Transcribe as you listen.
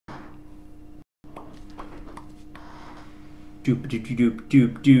Doop doop doop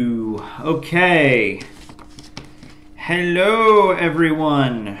doop doop. Okay. Hello,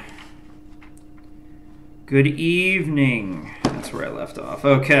 everyone. Good evening. That's where I left off.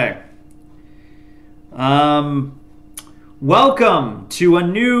 Okay. Welcome to a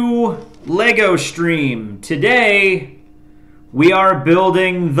new Lego stream. Today, we are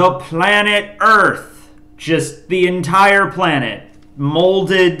building the planet Earth. Just the entire planet,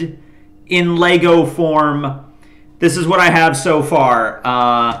 molded in Lego form. This is what I have so far.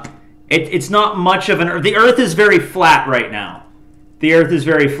 It's not much of an Earth. The Earth is very flat right now. The Earth is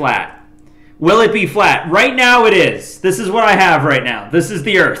very flat. Will it be flat? Right now it is. This is what I have right now. This is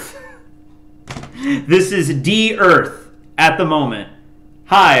the Earth. This is the Earth at the moment.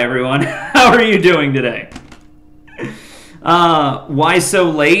 Hi, everyone. How are you doing today? Why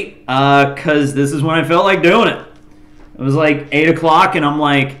so late? Because this is when I felt like doing it. It was like 8 o'clock, and I'm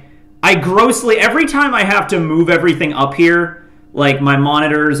like, every time I have to move everything up here, like my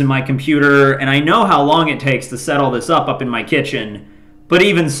monitors and my computer, and I know how long it takes to set all this up in my kitchen, but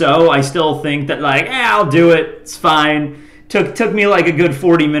even so, I still think that like, I'll do it, it's fine. Took me like a good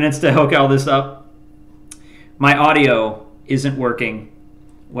 40 minutes to hook all this up. My audio isn't working.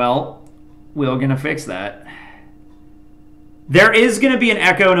 Well, we're gonna fix that. There is gonna be an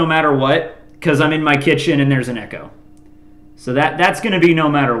echo no matter what, because I'm in my kitchen and there's an echo. So that's gonna be no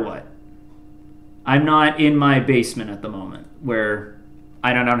matter what. I'm not in my basement at the moment where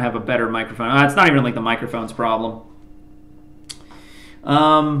I don't have a better microphone. It's not even like the microphone's problem.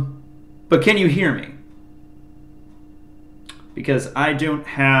 But can you hear me? Because I don't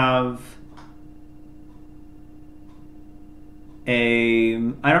have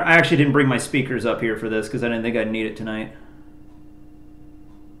I actually didn't bring my speakers up here for this because I didn't think I'd need it tonight.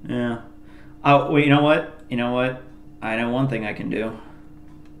 Yeah. Oh, wait, you know what? You know what? I know one thing I can do.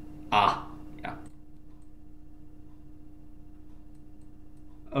 Yeah.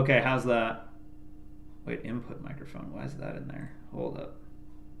 Okay, how's that? Wait, input microphone. Why is that in there? Hold up.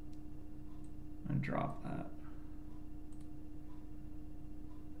 I'm gonna drop that.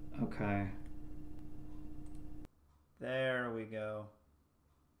 Okay. There we go.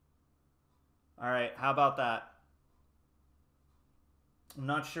 All right, how about that? I'm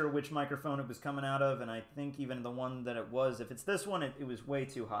not sure which microphone it was coming out of, and I think even the one that it was, if it's this one, it was way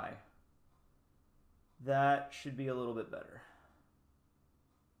too high. That should be a little bit better.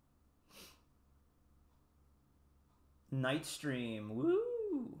 Night stream,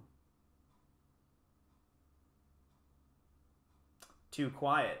 woo! Too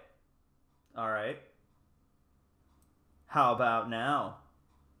quiet. All right. How about now?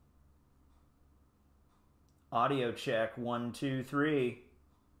 Audio check, 1, 2, 3.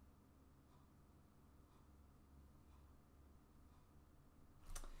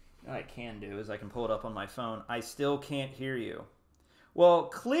 What I can do is I can pull it up on my phone. I still can't hear you. Well,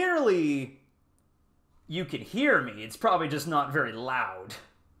 clearly you can hear me. It's probably just not very loud.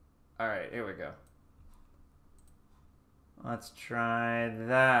 All right, here we go. Let's try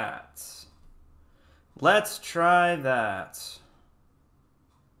that. Let's try that.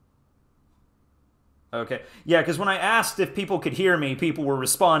 Okay. Yeah, because when I asked if people could hear me, people were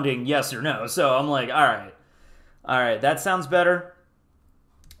responding yes or no. So I'm like, all right. All right, that sounds better.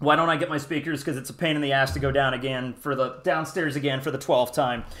 Why don't I get my speakers? Because it's a pain in the ass to go downstairs again for the 12th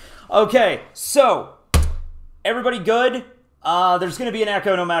time. Okay, so everybody good? There's going to be an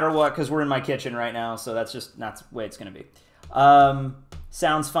echo no matter what because we're in my kitchen right now. So that's the way it's going to be.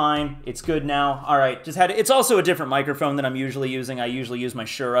 Sounds fine. It's good now. All right, it's also a different microphone than I'm usually using. I usually use my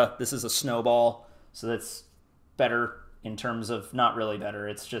Shura. This is a Snowball. So that's better in terms of, not really better.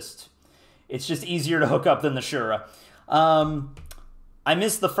 It's just easier to hook up than the Shura. I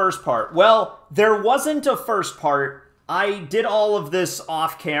missed the first part. Well, there wasn't a first part. I did all of this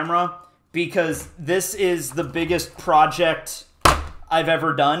off camera because this is the biggest project I've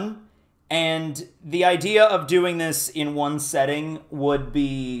ever done. And the idea of doing this in one setting would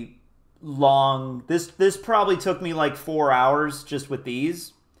be long. This probably took me like 4 hours just with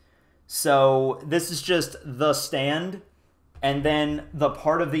these. So this is just the stand and then the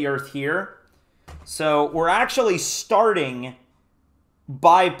part of the Earth here. So we're actually starting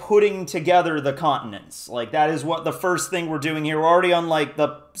by putting together the continents. Like that is what the first thing we're doing here. We're already on like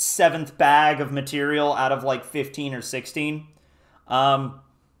the 7th bag of material out of like 15 or 16.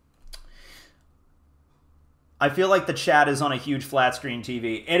 I feel like the chat is on a huge flat screen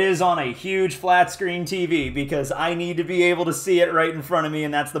TV. It is on a huge flat screen TV because I need to be able to see it right in front of me,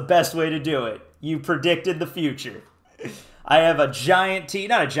 and that's the best way to do it. You predicted the future. I have a giant TV,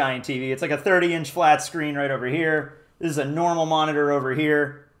 not a giant TV, it's like a 30-inch flat screen right over here. This is a normal monitor over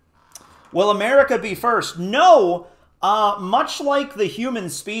here. Will America be first? No, Much like the human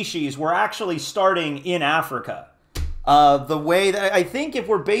species, we're actually starting in Africa. The way that I think if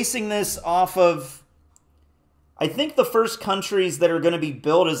we're basing this off of, I think the first countries that are going to be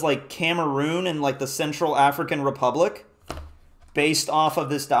built is like Cameroon and like the Central African Republic, based off of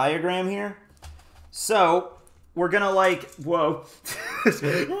this diagram here. So we're going to like, whoa,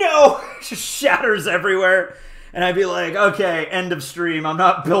 no, just shatters everywhere. And I'd be like, okay, end of stream. I'm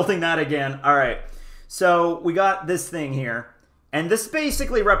not building that again. All right. So we got this thing here. And this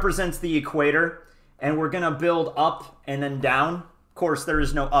basically represents the equator. And we're going to build up and then down. Of course, there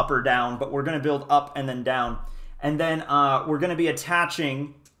is no up or down, but we're going to build up and then down. And then we're going to be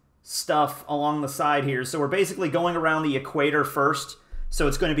attaching stuff along the side here. So we're basically going around the equator first. So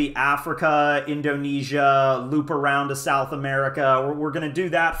it's going to be Africa, Indonesia, loop around to South America. We're going to do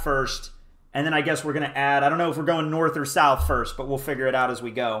that first. And then I guess we're going to add, I don't know if we're going north or south first, but we'll figure it out as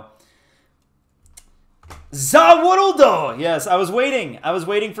we go. Zawurldo! Yes, I was waiting. I was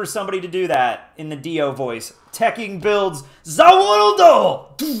waiting for somebody to do that in the Dio voice. Tekking builds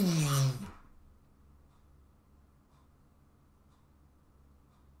Zawurldo!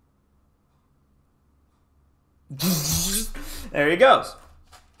 There he goes.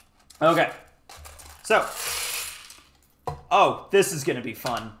 Okay. So. Oh, this is going to be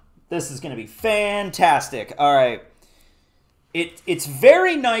fun. This is going to be fantastic. All right. It's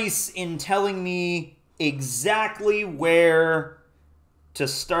very nice in telling me exactly where to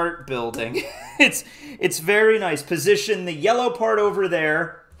start building. It's very nice. Position the yellow part over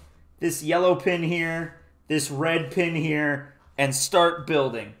there, this yellow pin here, this red pin here, and start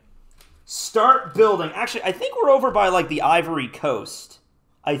building. Start building. Actually, I think we're over by like the Ivory Coast.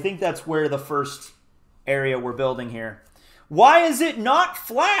 I think that's where the first area we're building here. Why is it not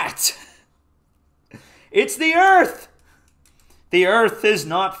flat? It's the Earth. The Earth is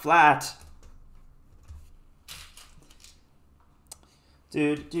not flat.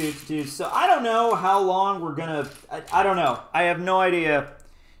 Dude. So I don't know how long we're gonna... I don't know. I have no idea.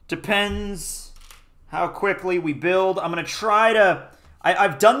 Depends how quickly we build. I'm gonna try to...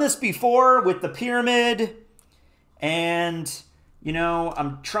 I've done this before with the pyramid. And, you know,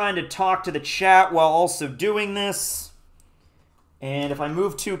 I'm trying to talk to the chat while also doing this. And if I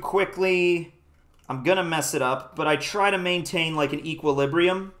move too quickly, I'm going to mess it up. But I try to maintain like an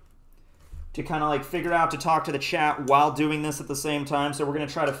equilibrium to kind of like figure out to talk to the chat while doing this at the same time. So we're going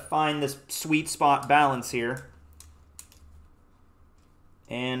to try to find this sweet spot balance here.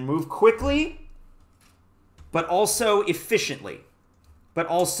 And move quickly, but also efficiently, but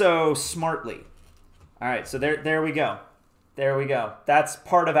also smartly. All right, so there we go. There we go. That's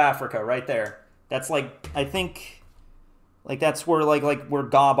part of Africa right there. That's like, I think... Like, that's where, like where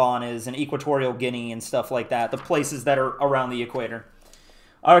Gabon is and Equatorial Guinea and stuff like that. The places that are around the equator.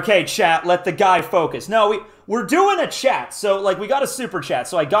 Okay, chat, let the guy focus. No, we're doing a chat. So, like, we got a super chat.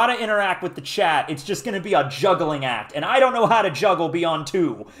 So I got to interact with the chat. It's just going to be a juggling act. And I don't know how to juggle beyond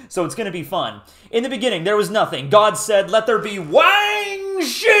 2. So it's going to be fun. In the beginning, there was nothing. God said, let there be Wang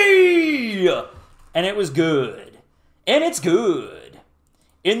Shi! And it was good. And it's good.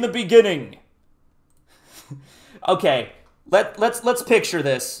 In the beginning. Okay. Let's picture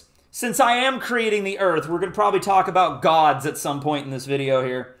this. Since I am creating the Earth, we're going to probably talk about gods at some point in this video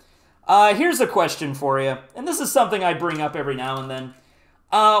here. Here's a question for you, and this is something I bring up every now and then.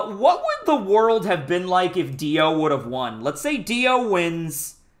 What would the world have been like if Dio would have won? Let's say Dio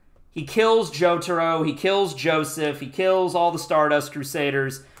wins. He kills Jotaro, he kills Joseph, he kills all the Stardust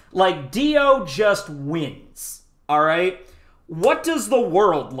Crusaders. Like, Dio just wins, all right? What does the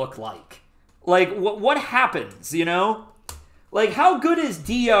world look like? Like, what happens, you know? Like, how good is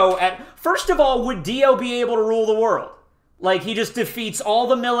Dio at... First of all, would Dio be able to rule the world? Like, he just defeats all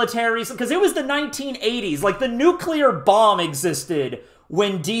the militaries. Because it was the 1980s. Like, the nuclear bomb existed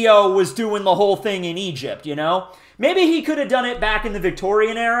when Dio was doing the whole thing in Egypt, you know? Maybe he could have done it back in the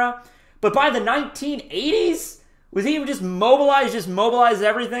Victorian era. But by the 1980s, was he just mobilize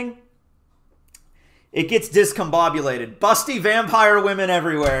everything? It gets discombobulated. Busty vampire women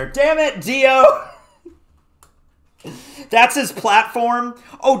everywhere. Damn it, Dio! That's his platform.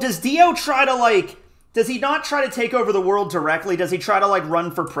 Oh, does Dio try to, like... Does he not try to take over the world directly? Does he try to, like,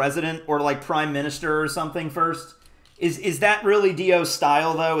 run for president or, like, prime minister or something first? Is that really Dio's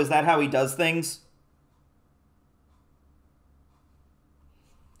style, though? Is that how he does things?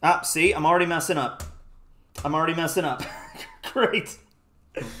 Ah, see? I'm already messing up. Great.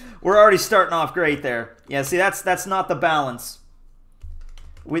 We're already starting off great there. Yeah, see, that's not the balance.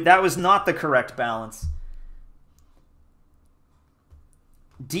 That was not the correct balance.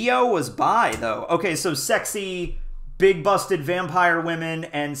 Dio was bi, though. Okay, so sexy big busted vampire women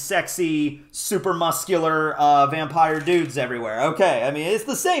and sexy, super muscular vampire dudes everywhere. Okay, I mean, it's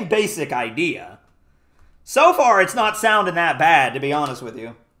the same basic idea. So far, it's not sounding that bad, to be honest with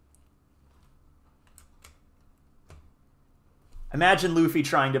you. Imagine Luffy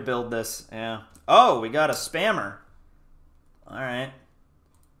trying to build this. Yeah. Oh, we got a spammer. All right.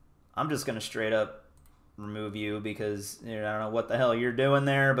 I'm just going to straight up remove you because I don't know what the hell you're doing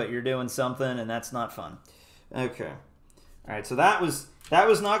there, but you're doing something, and that's not fun. Okay. All right, so that was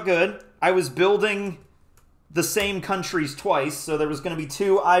not good. I was building the same countries twice, so there was going to be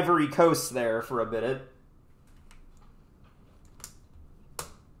 2 Ivory Coasts there for a bit.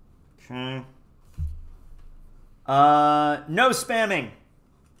 Okay. No spamming.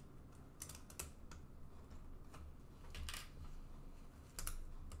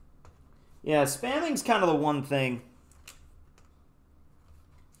 Yeah, spamming's kind of the one thing.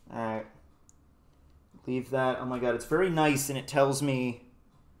 Alright. Leave that. Oh my god, it's very nice, and it tells me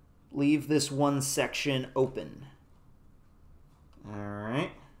leave this one section open.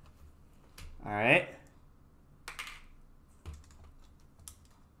 Alright. Alright.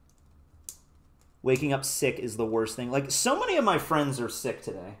 Waking up sick is the worst thing. Like, so many of my friends are sick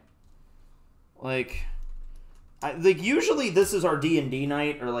today. Like usually this is our D&D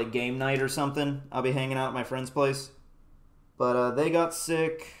night or, like, game night or something. I'll be hanging out at my friend's place. But they got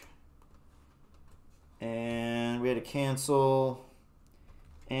sick. And we had to cancel.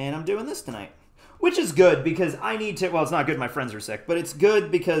 And I'm doing this tonight. Which is good because I need to... Well, it's not good my friends are sick. But it's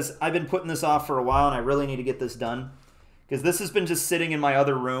good because I've been putting this off for a while and I really need to get this done. Because this has been just sitting in my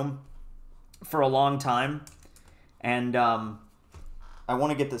other room for a long time. And I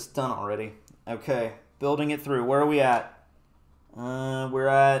want to get this done already. Okay. Building it through. Where are we at? We're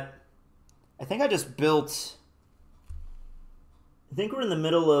at... I think I just built... I think we're in the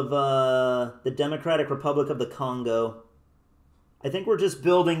middle of the Democratic Republic of the Congo. I think we're just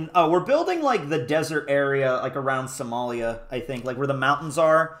building... Oh, we're building, like, the desert area, like, around Somalia, I think. Like, where the mountains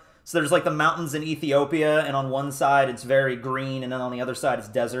are. So there's, like, the mountains in Ethiopia, and on one side it's very green, and then on the other side it's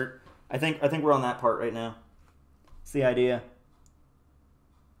desert. I think we're on that part right now. That's the idea.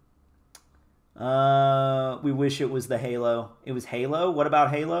 We wish it was the Halo. It was Halo? What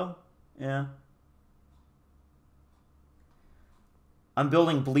about Halo? Yeah. I'm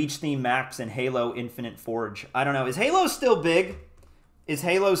building Bleach-themed maps in Halo Infinite Forge. I don't know. Is Halo still big? Is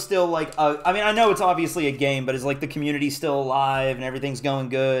Halo still, like... I mean, I know it's obviously a game, but is, like, the community still alive and everything's going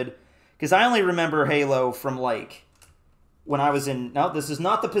good? Because I only remember Halo from, like... When I was in... No, this is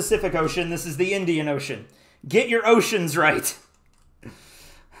not the Pacific Ocean. This is the Indian Ocean. Get your oceans right.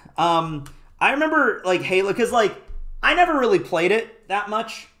 I remember, like, Halo... Because, like, I never really played it that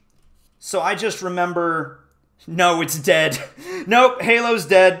much. So I just remember... No, it's dead. Nope, Halo's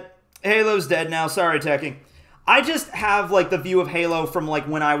dead. Halo's dead now. Sorry, Tekking. I just have, like, the view of Halo from, like,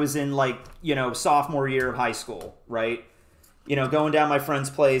 when I was in, like, you know, sophomore year of high school, right? You know, going down my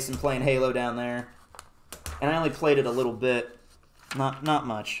friend's place and playing Halo down there. And I only played it a little bit. Not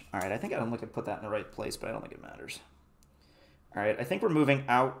much. All right, I think I don't look at put that in the right place, but I don't think it matters. All right, I think we're moving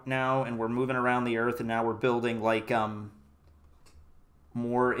out now, and we're moving around the Earth, and now we're building, like,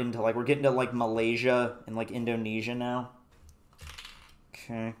 more into, like, we're getting to, like, Malaysia and, like, Indonesia now.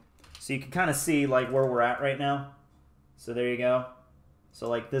 Okay. So you can kind of see, like, where we're at right now. So there you go. So,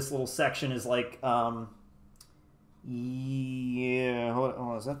 like, this little section is, like, yeah, hold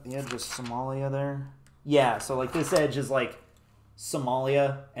on, is that the edge of Somalia there? Yeah, so, like, this edge is, like,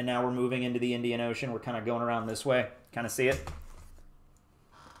 Somalia, and now we're moving into the Indian Ocean. We're kind of going around this way. Kind of see it?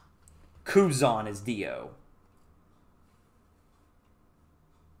 Kuzan is Dio.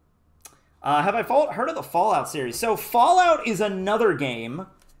 Have I heard of the Fallout series? So Fallout is another game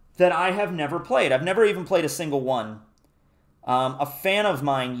that I have never played. I've never even played a single one. A fan of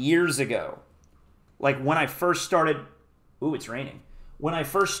mine years ago, like when I first started... Ooh, it's raining. When I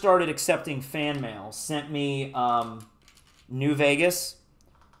first started accepting fan mail, sent me New Vegas,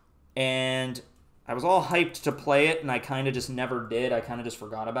 and I was all hyped to play it, and I kind of just never did. I kind of just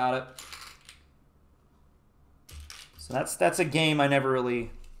forgot about it. So that's a game I never really...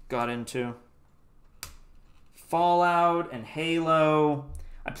 got into. Fallout and Halo.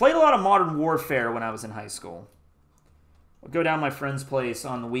 I played a lot of Modern Warfare when I was in high school. I'd go down to my friend's place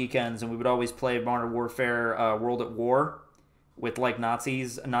on the weekends, and we would always play Modern Warfare World at War with, like, Nazi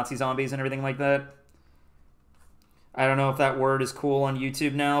zombies and everything like that. I don't know if that word is cool on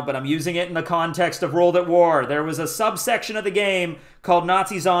YouTube now, but I'm using it in the context of World at War. There was a subsection of the game called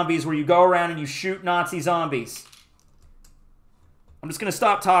Nazi Zombies where you go around and you shoot Nazi zombies. I'm just going to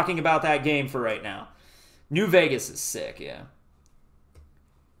stop talking about that game for right now. New Vegas is sick, yeah.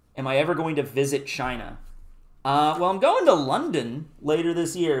 Am I ever going to visit China? Well, I'm going to London later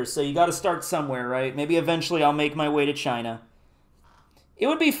this year, so you got to start somewhere, right? Maybe eventually I'll make my way to China. It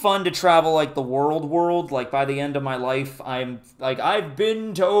would be fun to travel like the world, like by the end of my life. I've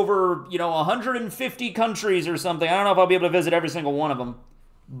been to over, 150 countries or something. I don't know if I'll be able to visit every single one of them,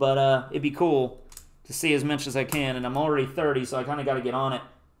 but it'd be cool to see as much as I can, and I'm already 30, so I kind of got to get on it.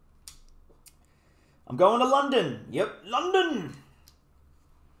 I'm going to London. Yep, London.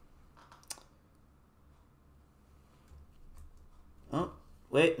 Oh,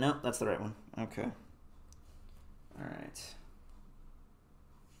 wait, no, that's the right one. Okay. All right.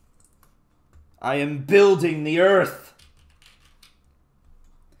 I am building the Earth.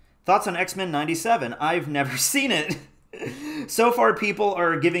 Thoughts on X-Men 97? I've never seen it. So far, people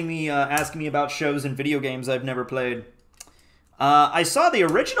are giving me, asking me about shows and video games I've never played. I saw the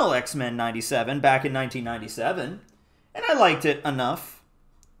original X-Men 97 back in 1997, and I liked it enough.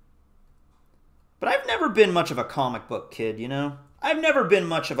 But I've never been much of a comic book kid, you know? I've never been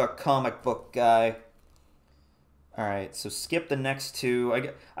much of a comic book guy. Alright, so skip the next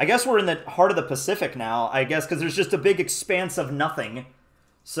two. I guess we're in the heart of the Pacific now, I guess, because there's just a big expanse of nothing.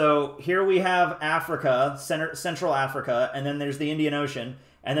 So here we have Africa, Central Africa, and then there's the Indian Ocean,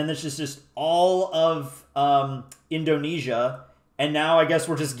 and then there's just all of Indonesia, and now I guess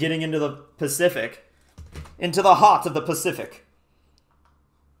we're just getting into the Pacific, into the heart of the Pacific.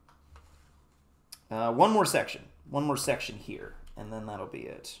 One more section here, and then that'll be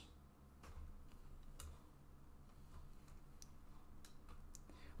it.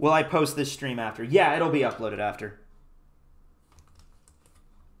 Will I post this stream after? Yeah, it'll be uploaded after.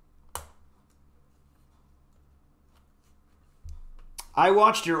 I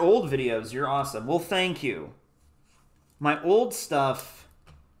watched your old videos. You're awesome. Well, thank you. My old stuff,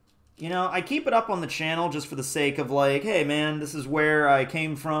 I keep it up on the channel just for the sake of like, hey, man, this is where I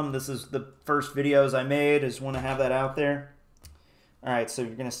came from. This is the first videos I made. I just want to have that out there. All right, so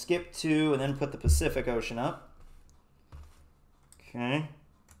you're going to skip to and then put the Pacific Ocean up. Okay.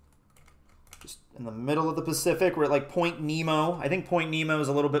 Just in the middle of the Pacific. We're at like Point Nemo. I think Point Nemo is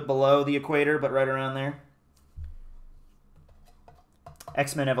a little bit below the equator, but right around there.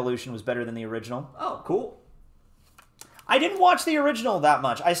 X-Men Evolution was better than the original. Oh, cool. I didn't watch the original that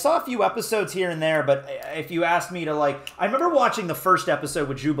much. I saw a few episodes here and there, but if you asked me to like... I remember watching the first episode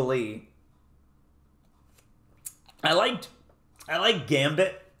with Jubilee. I liked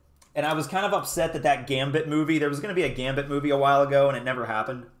Gambit, and I was kind of upset that Gambit movie... There was going to be a Gambit movie a while ago, and it never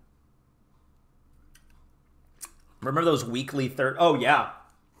happened. Remember those weekly Oh, yeah.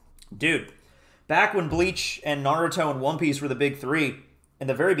 Dude, back when Bleach and Naruto and One Piece were the big three, in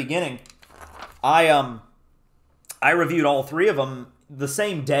the very beginning, I reviewed all three of them the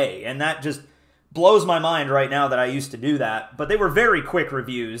same day, and that just blows my mind right now that I used to do that. But they were very quick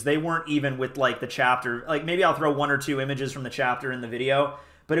reviews. They weren't even with, like, the chapter. Like, maybe I'll throw one or two images from the chapter in the video,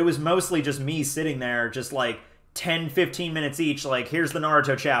 but it was mostly just me sitting there just, like, 10, 15 minutes each, like, here's the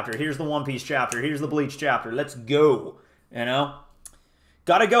Naruto chapter, here's the One Piece chapter, here's the Bleach chapter, let's go,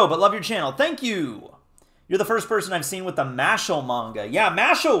 Gotta go, but love your channel. Thank you! You're the first person I've seen with the Mashal manga. Yeah,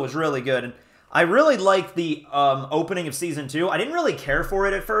 Mashal was really good, and I really liked the opening of Season 2. I didn't really care for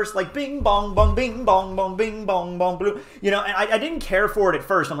it at first, like, bing, bong, bong, bing, bong, bong, bing, bong, bong, blue, and I didn't care for it at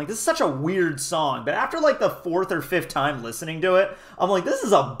first. I'm like, this is such a weird song, but after, like, the 4th or 5th time listening to it, I'm like, this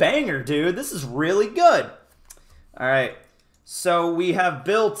is a banger, dude. This is really good. All right, so we have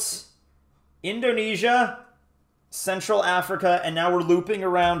built Indonesia, Central Africa, and now we're looping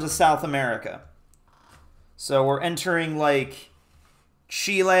around to South America. So we're entering, like,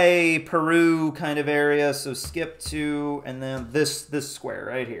 Chile, Peru kind of area. So skip to, and then this square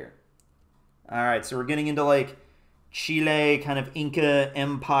right here. All right, so we're getting into, like, Chile, kind of Inca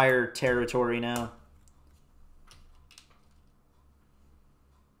Empire territory now.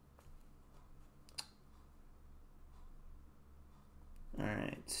 All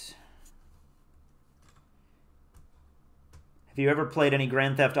right. Have you ever played any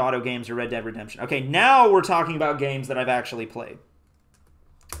Grand Theft Auto games or Red Dead Redemption? Okay, now we're talking about games that I've actually played.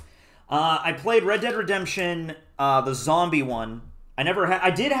 I played Red Dead Redemption, the zombie one.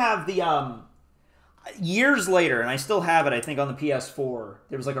 I did have the, years later, and I still have it, I think, on the PS4.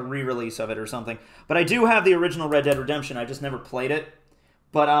 There was like a re-release of it or something. But I do have the original Red Dead Redemption. I just never played it.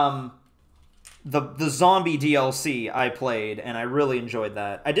 But, the zombie DLC I played, and I really enjoyed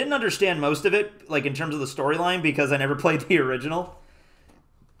that. I didn't understand most of it, like, in terms of the storyline, because I never played the original.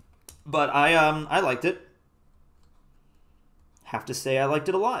 But I liked it. Have to say I liked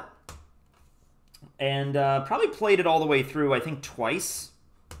it a lot. And probably played it all the way through, I think, twice.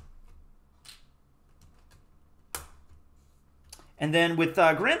 And then with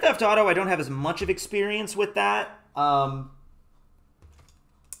Grand Theft Auto, I don't have as much of experience with that.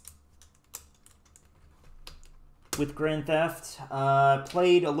 With Grand Theft,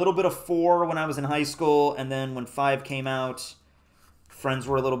 played a little bit of 4 when I was in high school, and then when 5 came out, friends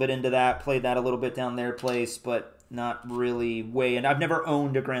were a little bit into that. Played that a little bit down their place, but not really way. And I've never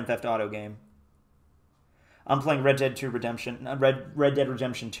owned a Grand Theft Auto game. I'm playing Red Dead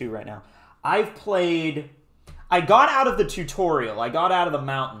Redemption 2 right now. I've played... I got out of the tutorial. I got out of the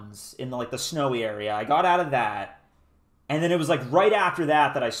mountains in the snowy area. I got out of that. And then it was right after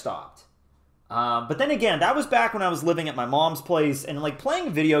that I stopped. But then again, that was back when I was living at my mom's place. And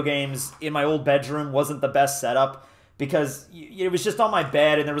playing video games in my old bedroom wasn't the best setup. Because it was just on my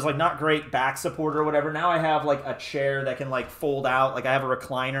bed and there was not great back support or whatever. Now I have a chair that can fold out. I have a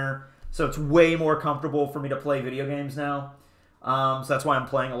recliner. So it's way more comfortable for me to play video games now. So that's why I'm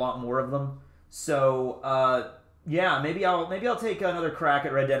playing a lot more of them. So, yeah, maybe I'll take another crack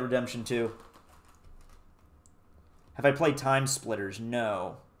at Red Dead Redemption 2. Have I played Time Splitters?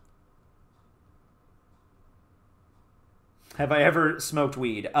 No. Have I ever smoked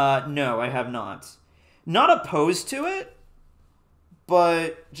weed? No, I have not. Not opposed to it,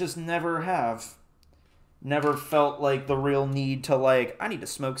 but just never have. Never felt the real need to I need to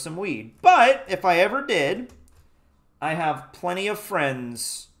smoke some weed. But if I ever did, I have plenty of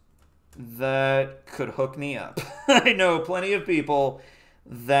friends that could hook me up. I know plenty of people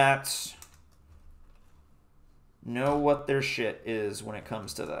that know what their shit is when it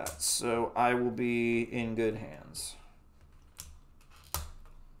comes to that. So I will be in good hands.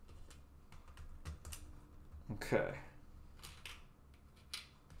 Okay.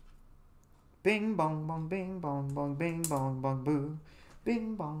 Bing bong bong bing bong bong bing bong bong boo.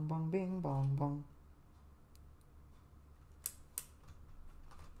 Bing bong bong bing bong bong.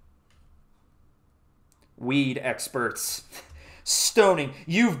 Weed experts. Stoning.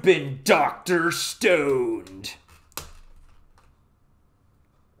 You've been Dr. Stoned.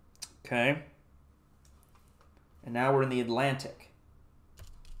 Okay. And now we're in the Atlantic.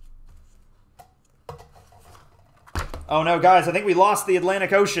 Oh no, guys, I think we lost the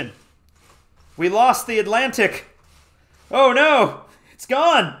Atlantic Ocean. We lost the Atlantic. Oh no, it's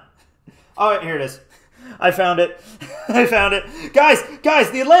gone. Oh, here it is. I found it. I found it. Guys,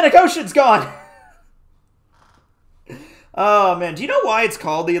 the Atlantic Ocean's gone. Oh man, do you know why it's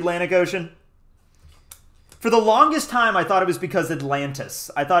called the Atlantic Ocean? For the longest time, I thought it was because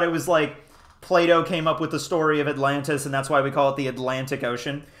Atlantis. I thought it was Plato came up with the story of Atlantis, and that's why we call it the Atlantic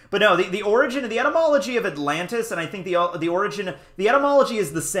Ocean. But no, the origin, the etymology of Atlantis, and I think the etymology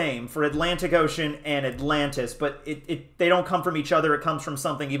is the same for Atlantic Ocean and Atlantis, but they don't come from each other. It comes from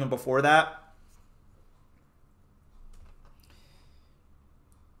something even before that.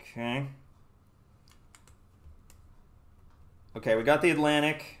 Okay. Okay, we got the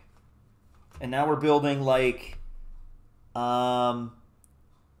Atlantic, and now we're building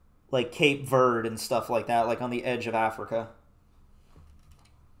Cape Verde and stuff like that, on the edge of Africa.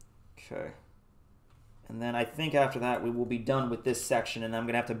 Okay. And then I think after that we will be done with this section, and I'm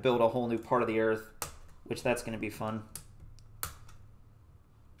going to have to build a whole new part of the Earth, which that's going to be fun.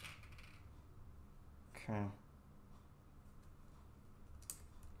 Okay.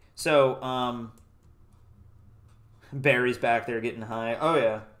 So, Barry's back there getting high. Oh,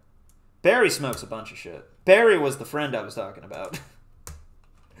 yeah. Barry smokes a bunch of shit. Barry was the friend I was talking about.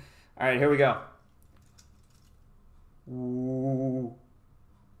 All right, here we go. Ooh.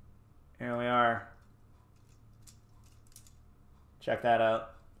 Here we are. Check that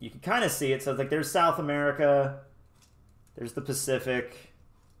out. You can kind of see it. So it's there's South America. There's the Pacific.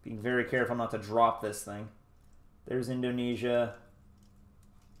 Being very careful not to drop this thing. There's Indonesia.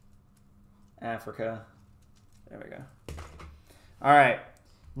 Africa. There we go. All right.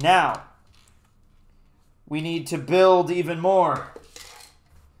 Now, we need to build even more.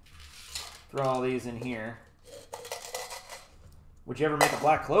 Throw all these in here. Would you ever make a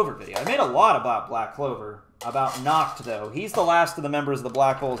Black Clover video? I made a lot about Black Clover. About Knocked, though. He's the last of the members of the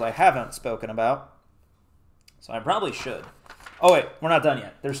Black Holes I haven't spoken about. So I probably should. Oh, wait. We're not done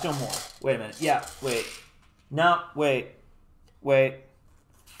yet. There's still more. Wait a minute. Yeah. Wait. No. Wait. Wait.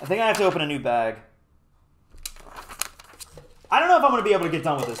 I think I have to open a new bag. I don't know if I'm going to be able to get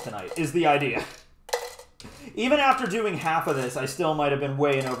done with this tonight, is the idea. Even after doing half of this, I still might have been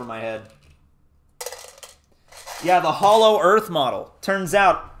way in over my head. Yeah, the hollow Earth model. Turns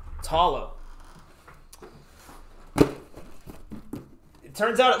out it's hollow. It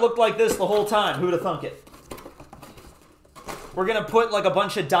turns out it looked like this the whole time. Who'd have thunk it? We're going to put a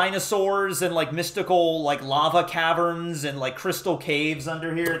bunch of dinosaurs and mystical lava caverns and crystal caves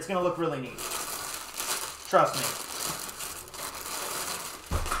under here. It's going to look really neat. Trust me.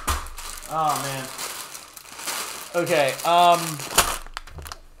 Oh, man. Okay,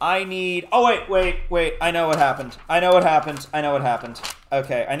 I need... Oh, wait. I know what happened.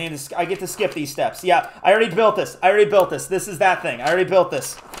 Okay, I get to skip these steps. Yeah, I already built this. This is that thing. I already built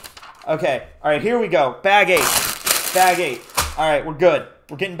this. Okay, all right, here we go. Bag 8. All right, we're good.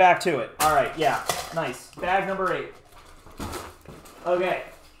 We're getting back to it. All right, yeah, nice. Bag number 8. Okay.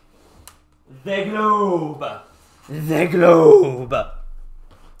 The globe.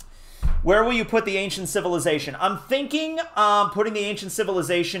 Where will you put the ancient civilization? I'm thinking putting the ancient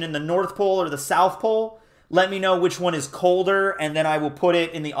civilization in the North Pole or the South Pole. Let me know which one is colder, and then I will put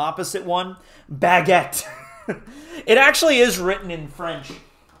it in the opposite one. Baguette. It actually is written in French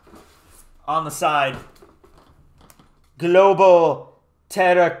on the side. Globo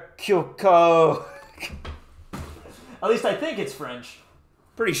Terracuco. At least I think it's French.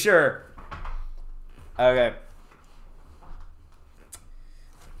 Pretty sure. Okay.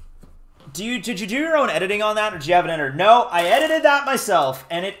 Did you do your own editing on that, or did you have it entered? No, I edited that myself,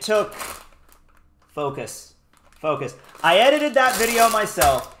 and it took... Focus. I edited that video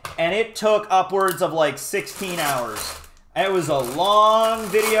myself, and it took upwards of like 16 hours. It was a long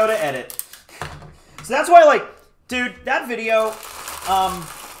video to edit. So that's why, like, dude, that video, I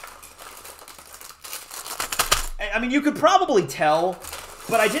mean, you could probably tell,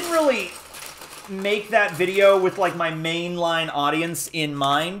 but I didn't really make that video with, like, my mainline audience in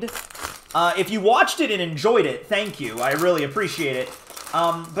mind. If you watched it and enjoyed it, thank you. I really appreciate it.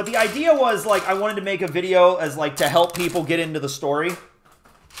 But the idea was, like, I wanted to make a video as, like, to help people get into the story,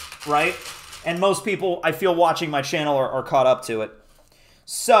 right? And most people, I feel, watching my channel are caught up to it.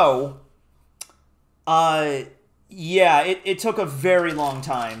 So, yeah, it took a very long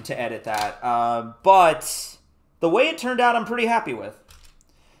time to edit that. But the way it turned out, I'm pretty happy with.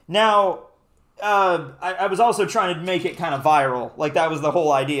 Now, I was also trying to make it kind of viral. Like, that was the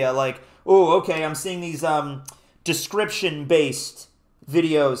whole idea. Like, oh, okay, I'm seeing these description-based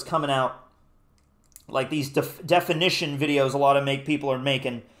videos coming out. Like these definition videos a lot of people are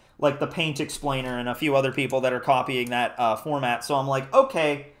making. Like the Paint Explainer and a few other people that are copying that format. So I'm like,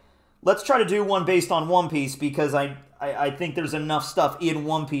 okay, let's try to do one based on One Piece, because I think there's enough stuff in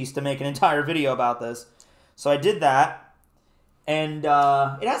One Piece to make an entire video about this. So I did that. And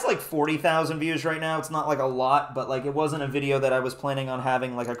it has like 40,000 views right now. It's not like a lot, but like it wasn't a video that I was planning on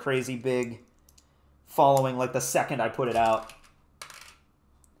having like a crazy big following like the second I put it out.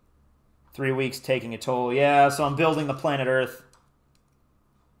 3 weeks taking a toll. Yeah, so I'm building the planet Earth.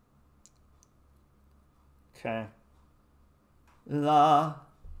 Okay.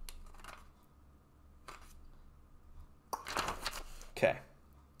 Okay.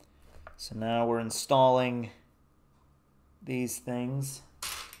 So now we're installing these things.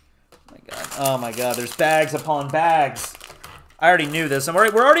 Oh my god, there's bags upon bags. I already knew this. We're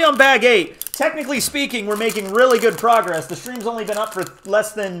already on bag 8. Technically speaking, we're making really good progress. The stream's only been up for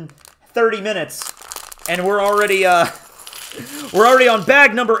less than 30 minutes, and we're already on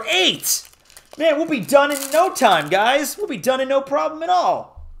bag number 8. Man, we'll be done in no time, guys. We'll be done in no problem at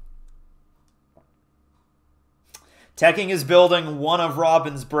all. Tekking is building one of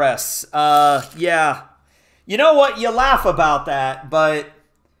Robin's breasts. Yeah. You know what? You laugh about that, but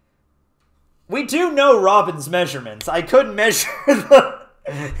we do know Robin's measurements. I couldn't measure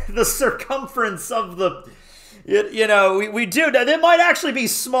the circumference of the... You know, we do. It might actually be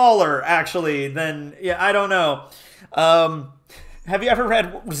smaller, actually, than... Yeah, I don't know. Have you ever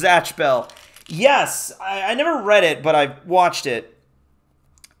read Zatch Bell? Yes. I never read it, but I watched it.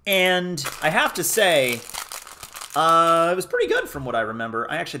 And I have to say, it was pretty good from what I remember.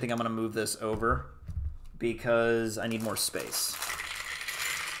 I actually think I'm going to move this over because I need more space.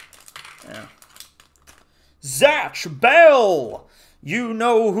 Yeah. Zatch Bell! You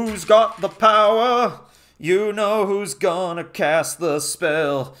know who's got the power. You know who's gonna cast the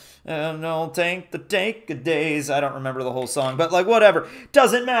spell. And it'll take a days. I don't remember the whole song, but like whatever.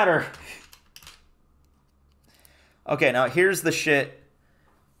 Doesn't matter. Okay, now here's the shit.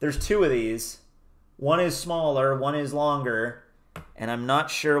 There's 2 of these. One is smaller, one is longer, and I'm not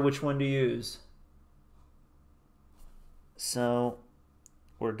sure which one to use. So,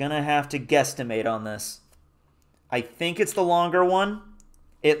 we're gonna have to guesstimate on this. I think it's the longer one.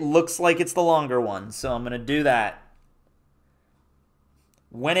 It looks like it's the longer one, so I'm gonna do that.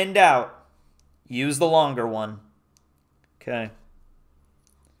 When in doubt, use the longer one. Okay.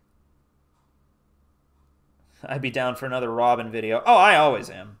 I'd be down for another Robin video. Oh, I always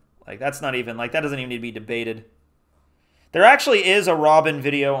am. Like, that's not even, like, that doesn't even need to be debated. There actually is a Robin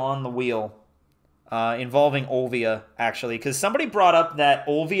video on the wheel involving Olvia, actually, because somebody brought up that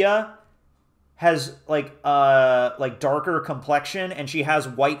Olvia has, like darker complexion, and she has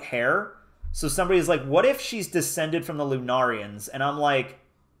white hair. So somebody's like, what if she's descended from the Lunarians? And I'm like,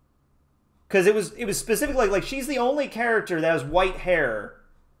 because it was specifically like she's the only character that has white hair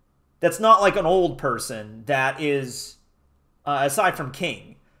that's not like an old person that is, aside from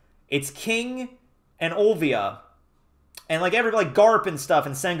King. It's King and Olvia. And like everybody, like Garp and stuff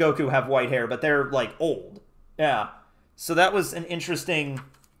and Sengoku have white hair, but they're like old. Yeah. So that was an interesting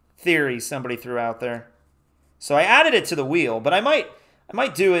theory somebody threw out there. So I added it to the wheel, but I might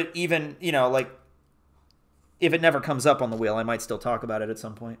do it even, you know, like if it never comes up on the wheel, I might still talk about it at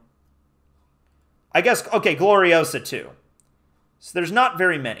some point. I guess, okay, Gloriosa too. So there's not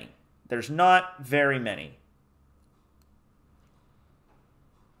very many. There's not very many.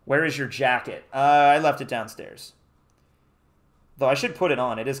 Where is your jacket? I left it downstairs. Though I should put it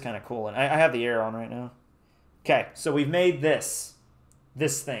on. It is kind of cool. And I have the air on right now. Okay, so we've made this.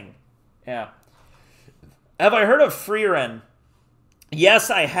 This thing. Yeah. Have I heard of Frieren? Yes,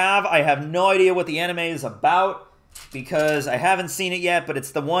 I have. I have no idea what the anime is about because I haven't seen it yet, but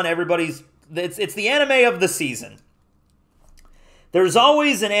it's the one everybody's... It's the anime of the season. There's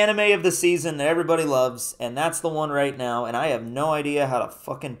always an anime of the season that everybody loves, and that's the one right now, and I have no idea how to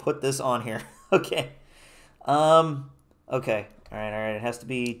fucking put this on here. Okay. Okay. All right. It has to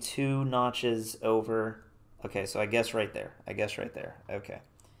be 2 notches over. Okay, so I guess right there. Okay.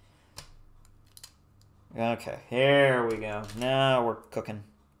 Okay, here we go. Now we're cooking.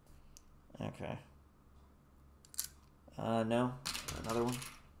 Okay. No. Another one.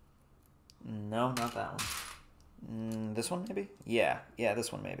 No, not that one. This one, maybe? Yeah,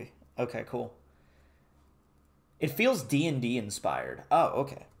 this one, maybe. Okay, cool. It feels D&D inspired. Oh,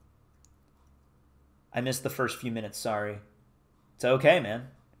 okay. I missed the first few minutes, sorry. It's okay, man.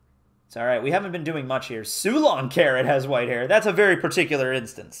 It's all right. We haven't been doing much here. Sulon Carrot has white hair. That's a very particular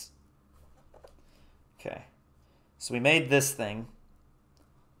instance. Okay. So we made this thing.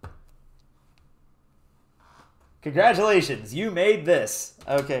 Congratulations. You made this.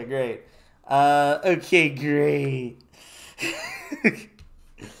 Okay, great. Okay, great.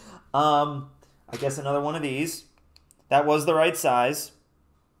 I guess another one of these. That was the right size.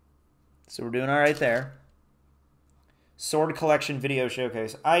 So we're doing all right there. Sword collection video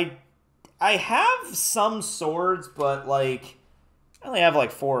showcase. I have some swords, but like I only have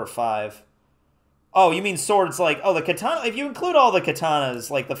like 4 or 5. Oh, you mean swords like, oh, the katana? If you include all the katanas,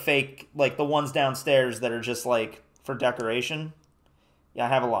 like the fake, like the ones downstairs that are just like for decoration, yeah, I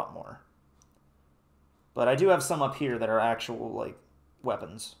have a lot more. But I do have some up here that are actual like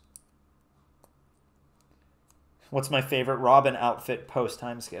weapons. What's my favorite Robin outfit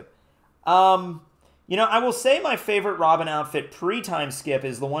post-time skip? You know, I will say my favorite Robin outfit pre-time skip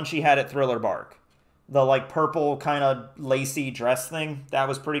is the one she had at Thriller Bark. The, like, purple kind of lacy dress thing. That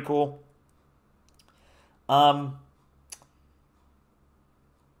was pretty cool. Honestly,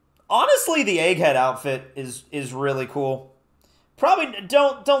 the Egghead outfit is really cool. Probably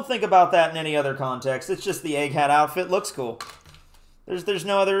don't think about that in any other context. It's just the Egghead outfit looks cool. There's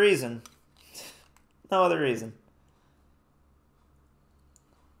no other reason. No other reason.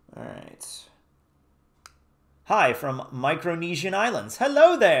 All right. Hi from Micronesian Islands.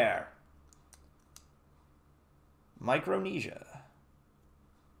 Hello there. Micronesia.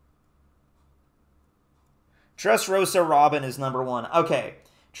 Dressrosa Robin is number 1. Okay.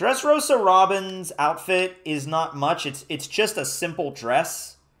 Dressrosa Robin's outfit is not much. It's just a simple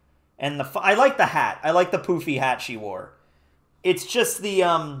dress. And I like the hat. I like the poofy hat she wore. It's just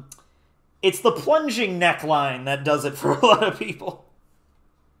the it's the plunging neckline that does it for a lot of people.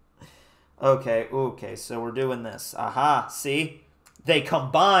 Okay, so we're doing this. Aha, see? They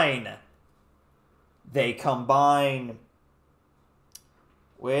combine. They combine.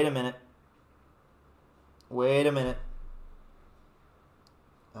 Wait a minute.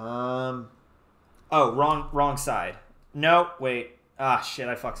 Oh, wrong side. No, wait. Ah, shit,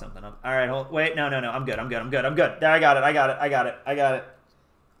 I fucked something up. All right, wait, no. I'm good. There, I got it.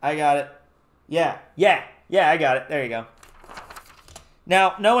 Yeah, I got it. There you go.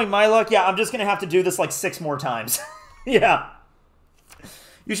 Now, knowing my luck, yeah, I'm just going to have to do this like 6 more times. Yeah.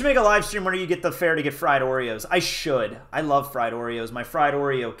 You should make a live stream where you get the fare to get fried Oreos. I should. I love fried Oreos. My fried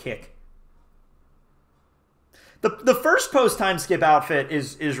Oreo kick. The first post-time skip outfit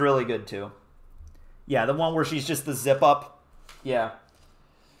is really good, too. Yeah, the one where she's just the zip-up. Yeah.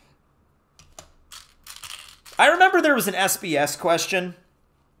 I remember there was an SBS question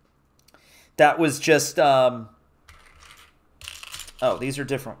that was just... Oh, these are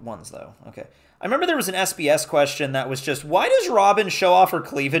different ones, though. Okay. I remember there was an SBS question that was just, why does Robin show off her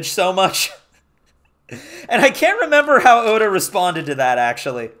cleavage so much? And I can't remember how Oda responded to that,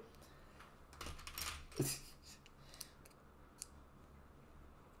 actually.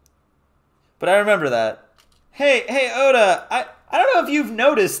 But I remember that. Hey, Oda, I don't know if you've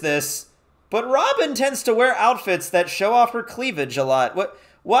noticed this, but Robin tends to wear outfits that show off her cleavage a lot.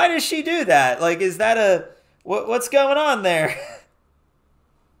 Why does she do that? Like, is that a... What's going on there?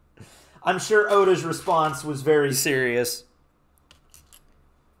 I'm sure Oda's response was very serious.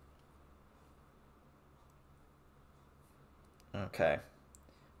 Okay.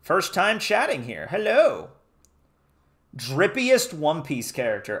 First time chatting here. Hello. Drippiest One Piece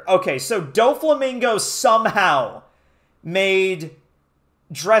character. Okay, so Doflamingo somehow made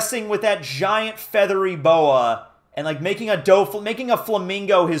dressing with that giant feathery boa and like making a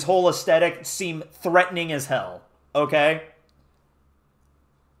flamingo his whole aesthetic seem threatening as hell. Okay?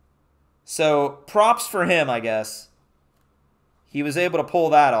 So, props for him, I guess. He was able to pull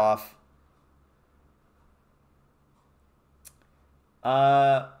that off.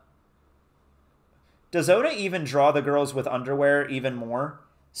 Does Oda even draw the girls with underwear even more?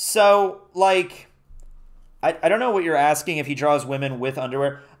 So, like, I don't know what you're asking if he draws women with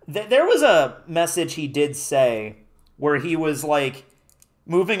underwear. There was a message he did say where he was, like,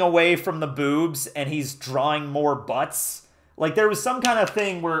 moving away from the boobs and he's drawing more butts. Like, there was some kind of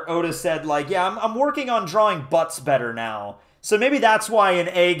thing where Oda said, like, yeah, I'm working on drawing butts better now. So maybe that's why in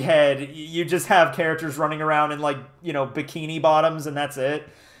Egghead, you just have characters running around in, like, you know, bikini bottoms and that's it.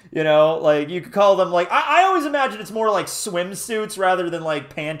 You know, like, you could call them, like, I always imagine it's more like swimsuits rather than, like,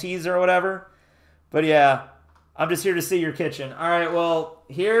 panties or whatever. But yeah, I'm just here to see your kitchen. All right, well,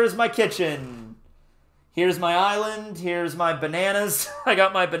 here's my kitchen. Here's my island. Here's my bananas. I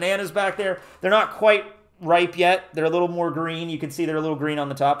got my bananas back there. They're not quite ripe yet. They're a little more green. You can see they're a little green on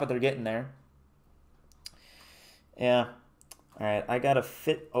the top, but they're getting there. Yeah. All right, I gotta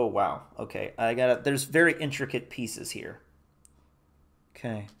fit. Oh, wow. Okay, there's very intricate pieces here.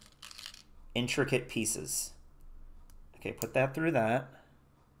 Okay. Intricate pieces. Okay, put that through that.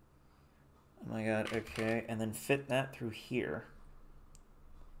 Oh my god, okay. And then fit that through here.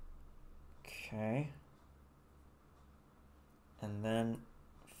 Okay. And then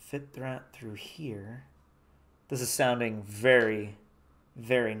fit that through here. This is sounding very,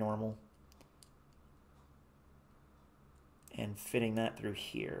 very normal. And fitting that through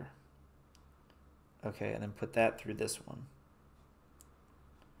here. Okay, and then put that through this one.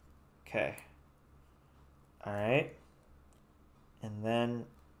 Okay. All right. And then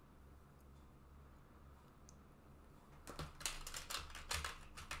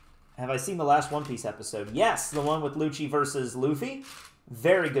have I seen the last One Piece episode? Yes, the one with Lucci versus Luffy.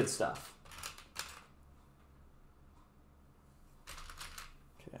 Very good stuff.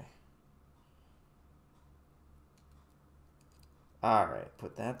 Okay. All right,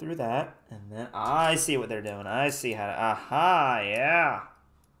 put that through that, and then I see what they're doing. I see how to, aha, yeah.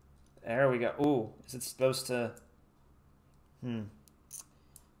 There we go. Ooh, is it supposed to...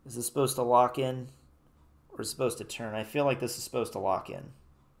 Is this supposed to lock in? Or is it supposed to turn? I feel like this is supposed to lock in.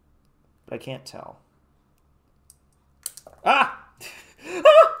 But I can't tell. Ah!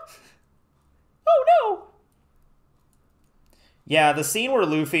 Ah! Oh, no! Yeah, the scene where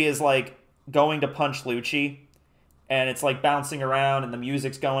Luffy is, like, going to punch Lucci, and it's, like, bouncing around, and the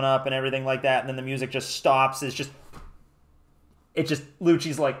music's going up and everything like that, and then the music just stops.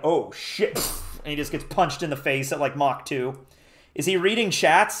 Lucci's like, oh, shit. And he just gets punched in the face at, like, Mach 2. Is he reading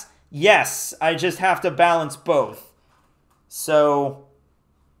chats? Yes. I just have to balance both. So,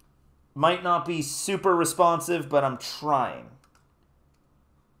 might not be super responsive, but I'm trying.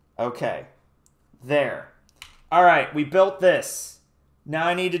 Okay. There. All right, we built this. Now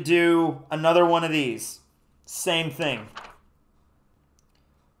I need to do another one of these. Same thing.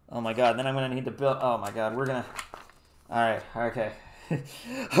 Oh, my God. Then I'm going to need to build... Oh, my God. We're going to... All right, okay.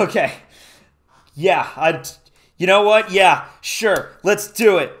 Okay. Yeah, you know what? Yeah, sure. Let's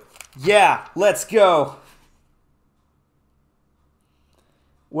do it. Yeah, let's go.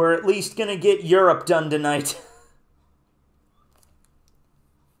 We're at least going to get Europe done tonight.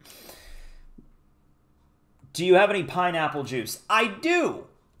 Do you have any pineapple juice? I do.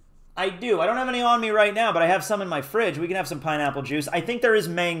 I do. I don't have any on me right now, but I have some in my fridge. We can have some pineapple juice. I think there is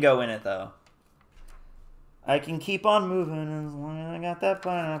mango in it, though. I can keep on moving as long as I got that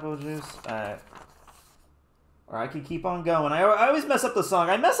pineapple juice. Alright. Or I could keep on going. I always mess up the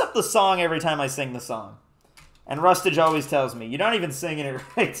song. I mess up the song every time I sing the song. And Rustage always tells me, you're not even singing it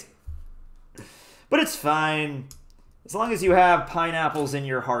right. But it's fine. As long as you have pineapples in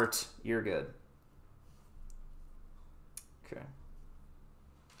your heart, you're good. Okay.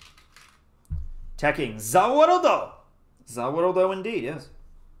 Tekking. Zawarodo! Zawarodo indeed, yes.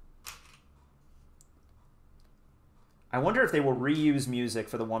 I wonder if they will reuse music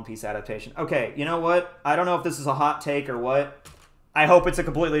for the One Piece adaptation. Okay, you know what? I don't know if this is a hot take or what. I hope it's a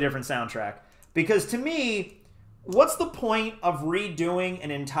completely different soundtrack. Because to me, what's the point of redoing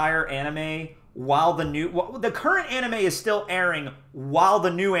an entire anime while the current anime is still airing while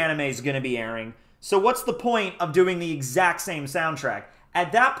the new anime is going to be airing? So what's the point of doing the exact same soundtrack?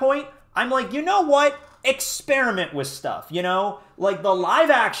 At that point, I'm like, you know what? Experiment with stuff, you know? Like, the live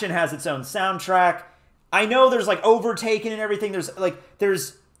action has its own soundtrack. I know there's, like, Overtaken and everything.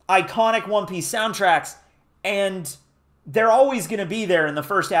 There's iconic One Piece soundtracks, and they're always going to be there in the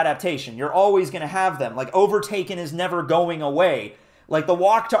first adaptation. You're always going to have them. Like, Overtaken is never going away. Like, the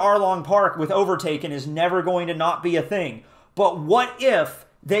walk to Arlong Park with Overtaken is never going to not be a thing. But what if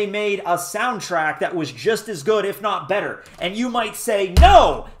they made a soundtrack that was just as good, if not better? And you might say,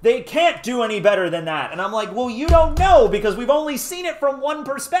 no, they can't do any better than that. And I'm like, well, you don't know, because we've only seen it from one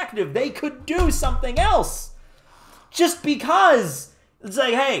perspective. They could do something else. Just because it's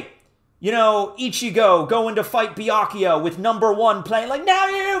like, hey, you know, Ichigo going to fight Byakuya with number one playing, like, now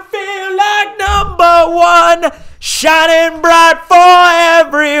you feel like number one, shining bright for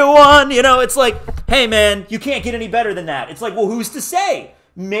everyone. You know, it's like, hey, man, you can't get any better than that. It's like, well, who's to say?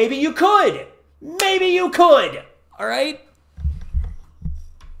 Maybe you could. Maybe you could. All right?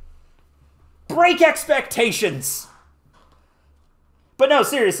 Break expectations. But no,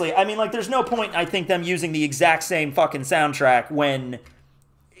 seriously, I mean, like, there's no point, I think, them using the exact same fucking soundtrack when,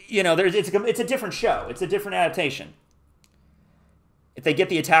 you know, it's a different show. It's a different adaptation. If they get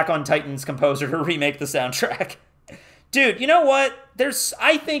the Attack on Titan's composer to remake the soundtrack. Dude, you know what?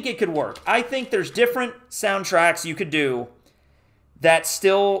 I think it could work. I think there's different soundtracks you could do that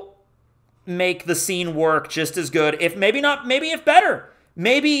still make the scene work just as good. If better.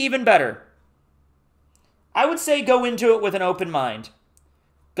 Maybe even better. I would say go into it with an open mind.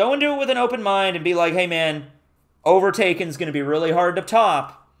 Go into it with an open mind and be like, hey man, Overtaken's going to be really hard to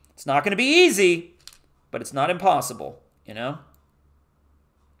top. It's not going to be easy, but it's not impossible, you know?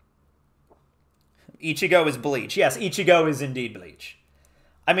 Ichigo is Bleach. Yes, Ichigo is indeed Bleach.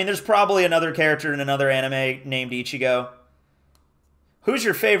 I mean, there's probably another character in another anime named Ichigo. Who's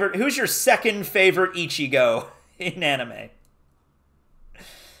your second favorite Ichigo in anime?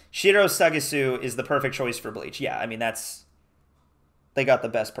 Shiro Sagisu is the perfect choice for Bleach. Yeah, I mean, they got the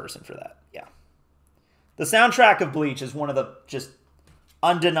best person for that. Yeah. The soundtrack of Bleach is one of the just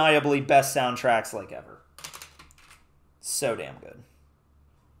undeniably best soundtracks like ever. So damn good.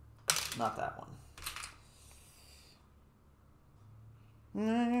 Not that one.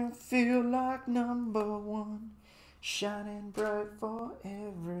 I feel like number one, shining bright for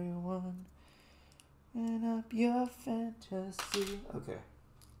everyone, and up your fantasy. Okay.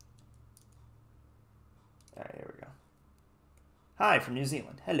 Alright, here we go. Hi, from New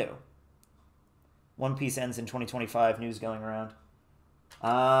Zealand. Hello. One Piece ends in 2025, news going around.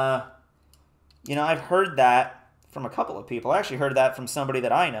 You know, I've heard that from a couple of people. I actually heard that from somebody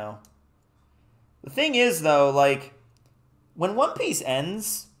that I know. The thing is, though, like, when One Piece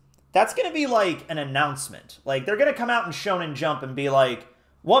ends, that's going to be like an announcement. Like, they're going to come out in Shonen Jump and be like,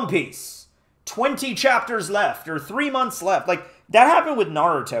 One Piece, 20 chapters left, or 3 months left. Like, that happened with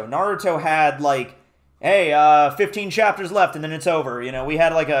Naruto. Naruto had, like, hey, 15 chapters left, and then it's over. You know, we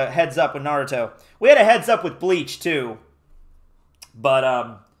had, like, a heads up with Naruto. We had a heads up with Bleach, too.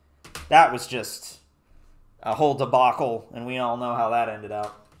 But, that was just a whole debacle, and we all know how that ended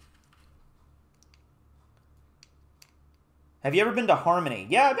up. Have you ever been to Harmony?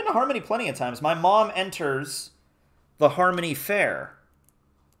 Yeah, I've been to Harmony plenty of times. My mom enters the Harmony Fair.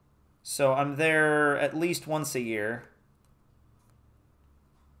 So I'm there at least once a year.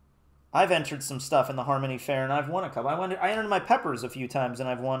 I've entered some stuff in the Harmony Fair, and I've won a couple. I entered my Peppers a few times, and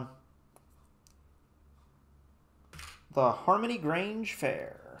I've won. The Harmony Grange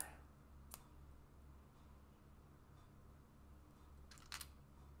Fair.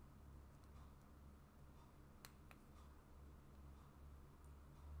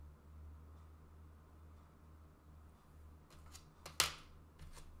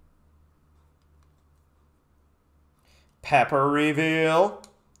 Pepper reveal.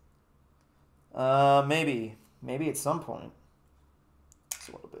 Maybe at some point. It's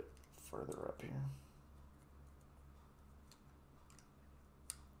a little bit further up here.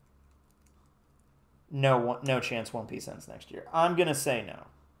 No chance One Piece ends next year. I'm gonna say no.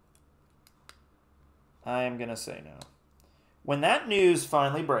 I am gonna say no. When that news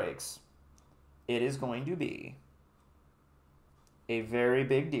finally breaks, it is going to be a very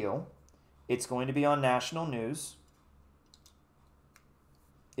big deal. It's going to be on national news.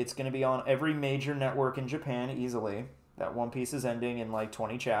 It's going to be on every major network in Japan easily. That One Piece is ending in like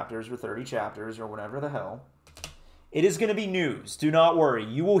 20 chapters or 30 chapters or whatever the hell. It is going to be news. Do not worry.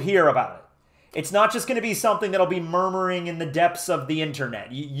 You will hear about It's not just going to be something that'll be murmuring in the depths of the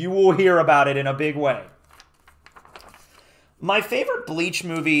internet. You will hear about it in a big way. My favorite Bleach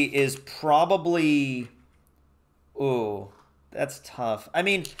movie is probably... Ooh, that's tough. I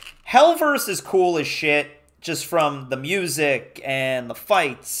mean, Hellverse is cool as shit, just from the music and the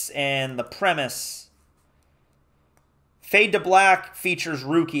fights and the premise. Fade to Black features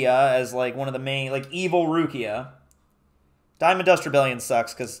Rukia as, like, one of the main, like, evil Rukia. Diamond Dust Rebellion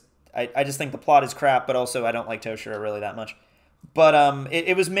sucks, because I just think the plot is crap, but also I don't like Toshiro really that much. But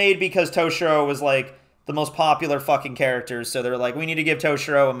it was made because Toshiro was, like, the most popular fucking character, so they're like, we need to give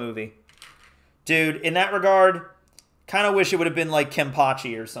Toshiro a movie. Dude, in that regard, kind of wish it would have been, like,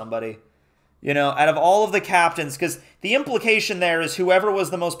 Kenpachi or somebody. You know, out of all of the captains, because the implication there is whoever was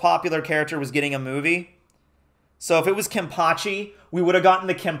the most popular character was getting a movie. So if it was Kenpachi, we would have gotten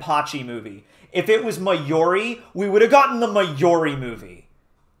the Kenpachi movie. If it was Mayuri, we would have gotten the Mayuri movie.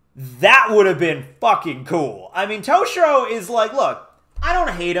 That would have been fucking cool. I mean, Toshiro is like, look, I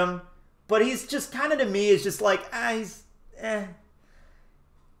don't hate him, but he's just kind of, to me, is just like,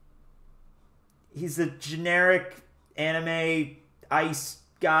 He's a generic anime ice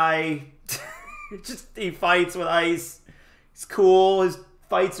guy. Just, he fights with ice. He's cool. His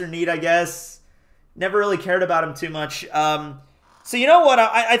fights are neat, I guess. Never really cared about him too much. So you know what?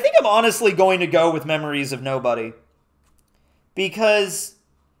 I think I'm honestly going to go with Memories of Nobody. Because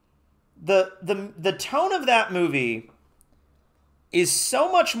the tone of that movie is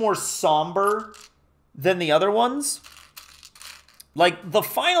so much more somber than the other ones. Like, the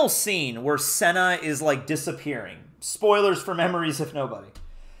final scene where Senna is, like, disappearing. Spoilers for Memories of Nobody.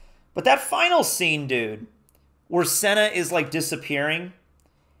 But that final scene, dude, where Senna is, like, disappearing...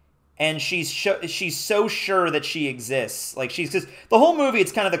 And she's so sure that she exists. Like, she's just... The whole movie,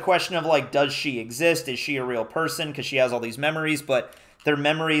 it's kind of the question of, like, does she exist? Is she a real person? Because she has all these memories, but they're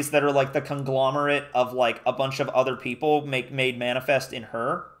memories that are, like, the conglomerate of, like, a bunch of other people made manifest in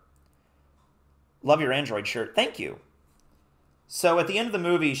her. Love your Android shirt. Thank you. So, at the end of the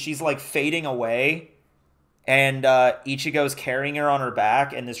movie, she's, like, fading away. And Ichigo's carrying her on her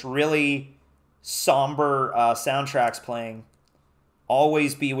back. And this really somber soundtrack's playing.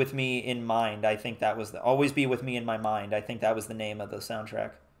 Always Be With Me in Mind. I think that was Always Be With Me in My Mind. I think that was the name of the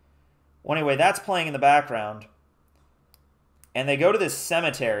soundtrack. Well, anyway, that's playing in the background. And they go to this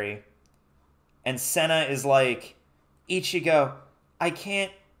cemetery. And Senna is like, Ichigo, I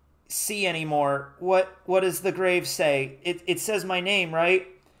can't see anymore. What does the grave say? It says my name, right?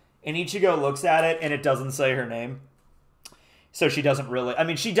 And Ichigo looks at it, and it doesn't say her name. So she doesn't really... I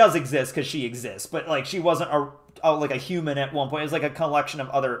mean, she does exist because she exists. But, like, she wasn't like a human at one point. It was like a collection of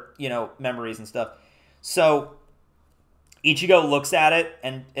other, you know, memories and stuff. So Ichigo looks at it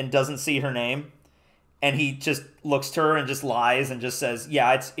and doesn't see her name. And he just looks to her and just lies and just says,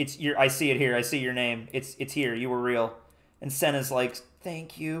 yeah, it's your... I see it here. I see your name. It's here. You were real. And Senna's like,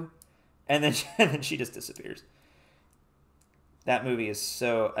 thank you. And then she just disappears. That movie is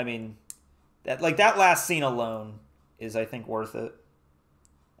so... I mean, that last scene alone... is, I think, worth it.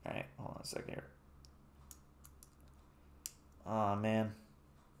 Alright, hold on a second here. Aw, man.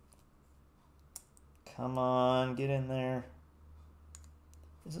 Come on, get in there.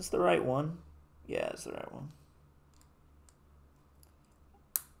 Is this the right one? Yeah, it's the right one.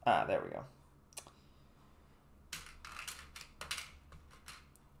 Ah, there we go.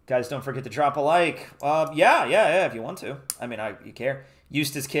 Guys, don't forget to drop a like. Yeah, if you want to. I mean, you care.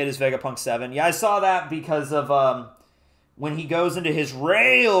 Eustace Kid is Vegapunk 7. Yeah, I saw that because of... when he goes into his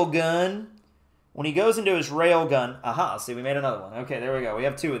railgun. When he goes into his railgun. Aha, see, we made another one. Okay, there we go. We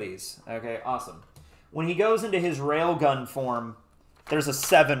have 2 of these. Okay, awesome. When he goes into his railgun form, there's a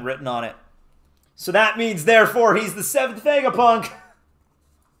 7 written on it. So that means, therefore, he's the 7th Vegapunk.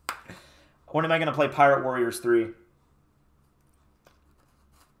 When am I going to play Pirate Warriors 3?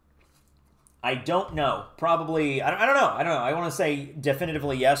 I don't know. Probably, I don't know. I want to say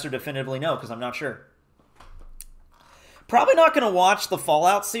definitively yes or definitively no, because I'm not sure. Probably not going to watch the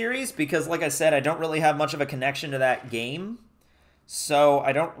Fallout series because, like I said, I don't really have much of a connection to that game. So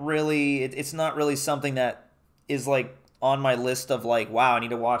I don't really... It's not really something that is, like, on my list of, like, wow, I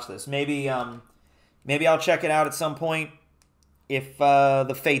need to watch this. Maybe I'll check it out at some point if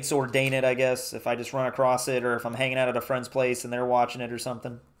the fates ordain it, I guess. If I just run across it or if I'm hanging out at a friend's place and they're watching it or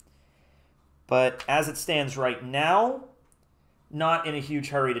something. But as it stands right now, not in a huge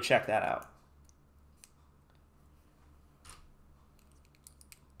hurry to check that out.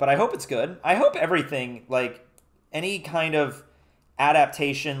 But I hope it's good. I hope everything, like, any kind of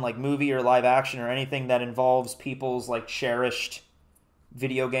adaptation, like movie or live action or anything that involves people's, like, cherished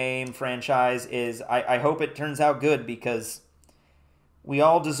video game franchise is... I hope it turns out good because We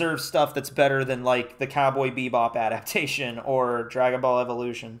all deserve stuff that's better than, like, the Cowboy Bebop adaptation or Dragon Ball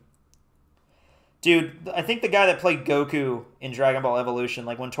Evolution. Dude, I think the guy that played Goku in Dragon Ball Evolution,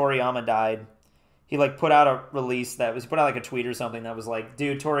 like, when Toriyama died, he, like, put out a release that was, put out, like, a tweet or something that was like,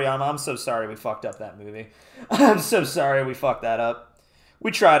 dude, Toriyama, I'm so sorry we fucked up that movie. I'm so sorry we fucked that up.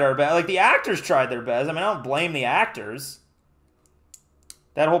 We tried our best. Like, the actors tried their best. I mean, I don't blame the actors.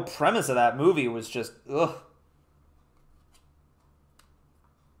 That whole premise of that movie was just, ugh.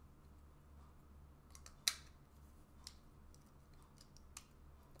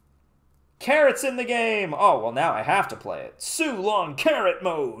 Carrot's in the game! Oh, well, now I have to play it. Sulong Carrot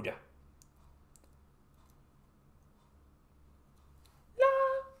Mode!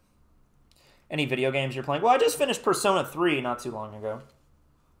 Any video games you're playing? Well, I just finished Persona 3 not too long ago.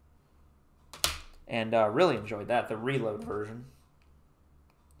 And really enjoyed that, the Reload version.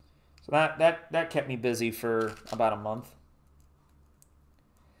 So that kept me busy for about a month.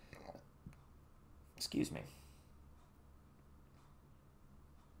 Excuse me.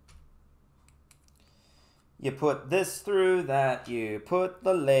 You put this through that, you put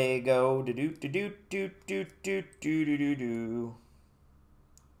the Lego, do-do-do-do-do-do-do-do-do-do.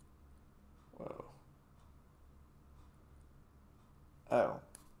 Whoa. Oh,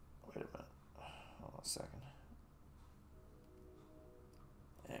 wait a minute. Hold on a second.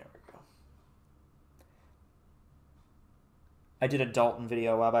 There we go. I did a Dalton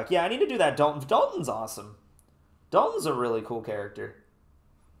video a while back. Yeah, I need to do that Dalton. Dalton's awesome. Dalton's a really cool character.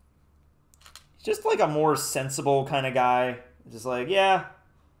 Just like a more sensible kind of guy. Just like, yeah,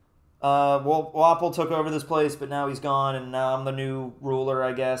 well, Wapple took over this place, but now he's gone, and now I'm the new ruler,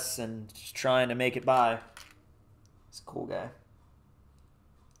 I guess, and just trying to make it by. He's a cool guy.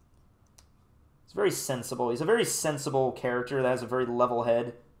 He's very sensible. He's a very sensible character that has a very level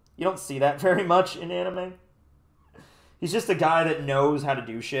head. You don't see that very much in anime. He's just a guy that knows how to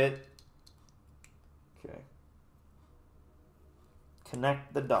do shit. Okay.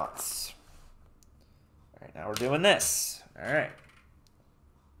 Connect the dots. All right, now we're doing this. All right.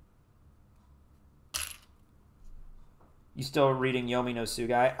 You still reading Yomi no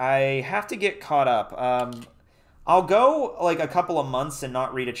Sugai? I have to get caught up. I'll go like a couple of months and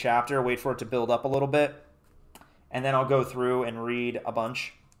not read a chapter, wait for it to build up a little bit, and then I'll go through and read a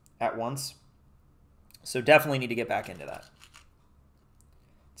bunch at once. So definitely need to get back into that.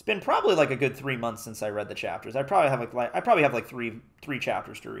 It's been probably like a good 3 months since I read the chapters. I probably have like three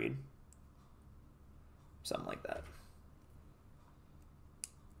chapters to read. Something like that.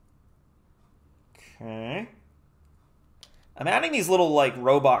 Okay. I'm adding these little, like,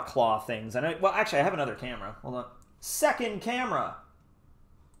 robot claw things. And well, actually, I have another camera. Hold on. Second camera!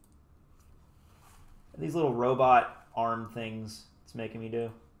 These little robot arm things it's making me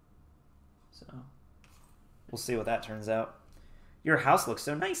do. So, we'll see what that turns out. Your house looks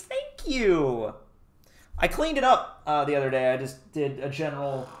so nice. Thank you! I cleaned it up the other day. I just did a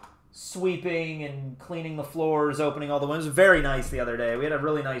general sweeping and cleaning the floors, opening all the windows. It was very nice the other day. We had a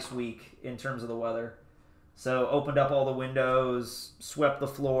really nice week in terms of the weather. So opened up all the windows, swept the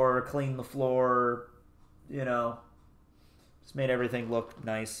floor, cleaned the floor, you know, just made everything look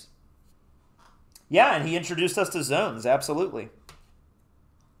nice. Yeah, and he introduced us to zones, absolutely.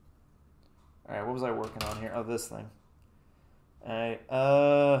 All right, what was I working on here? Oh, this thing. All right,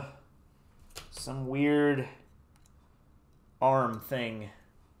 some weird arm thing.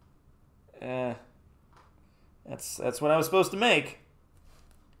 That's what I was supposed to make.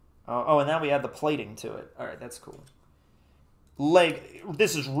 Oh, and now we add the plating to it. All right, that's cool.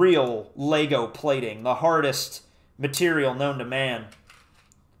 This is real Lego plating, the hardest material known to man.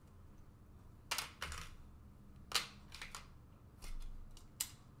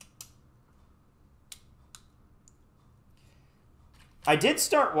 I did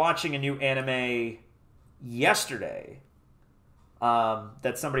start watching a new anime yesterday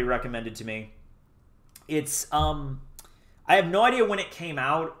that somebody recommended to me. It's I have no idea when it came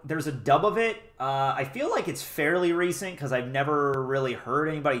out. There's a dub of it. I feel like it's fairly recent because I've never really heard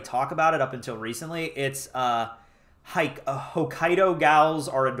anybody talk about it up until recently. It's Hokkaido Gals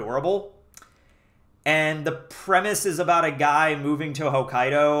Are Adorable. And the premise is about a guy moving to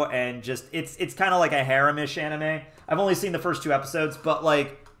Hokkaido and just, it's kind of like a harem-ish anime. I've only seen the first 2 episodes, but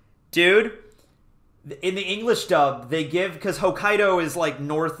like, dude, in the English dub, they give, because Hokkaido is like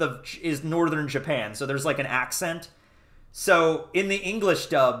northern Japan, so there's like an accent. So in the English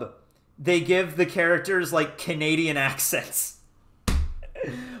dub, they give the characters like Canadian accents,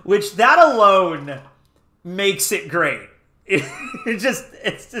 which that alone makes it great. It's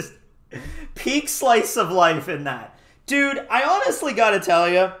just peak slice of life in that. Dude, I honestly gotta tell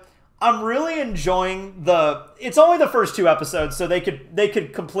you, I'm really enjoying it's only the first 2 episodes, so they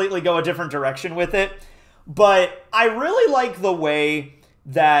could completely go a different direction with it. But I really like the way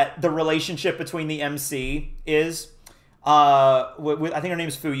that the relationship between the MC is. I think her name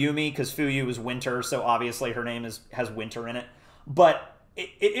is Fuyumi, because Fuyu is winter, so obviously her name has winter in it. But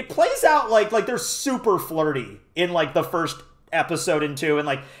it plays out like they're super flirty in like the first episode and 2, and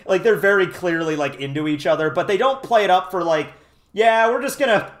like they're very clearly like into each other, but they don't play it up for like, yeah, we're just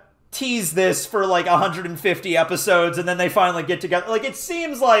gonna tease this for like 150 episodes and then they finally get together. Like, it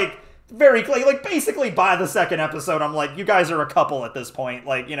seems like very clear, like basically by the 2nd episode I'm like, you guys are a couple at this point,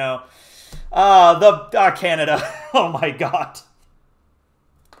 like, you know. Canada. Oh my god.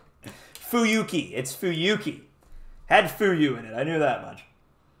 Fuyuki. It's Fuyuki. Had Fuyu in it. I knew that much.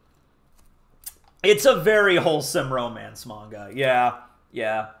 It's a very wholesome romance manga. Yeah.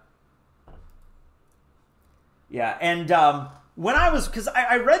 And when I was, because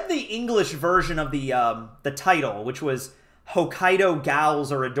I read the English version of the title, which was Hokkaido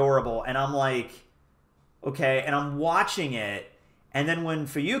Gals Are Adorable, and I'm like, okay, and I'm watching it. And then when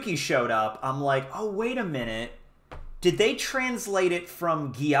Fuyuki showed up, I'm like, oh, wait a minute. Did they translate it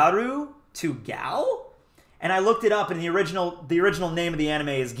from Gyaru to Gal? And I looked it up, and the original name of the anime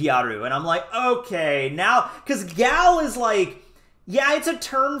is Gyaru. And I'm like, okay, now, because Gal is like, yeah, it's a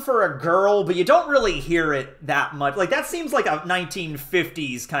term for a girl, but you don't really hear it that much. Like, that seems like a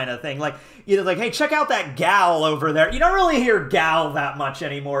 1950s kind of thing. Like, you know, like, hey, check out that gal over there. You don't really hear gal that much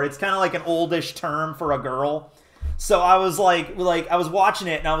anymore. It's kind of like an oldish term for a girl. So I was like I was watching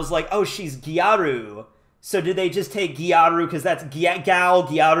it and I was like, oh, she's Gyaru. So did they just take Gyaru because that's gal?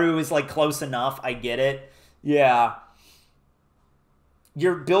 Gyaru is like close enough. I get it. Yeah.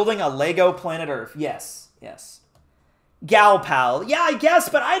 You're building a Lego Planet Earth. Yes. Gal pal. Yeah, I guess,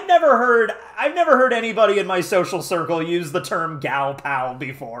 but I've never heard anybody in my social circle use the term gal pal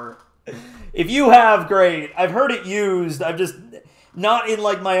before. If you have, great. I've heard it used. I've just not in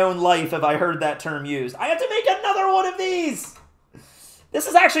like my own life have I heard that term used. I have to make another one of these. This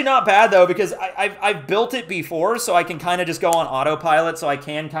is actually not bad though, because I've built it before, so I can kind of just go on autopilot, so I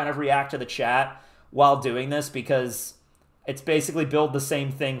can kind of react to the chat while doing this, because it's basically build the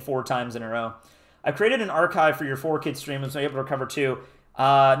same thing 4 times in a row. I created an archive for your 4Kids streams, so I'm able to recover 2.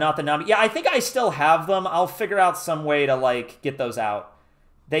 Not the Nami. Yeah, I think I still have them. I'll figure out some way to like get those out.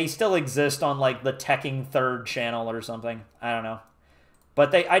 They still exist on like the Tekking 3rd channel or something. I don't know.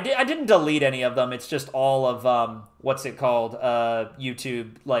 But I didn't delete any of them. It's just all of what's it called?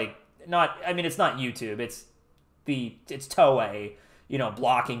 YouTube. Like, not. I mean, it's not YouTube. It's Toei. You know,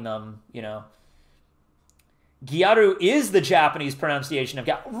 blocking them. You know. Gyaru is the Japanese pronunciation of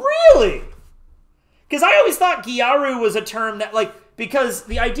Gal. Really? Because I always thought Gyaru was a term that, like, because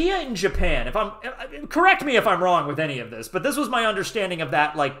the idea in Japan, correct me if I'm wrong with any of this, but this was my understanding of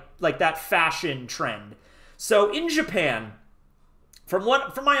that, like that fashion trend. So in Japan, from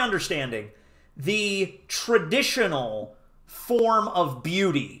my understanding, the traditional form of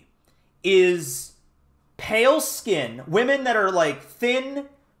beauty is pale skin, women that are like thin,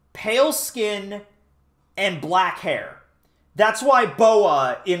 pale skin, and black hair. That's why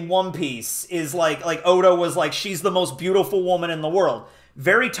Boa in One Piece is like Oda was like, she's the most beautiful woman in the world.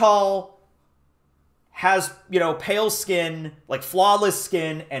 Very tall, has, you know, pale skin, like flawless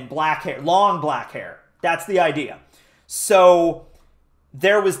skin, and black hair, long black hair. That's the idea. So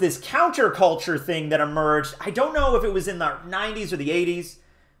there was this counterculture thing that emerged. I don't know if it was in the 90s or the 80s.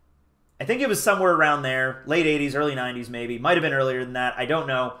 I think it was somewhere around there. Late 80s, early 90s maybe. Might have been earlier than that. I don't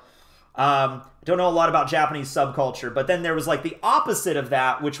know. I don't know a lot about Japanese subculture, but then there was like the opposite of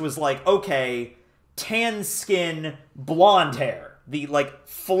that, which was like, okay, tan skin, blonde hair. The like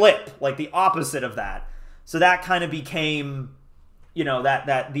flip, like the opposite of that. So that kind of became, you know, the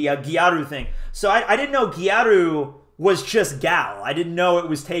Gyaru thing. So I didn't know Gyaru was just gal. I didn't know it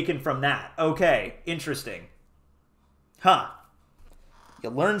was taken from that. Okay, interesting. Huh.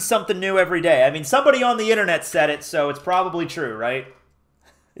 You learn something new every day. I mean, somebody on the internet said it, so it's probably true, right?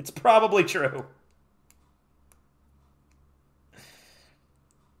 It's probably true.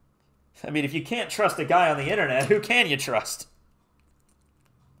 I mean, if you can't trust a guy on the internet, who can you trust?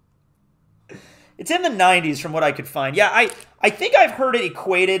 It's in the 90s from what I could find. Yeah, I think I've heard it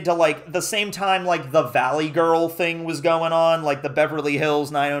equated to, like, the same time, like, the Valley Girl thing was going on. Like, the Beverly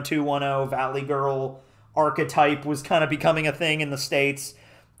Hills 90210 Valley Girl archetype was kind of becoming a thing in the States.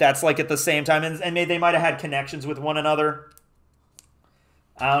 That's, like, at the same time. And they might have had connections with one another.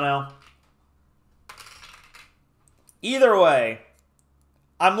 I don't know. Either way,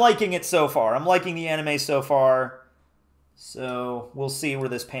 I'm liking it so far. I'm liking the anime so far. So we'll see where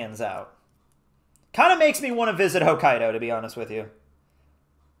this pans out. Kind of makes me want to visit Hokkaido, to be honest with you.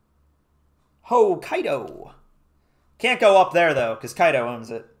 Hokkaido. Can't go up there, though, because Kaido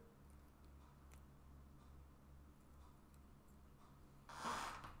owns it.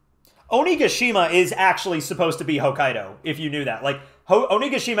 Onigashima is actually supposed to be Hokkaido, if you knew that. Like,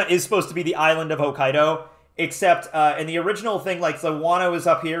 Onigashima is supposed to be the island of Hokkaido, except in the original thing, like, the Wano is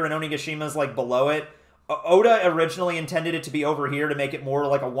up here and Onigashima is, like, below it. Oda originally intended it to be over here to make it more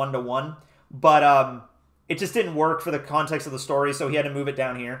like a 1-to-1, but it just didn't work for the context of the story, so he had to move it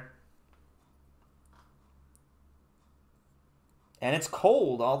down here. And it's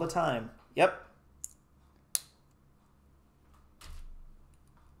cold all the time. Yep.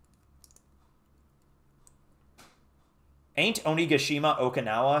 Ain't Onigashima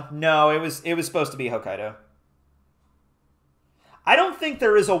Okinawa? No, it was supposed to be Hokkaido. I don't think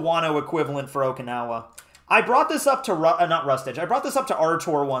there is a Wano equivalent for Okinawa. I brought this up to, not Rustage, I brought this up to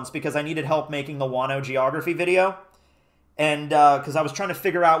Artor once because I needed help making the Wano geography video. And, because I was trying to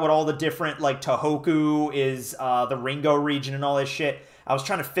figure out what all the different, like, Tohoku is, the Ringo region and all this shit. I was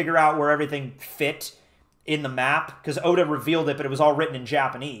trying to figure out where everything fit in the map, because Oda revealed it, but it was all written in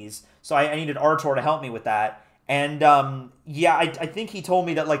Japanese. So I needed Artor to help me with that. And, yeah, I think he told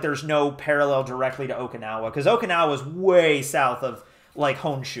me that, like, there's no parallel directly to Okinawa, because Okinawa is way south of, like,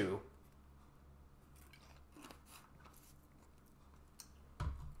 Honshu.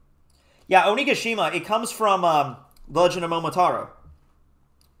 Yeah, Onigashima, it comes from, The Legend of Momotaro.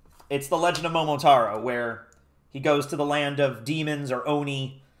 It's the Legend of Momotaro, where he goes to the land of demons, or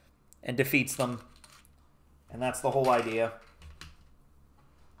Oni, and defeats them. And that's the whole idea.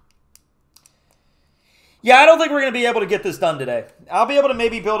 Yeah, I don't think we're going to be able to get this done today. I'll be able to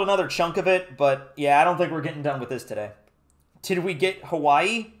maybe build another chunk of it, but yeah, I don't think we're getting done with this today. Did we get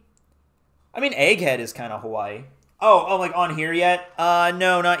Hawaii? I mean, Egghead is kind of Hawaii. Oh, like on here yet?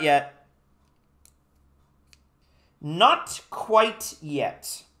 No, not yet. Not quite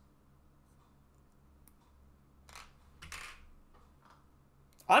yet.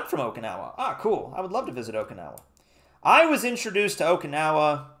 I'm from Okinawa. Ah, cool. I would love to visit Okinawa. I was introduced to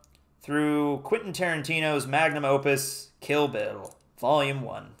Okinawa through Quentin Tarantino's magnum opus, Kill Bill, Volume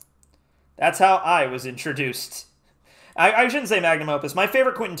 1. That's how I was introduced. I shouldn't say magnum opus. My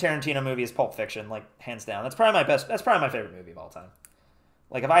favorite Quentin Tarantino movie is Pulp Fiction, like, hands down. That's probably my favorite movie of all time.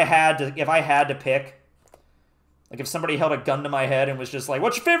 Like, if I had to pick, like, if somebody held a gun to my head and was just like,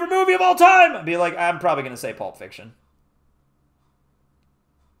 what's your favorite movie of all time? I'd be like, I'm probably going to say Pulp Fiction.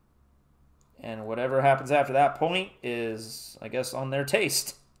 And whatever happens after that point is, I guess, on their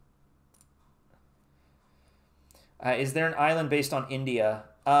taste. Is there an island based on India?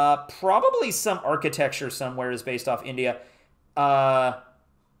 Probably some architecture somewhere is based off India.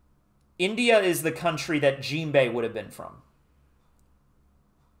 India is the country that Jinbei would have been from.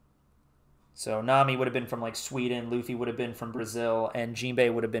 So Nami would have been from, like, Sweden, Luffy would have been from Brazil, and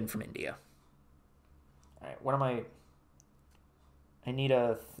Jinbei would have been from India. All right, what am I... I need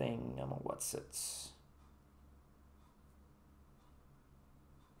a thing. What's it?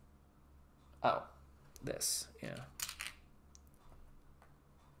 Oh, this, yeah.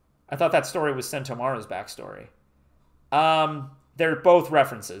 I thought that story was Sentomaru's backstory. They're both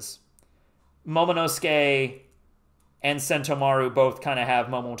references. Momonosuke and Sentomaru both kind of have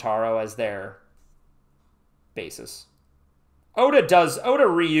Momotaro as their basis. Oda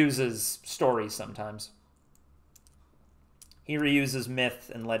reuses stories sometimes. He reuses myth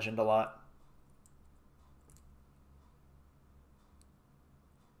and legend a lot.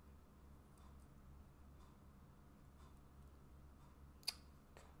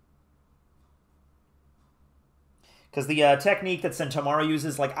 Because the technique that Sentomaru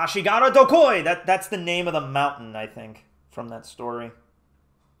uses, like Ashigara Dokoi, that's the name of the mountain, I think, from that story.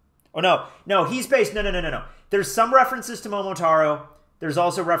 Oh, no, he's based, no. There's some references to Momotaro. There's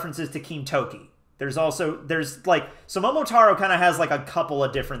also references to Kintoki. There's like, so Momotaro kind of has like a couple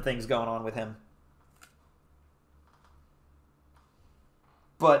of different things going on with him.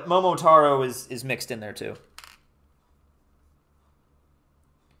 But Momotaro is mixed in there too.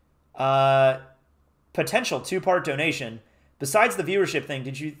 Potential 2-part donation. Besides the viewership thing,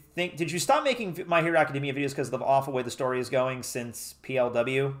 did you stop making My Hero Academia videos because of the awful way the story is going since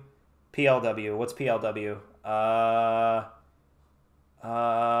PLW? PLW. What's PLW?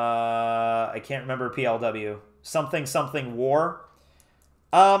 I can't remember PLW. Something war.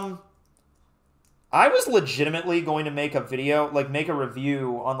 I was legitimately going to make a video, like make a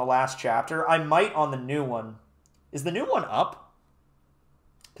review on the last chapter. I might on the new one. Is the new one up?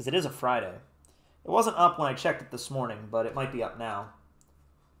 Because it is a Friday. It wasn't up when I checked it this morning, but it might be up now.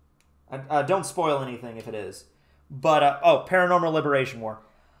 Don't spoil anything if it is. But, oh, Paranormal Liberation War.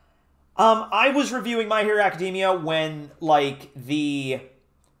 I was reviewing My Hero Academia when, like, the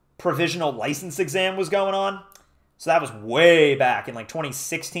provisional license exam was going on. So that was way back in like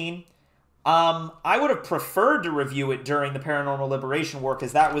 2016. I would have preferred to review it during the Paranormal Liberation War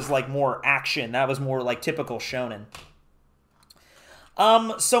because that was like more action. That was more like typical shonen.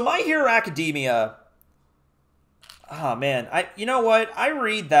 So My Hero Academia, oh man, you know what? I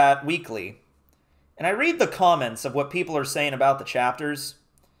read that weekly, and I read the comments of what people are saying about the chapters,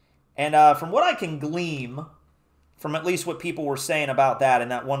 and from what I can glean from at least what people were saying about that in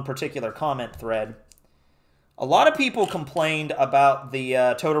that one particular comment thread, a lot of people complained about the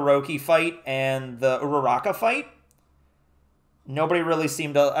Todoroki fight and the Uraraka fight. Nobody really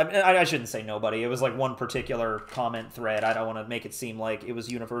seemed to... I mean, I shouldn't say nobody. It was like one particular comment thread. I don't want to make it seem like it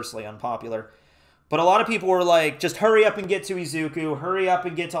was universally unpopular. But a lot of people were like, just hurry up and get to Izuku. Hurry up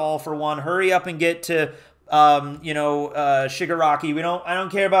and get to All for One. Hurry up and get to, Shigaraki. I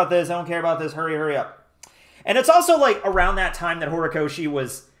don't care about this. I don't care about this. Hurry up. And it's also like around that time that Horikoshi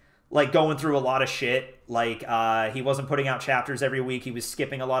was like going through a lot of shit. Like he wasn't putting out chapters every week. He was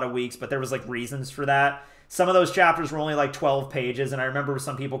skipping a lot of weeks, but there was like reasons for that. Some of those chapters were only like 12 pages, and I remember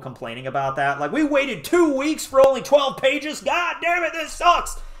some people complaining about that. Like, we waited 2 weeks for only 12 pages? God damn it, this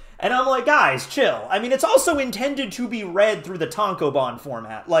sucks! And I'm like, guys, chill. I mean, it's also intended to be read through the tankobon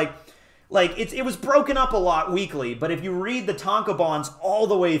format. Like it was broken up a lot weekly, but if you read the tankobons all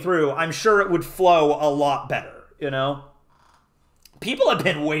the way through, I'm sure it would flow a lot better, you know? People have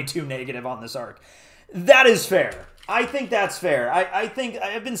been way too negative on this arc. That is fair. I think that's fair. I think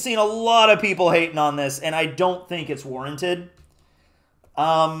I've been seeing a lot of people hating on this, and I don't think it's warranted.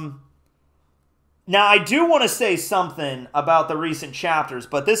 Now, I do want to say something about the recent chapters,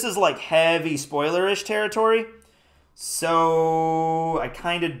 but this is like heavy spoilerish territory, so I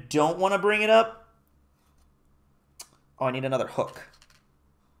kind of don't want to bring it up. Oh, I need another hook.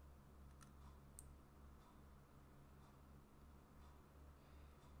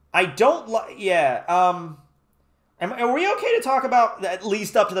 I don't like... Yeah, are we okay to talk about at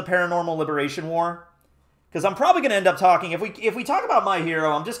least up to the Paranormal Liberation War? Because I'm probably going to end up talking... If we talk about My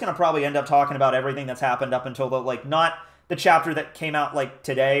Hero, I'm just going to probably end up talking about everything that's happened up until the... Like, not the chapter that came out, like,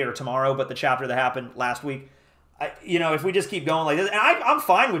 today or tomorrow, but the chapter that happened last week. If we just keep going like this... And I'm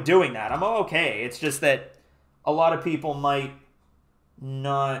fine with doing that. I'm okay. It's just that a lot of people might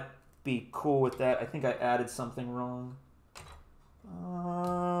not be cool with that. I think I added something wrong.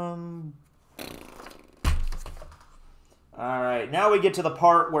 Alright, now we get to the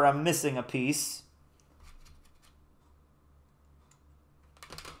part where I'm missing a piece.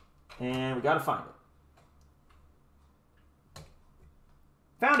 And we gotta find it.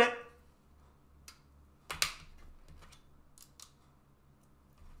 Found it!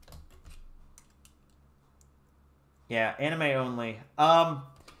 Yeah, anime only.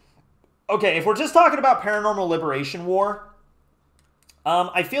 Okay, if we're just talking about Paranormal Liberation War,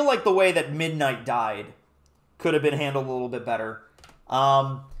 I feel like the way that Midnight died could have been handled a little bit better.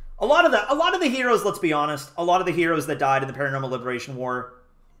 A lot of the heroes, let's be honest, a lot of the heroes that died in the Paranormal Liberation War,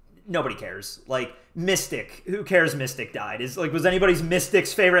 nobody cares. Like, Mystic, who cares Mystic died? Was anybody's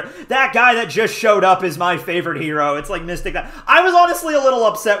Mystic's favorite? That guy that just showed up is my favorite hero. It's like Mystic died. I was honestly a little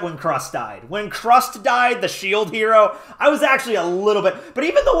upset when Crust died. When Crust died, the shield hero, I was actually a little bit... But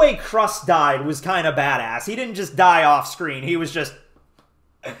even the way Crust died was kind of badass. He didn't just die off screen. He was just...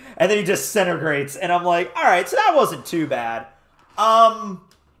 And then he just disintegrates, and I'm like, alright, so that wasn't too bad. I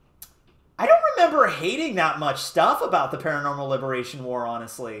don't remember hating that much stuff about the Paranormal Liberation War,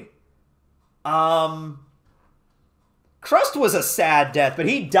 honestly. Crust was a sad death, but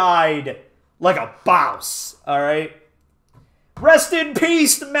he died like a boss, alright? Rest in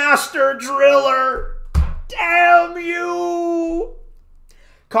peace, Master Driller! Damn you!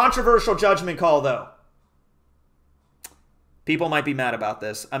 Controversial judgment call, though. People might be mad about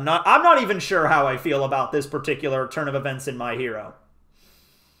this. I'm not even sure how I feel about this particular turn of events in My Hero.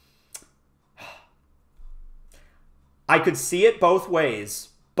 I could see it both ways,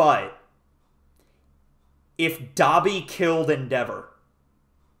 but if Dabi killed Endeavor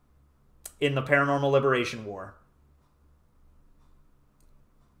in the Paranormal Liberation War,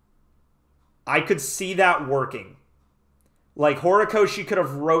 I could see that working. Like, Horikoshi could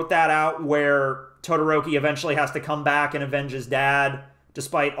have wrote that out where Todoroki eventually has to come back and avenge his dad,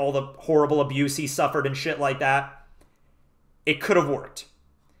 despite all the horrible abuse he suffered and shit like that. It could have worked.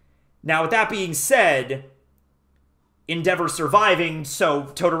 Now, with that being said, Endeavor surviving so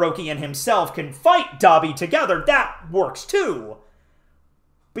Todoroki and himself can fight Dabi together, that works too.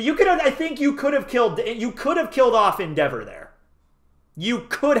 But I think you could have killed off Endeavor there. You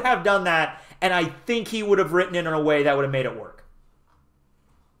could have done that, and I think he would have written it in a way that would have made it work.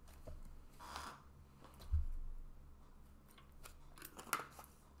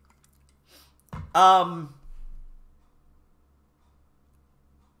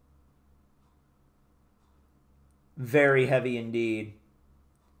 Very heavy indeed.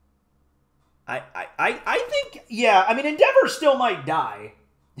 I think, yeah, I mean, Endeavor still might die.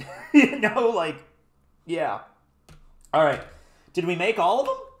 You know, like, yeah. All right. Did we make all of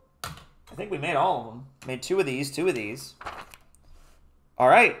them? I think we made all of them. Made two of these, two of these. All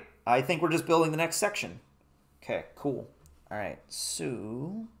right. I think we're just building the next section. Okay, cool. All right,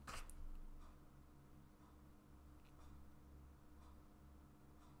 so...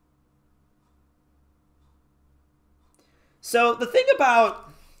 So the thing about...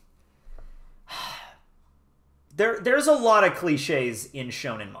 There's a lot of cliches in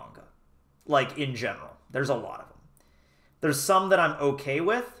shonen manga. Like, in general. There's a lot of them. There's some that I'm okay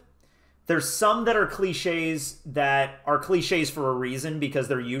with. There's some that are cliches for a reason because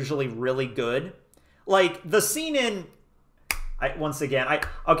they're usually really good. Like, the scene in... once again,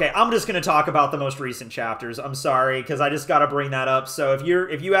 okay, I'm just going to talk about the most recent chapters. I'm sorry, because I just got to bring that up. So if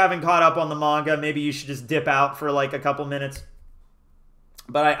you haven't caught up on the manga, maybe you should just dip out for like a couple minutes.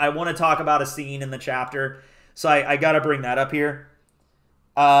 But I want to talk about a scene in the chapter. So I got to bring that up here.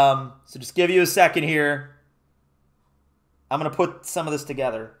 So just give you a second here. I'm going to put some of this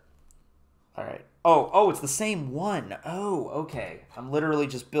together. All right. Oh, it's the same one. Oh, okay. I'm literally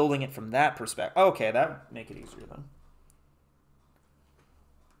just building it from that perspective. Okay, that would make it easier then.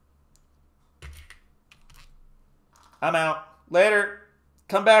 I'm out. Later.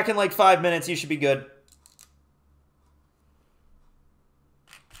 Come back in like 5 minutes. You should be good.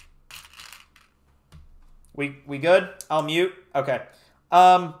 We good? I'll mute. Okay.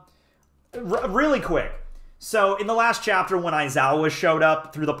 Really quick. So in the last chapter when Aizawa showed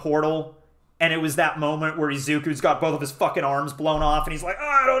up through the portal, and it was that moment where Izuku's got both of his fucking arms blown off, and he's like,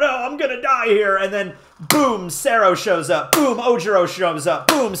 I don't know, I'm gonna die here. And then, boom, Sero shows up. Boom, Ojiro shows up.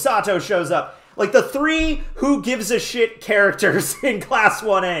 Boom, Sato shows up. Like, the three who gives a shit characters in Class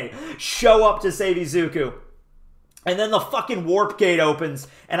 1A show up to save Izuku. And then the fucking warp gate opens,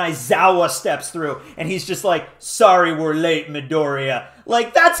 and Aizawa steps through, and he's just like, sorry we're late, Midoriya.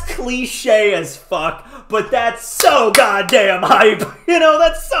 Like, that's cliche as fuck, but that's so goddamn hype. You know,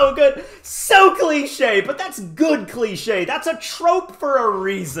 that's so good. So cliche, but that's good cliche. That's a trope for a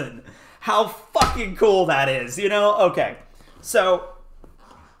reason. How fucking cool that is, you know? Okay, so...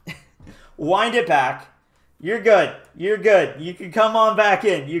 wind it back. You're good. You're good. You can come on back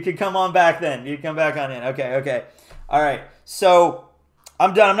in. You can come on back then. You can come back on in. Okay, okay. All right. So,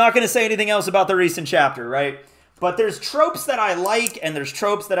 I'm done. I'm not going to say anything else about the recent chapter, right? But there's tropes that I like and there's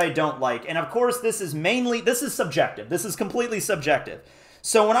tropes that I don't like. And of course, this is subjective. This is completely subjective.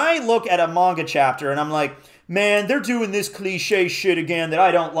 So when I look at a manga chapter and I'm like, man, they're doing this cliche shit again that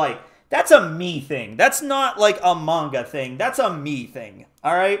I don't like. That's a me thing. That's not like a manga thing. That's a me thing.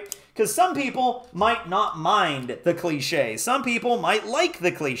 All right? Because some people might not mind the cliche. Some people might like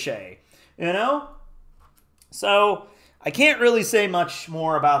the cliche. You know? So, I can't really say much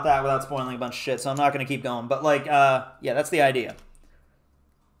more about that without spoiling a bunch of shit, so I'm not going to keep going. But, like, yeah, that's the idea.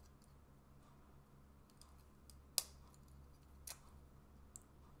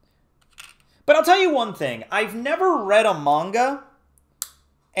 But I'll tell you one thing. I've never read a manga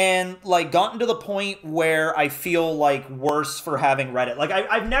and, like, gotten to the point where I feel, like, worse for having read it. Like,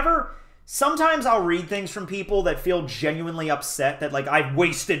 I've never... Sometimes I'll read things from people that feel genuinely upset that, like, I've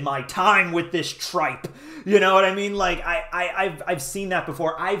wasted my time with this tripe. You know what I mean? Like, I've seen that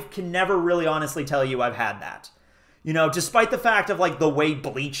before. I can never really honestly tell you I've had that. You know, despite the fact of, like, the way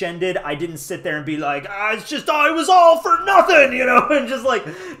Bleach ended, I didn't sit there and be like, it's just, it was all for nothing, you know? And just like,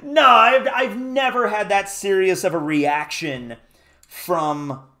 no, I've never had that serious of a reaction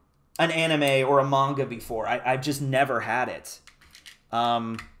from an anime or a manga before. I've just never had it.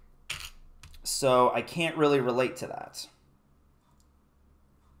 So I can't really relate to that.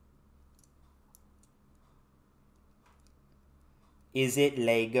 Is it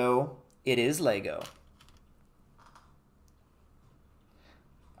Lego? It is Lego.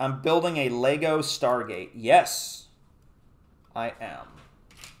 I'm building a Lego Stargate. Yes, I am.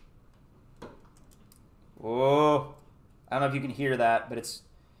 Whoa. I don't know if you can hear that, but it's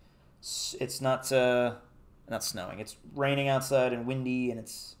not snowing. It's raining outside and windy and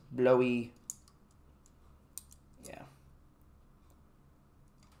it's blowy. Yeah.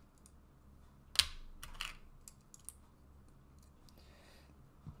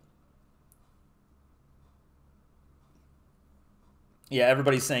 Yeah,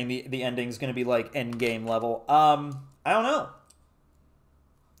 everybody's saying the ending's going to be like endgame level. I don't know.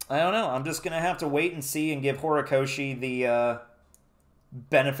 I'm just going to have to wait and see and give Horikoshi the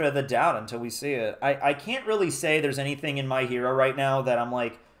benefit of the doubt until we see it. I can't really say there's anything in My Hero right now that I'm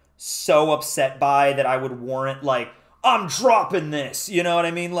like so upset by that I would warrant, like, I'm dropping this, you know what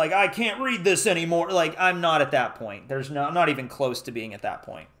I mean? Like, I can't read this anymore. Like, I'm not at that point. I'm not even close to being at that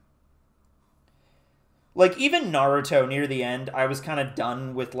point. Like, even Naruto near the end, I was kind of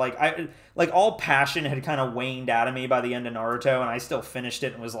done with, like, all passion had kind of waned out of me by the end of Naruto, and I still finished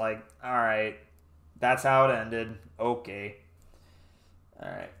it and was like, all right, that's how it ended. Okay. All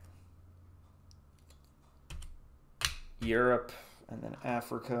right. Europe, and then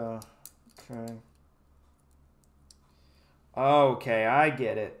Africa. Okay. Okay, I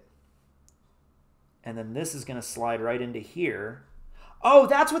get it. And then this is going to slide right into here. Oh,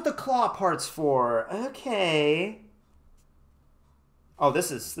 that's what the claw part's for. Okay. Oh,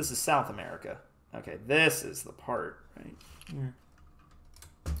 this is South America. Okay, this is the part right here.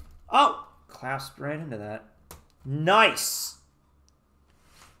 Oh, clasped right into that. Nice.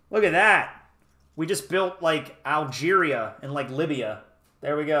 Look at that. We just built, like, Algeria and, like, Libya.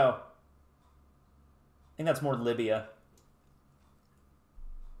 There we go. I think that's more Libya.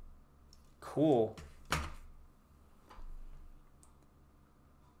 Cool.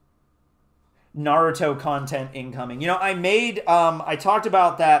 Naruto content incoming. You know, I talked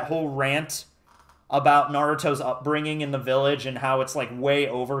about that whole rant about Naruto's upbringing in the village and how it's, like, way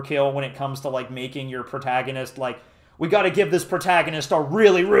overkill when it comes to, like, making your protagonist, like, we got to give this protagonist a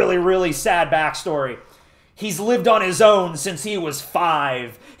really, really, really sad backstory. He's lived on his own since he was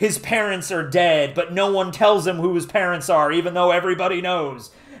 5. His parents are dead, but no one tells him who his parents are, even though everybody knows.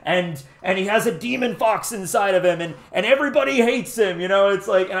 And he has a demon fox inside of him, and everybody hates him, you know? It's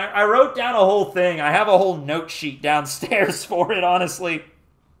like, and I wrote down a whole thing. I have a whole note sheet downstairs for it, honestly.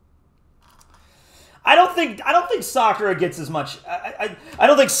 I don't think Sakura gets as much. I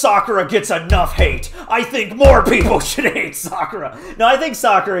don't think Sakura gets enough hate. I think more people should hate Sakura. No, I think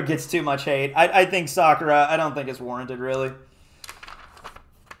Sakura gets too much hate. I think Sakura, I don't think it's warranted, really.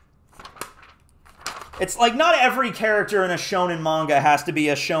 It's like not every character in a shonen manga has to be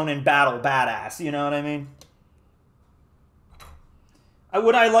a shonen battle badass, you know what I mean?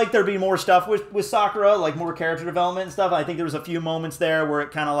 Would I like there be more stuff with Sakura, like more character development and stuff? I think there was a few moments there where it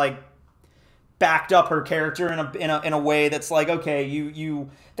kind of like backed up her character in a way that's like, okay,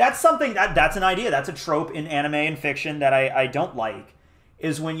 you that's something that's an idea, that's a trope in anime and fiction that I don't like,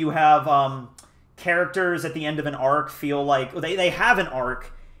 is when you have characters at the end of an arc feel like they have an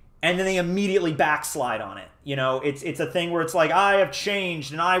arc and then they immediately backslide on it. You know, it's a thing where it's like, I have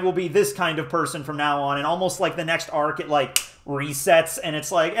changed and I will be this kind of person from now on, and almost like the next arc it like resets and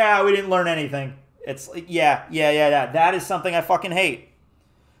it's like, yeah, we didn't learn anything. It's like, yeah. That is something I fucking hate.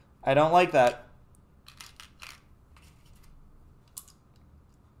 I don't like that.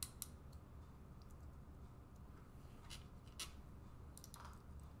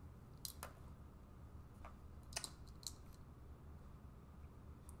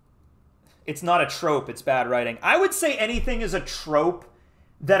 It's not a trope, it's bad writing. I would say anything is a trope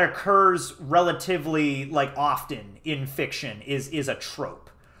that occurs relatively, like, often in fiction is a trope.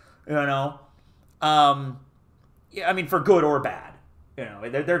 You know? Yeah, I mean, for good or bad. You know,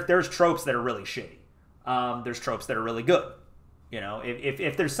 there's tropes that are really shitty. There's tropes that are really good. You know,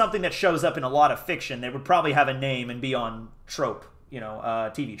 if there's something that shows up in a lot of fiction, they would probably have a name and be on trope, you know,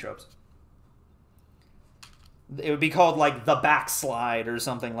 TV tropes. It would be called, like, The Backslide or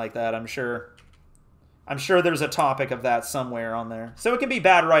something like that, I'm sure. I'm sure there's a topic of that somewhere on there. So it can be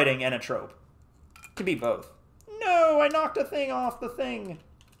bad writing and a trope. It can be both. No, I knocked a thing off the thing.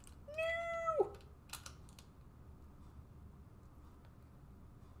 No.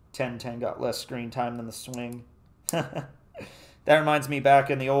 10-10 got less screen time than the swing. That reminds me back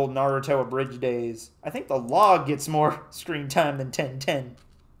in the old Naruto abridged days. I think the log gets more screen time than 10-10.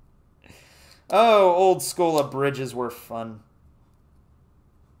 Oh, old school abridges were fun.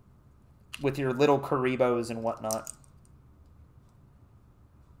 With your little Karibos and whatnot.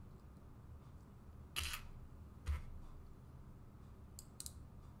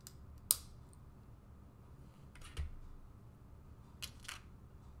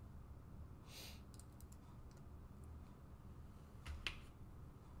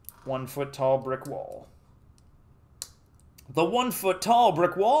 One-foot-tall brick wall. The 1-foot-tall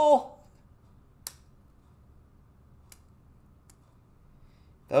brick wall.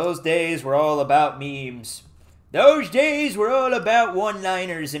 Those days were all about memes. Those days were all about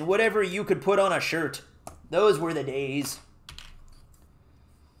one-liners and whatever you could put on a shirt. Those were the days.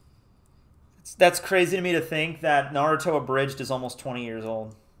 That's crazy to me to think that Naruto Abridged is almost 20 years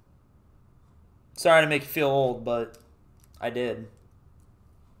old. Sorry to make you feel old, but I did.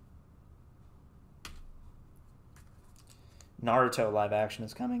 Naruto live action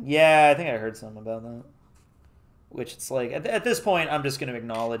is coming. Yeah, I think I heard something about that. Which it's like, at this point, I'm just going to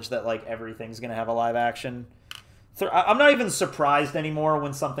acknowledge that, like, everything's going to have a live action. I'm not even surprised anymore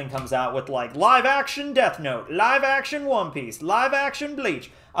when something comes out with, like, live action Death Note, live action One Piece, live action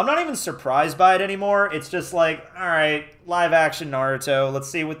Bleach. I'm not even surprised by it anymore. It's just like, all right, live action Naruto. Let's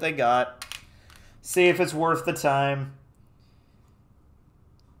see what they got. See if it's worth the time.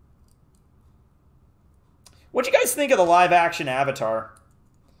 What'd you guys think of the live action Avatar?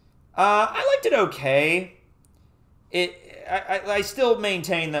 I liked it okay. I still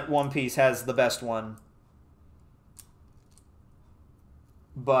maintain that One Piece has the best one.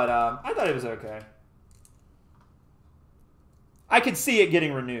 But I thought it was okay. I could see it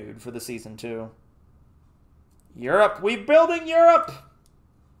getting renewed for the season 2. Europe. We're building Europe!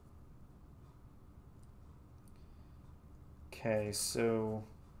 Okay, so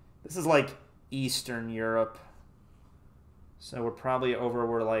this is like Eastern Europe. So we're probably over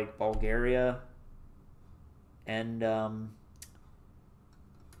where like Bulgaria and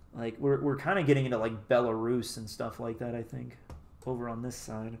like we're kind of getting into like Belarus and stuff like that, I think, over on this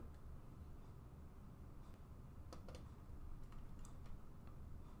side.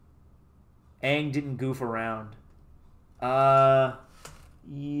 Aang didn't goof around. Yeah,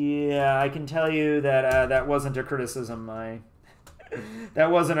 I can tell you that that wasn't a criticism. That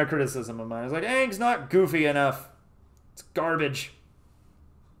wasn't a criticism of mine. I was like, Aang's not goofy enough. It's garbage.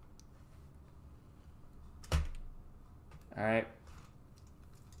 All right.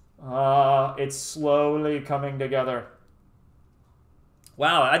 It's slowly coming together.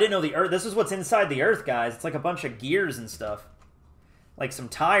 Wow, I didn't know the Earth. This is what's inside the Earth, guys. It's like a bunch of gears and stuff. Like some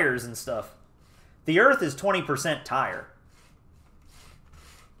tires and stuff. The Earth is 20% tire.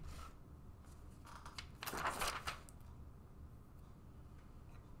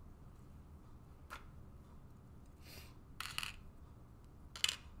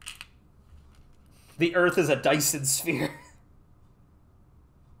 The Earth is a Dyson sphere.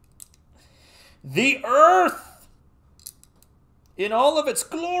 The Earth! In all of its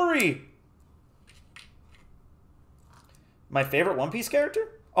glory! My favorite One Piece character?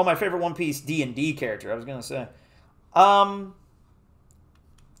 Oh, my favorite One Piece D&D character, I was gonna say.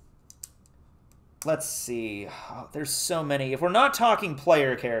 Let's see. Oh, there's so many. If we're not talking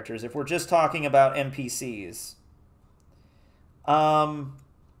player characters, if we're just talking about NPCs.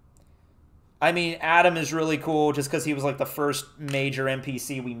 I mean, Adam is really cool just because he was like the first major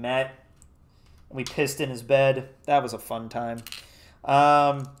NPC we met. We pissed in his bed. That was a fun time.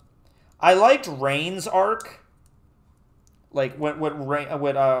 I liked Rain's arc. Like what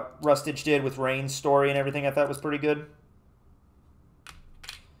Rustage did with Rain's story and everything, I thought was pretty good.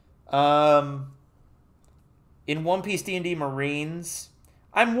 In One Piece D&D Marines,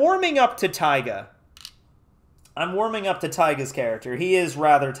 I'm warming up to Taiga. I'm warming up to Taiga's character. He is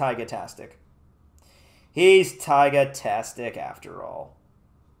rather Taiga-tastic. He's Taiga-tastic after all.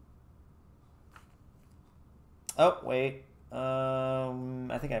 Oh, wait.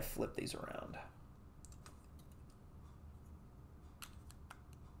 I think I flipped these around.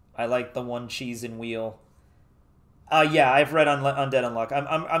 I like the one cheese and wheel. Yeah, I've read Undead Unluck.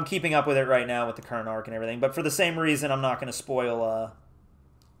 I'm keeping up with it right now with the current arc and everything. But for the same reason, I'm not going to spoil...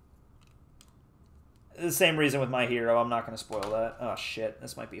 the same reason with my hero, I'm not going to spoil that. Oh, shit.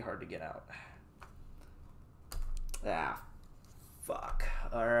 This might be hard to get out. Ah. Fuck.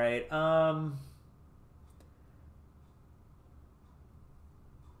 Alright,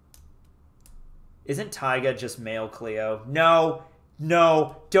 Isn't Taiga just male Cleo? No.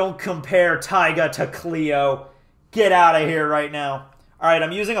 No. Don't compare Taiga to Cleo. Get out of here right now. Alright,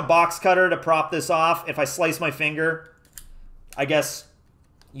 I'm using a box cutter to prop this off. If I slice my finger, I guess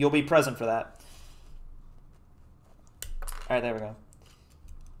you'll be present for that. Alright, there we go.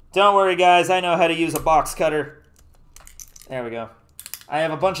 Don't worry, guys. I know how to use a box cutter. There we go. I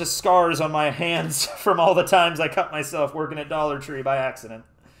have a bunch of scars on my hands from all the times I cut myself working at Dollar Tree by accident.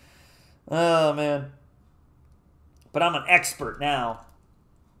 Oh, man. But I'm an expert now.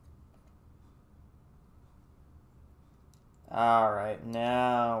 Alright,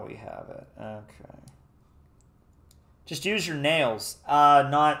 now we have it. Okay. Just use your nails.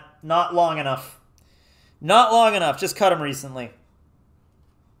 Not long enough. Not long enough. Just cut them recently.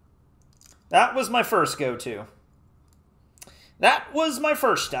 That was my first go-to. That was my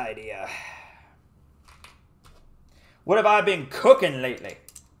first idea. What have I been cooking lately?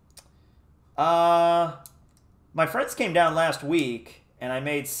 My friends came down last week, and I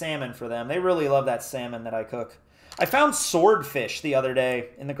made salmon for them. They really love that salmon that I cook. I found swordfish the other day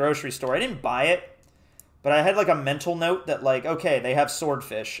in the grocery store. I didn't buy it, but I had like a mental note that like, okay, they have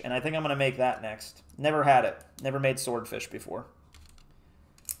swordfish, and I think I'm going to make that next. Never had it. Never made swordfish before.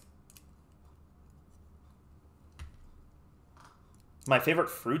 My favorite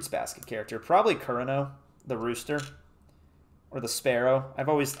Fruits Basket character, probably Kurano, the rooster, or the sparrow. I've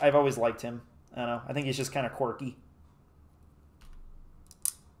always liked him. I don't know. I think he's just kind of quirky.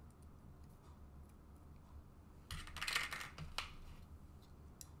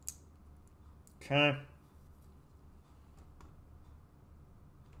 Okay.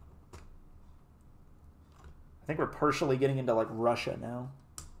 I think we're partially getting into like Russia now.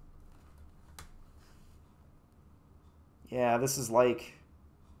 Yeah, this is like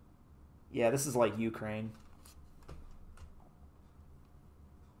Ukraine.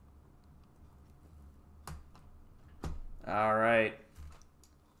 All right.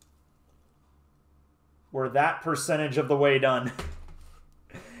 We're that percentage of the way done.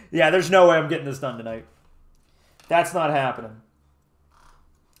 Yeah, there's no way I'm getting this done tonight. That's not happening.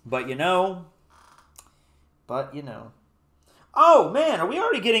 But you know. Oh, man, are we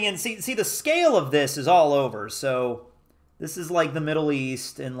already getting in? See, the scale of this is all over. So this is like the Middle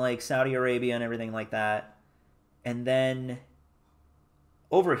East and like Saudi Arabia and everything like that. And then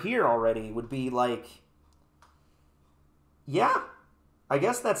over here already would be like, yeah, I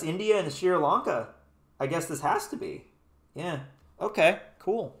guess that's India and Sri Lanka. I guess this has to be. Yeah. Okay,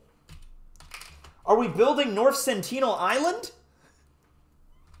 cool. Are we building North Sentinel Island?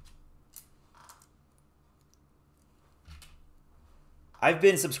 I've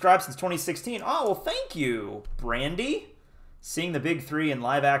been subscribed since 2016. Oh, well, thank you, Brandy. Seeing the big three in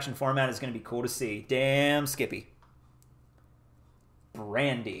live action format is going to be cool to see. Damn, Skippy.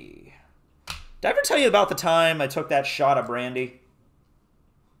 Brandy. Did I ever tell you about the time I took that shot of Brandy?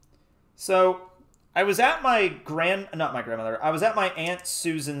 So, I was at my I was at my Aunt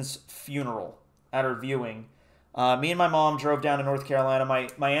Susan's funeral at her viewing. Me and my mom drove down to North Carolina.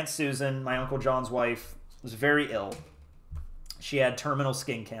 My Aunt Susan, my Uncle John's wife, was very ill. She had terminal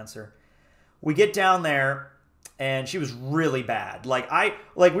skin cancer. We get down there, and she was really bad. Like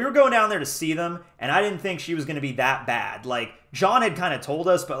we were going down there to see them, and I didn't think she was going to be that bad. Like, John had kind of told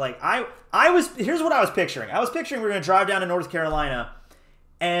us, but like here's what I was picturing. I was picturing we were going to drive down to North Carolina,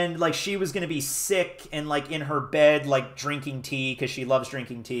 and like she was going to be sick and like in her bed, like drinking tea, because she loves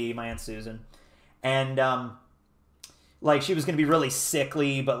drinking tea, my Aunt Susan. And like she was going to be really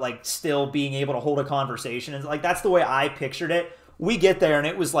sickly, but like still being able to hold a conversation. And like that's the way I pictured it. We get there and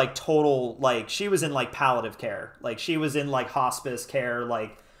it was like total, like she was in like palliative care. Like she was in like hospice care,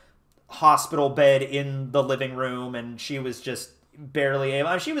 like hospital bed in the living room, and she was just barely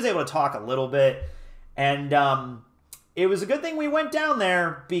able. She was able to talk a little bit, and it was a good thing we went down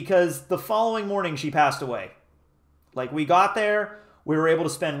there, because the following morning she passed away. Like we got there, we were able to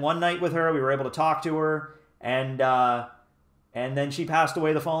spend one night with her, we were able to talk to her, and then she passed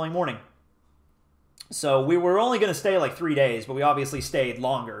away the following morning. So we were only going to stay like 3 days, but we obviously stayed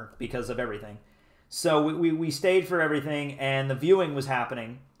longer because of everything. So we stayed for everything, and the viewing was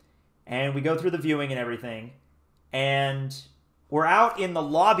happening, and we go through the viewing and everything, and we're out in the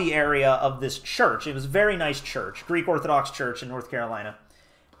lobby area of this church. It was a very nice church, Greek Orthodox church in North Carolina.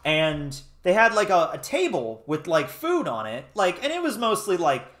 And they had like a table with like food on it, like, and it was mostly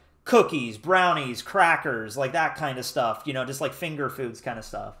like cookies, brownies, crackers, like that kind of stuff, you know, just like finger foods kind of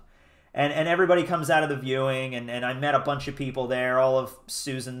stuff. And everybody comes out of the viewing, and I met a bunch of people there, all of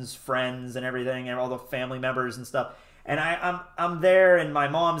Susan's friends and everything, and all the family members and stuff. And I'm there, and my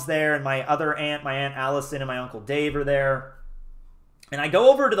mom's there, and my other aunt, my Aunt Allison, and my Uncle Dave are there. And I go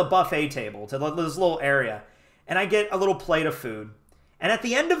over to the buffet table, to this little area, and I get a little plate of food. And at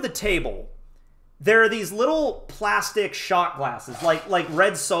the end of the table, there are these little plastic shot glasses, like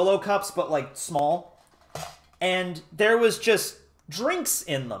red Solo cups, but like small. And there was just drinks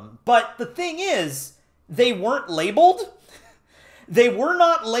in them. But the thing is, they weren't labeled. They were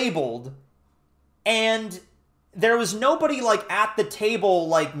not labeled. And there was nobody like at the table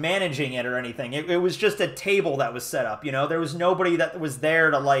like managing it or anything. It was just a table that was set up, you know. There was nobody that was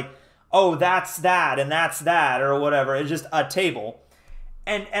there to like, oh, that's that and that's that or whatever. It's just a table.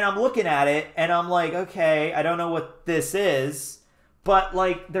 And I'm looking at it and I'm like, okay, I don't know what this is. But,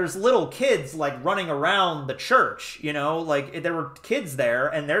 like, there's little kids, like, running around the church, you know? Like, there were kids there,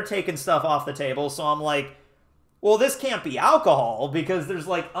 and they're taking stuff off the table. So I'm like, well, this can't be alcohol, because there's,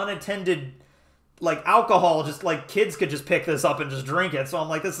 like, unattended, like, alcohol. Just, like, kids could just pick this up and just drink it. So I'm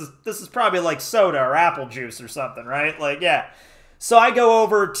like, this is probably, like, soda or apple juice or something, right? Like, yeah. So I go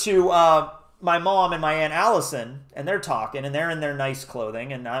over to my mom and my Aunt Allison, and they're talking, and they're in their nice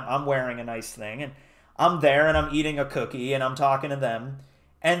clothing, and I'm wearing a nice thing, and I'm there and I'm eating a cookie and I'm talking to them.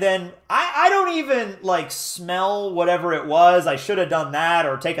 And then I don't even like smell whatever it was. I should have done that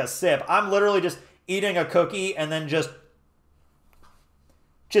or take a sip. I'm literally just eating a cookie and then just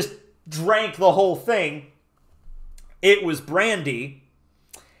drank the whole thing. It was brandy.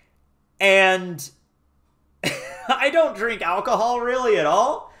 And I don't drink alcohol really at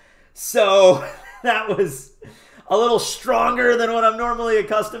all. So that was a little stronger than what I'm normally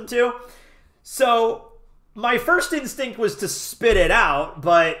accustomed to. So my first instinct was to spit it out,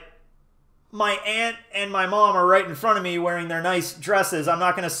 but my aunt and my mom are right in front of me wearing their nice dresses. I'm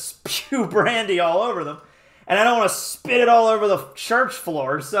not going to spew brandy all over them. And I don't want to spit it all over the church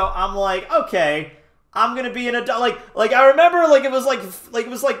floor. So I'm like, okay, I'm going to be an adult. Like I remember like it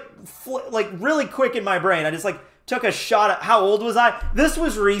was really quick in my brain. I just like took a shot at, how old was I? This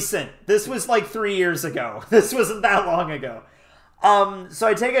was recent. This was like 3 years ago. This wasn't that long ago. So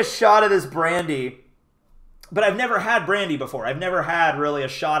I take a shot of this brandy. But I've never had brandy before. I've never had really a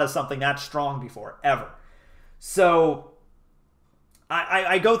shot of something that strong before, ever. So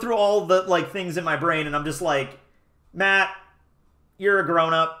I go through all the like things in my brain, and I'm just like, Matt, you're a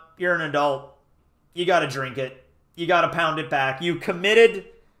grown-up. You're an adult. You got to drink it. You got to pound it back. You committed.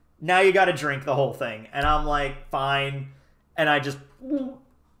 Now you got to drink the whole thing. And I'm like, fine. And I just,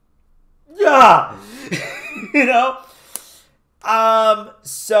 yeah, you know?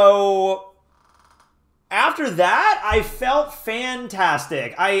 So after that, I felt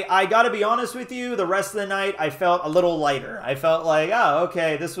fantastic. I got to be honest with you, the rest of the night, I felt a little lighter. I felt like, oh,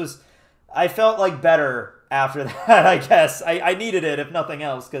 okay, I felt like better after that, I guess. I needed it, if nothing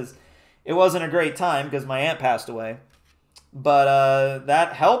else, because it wasn't a great time because my aunt passed away. But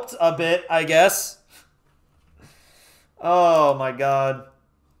that helped a bit, I guess. Oh, my God.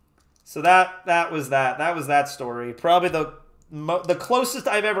 So that was that. That was that story. Probably the closest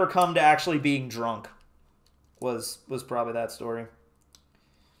I've ever come to actually being drunk. Was probably that story.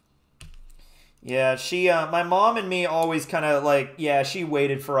 Yeah, my mom and me always kind of like, yeah, she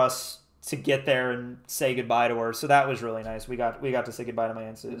waited for us to get there and say goodbye to her. So that was really nice. We got to say goodbye to my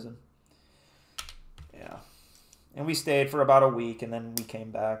Aunt Susan. Yeah. And we stayed for about a week, and then we came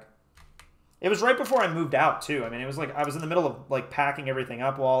back. It was right before I moved out, too. I mean, it was like I was in the middle of like packing everything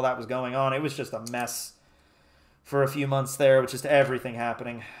up while all that was going on. It was just a mess for a few months there with just everything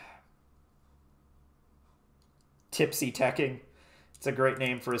happening. Tipsy Tekking. It's a great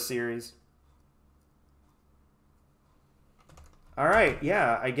name for a series. All right,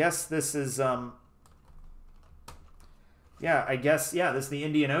 yeah, I guess this is this is the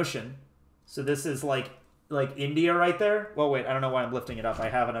Indian Ocean. So this is like India right there. Well, wait, I don't know why I'm lifting it up. I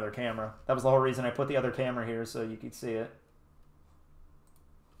have another camera. That was the whole reason I put the other camera here so you could see it.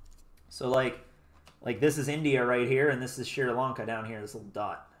 So like this is India right here, and this is Sri Lanka down here, this little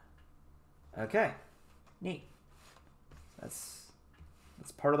dot. Okay, neat. That's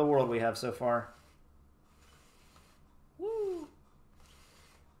part of the world we have so far. Woo.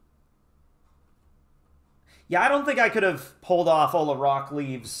 Yeah, I don't think I could have pulled off all the Rock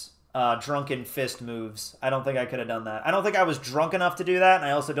Leaves' drunken fist moves. I don't think I could have done that. I don't think I was drunk enough to do that, and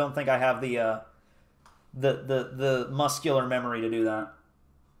I also don't think I have the muscular memory to do that.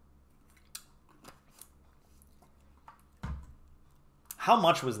 How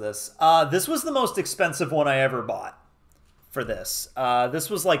much was this? This was the most expensive one I ever bought. For this. This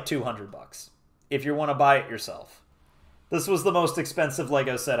was like $200 if you want to buy it yourself. This was the most expensive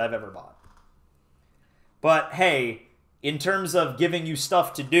Lego set I've ever bought. But hey, in terms of giving you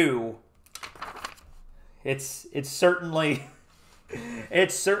stuff to do, it's certainly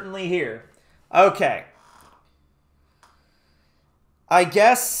here. Okay. I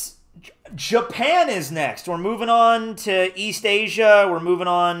guess Japan is next. We're moving on to East Asia. We're moving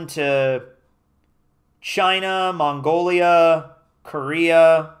on to China, Mongolia,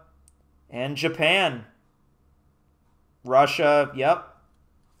 Korea, and Japan. Russia, yep.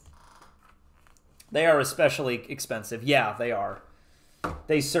 They are especially expensive. Yeah, they are.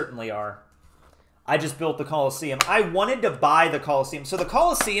 They certainly are. I just built the Colosseum. I wanted to buy the Colosseum. So the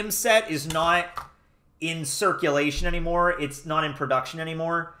Colosseum set is not in circulation anymore. It's not in production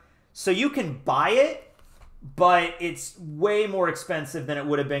anymore. So you can buy it, but it's way more expensive than it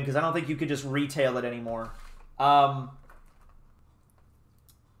would have been because I don't think you could just retail it anymore. And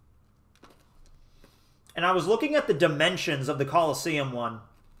I was looking at the dimensions of the Colosseum one,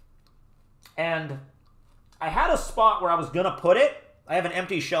 and I had a spot where I was going to put it. I have an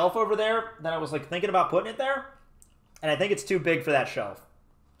empty shelf over there that I was like thinking about putting it there, and I think it's too big for that shelf.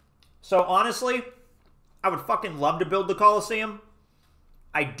 So honestly, I would fucking love to build the Colosseum.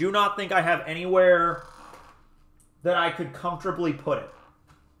 I do not think I have anywhere that I could comfortably put it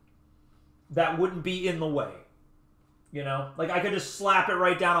that wouldn't be in the way. You know? Like, I could just slap it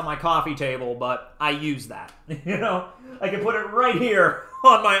right down on my coffee table, but I use that. You know? I can put it right here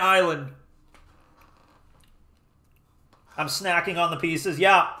on my island. I'm snacking on the pieces.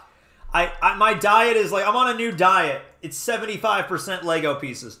 Yeah. My diet is like, I'm on a new diet. It's 75% Lego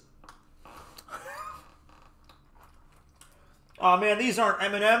pieces. Oh man, these aren't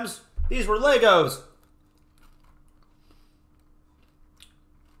M&Ms. These were Legos.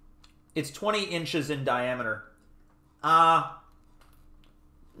 It's 20 inches in diameter. Not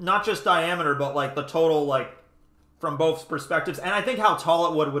just diameter, but like the total, like from both perspectives. And I think how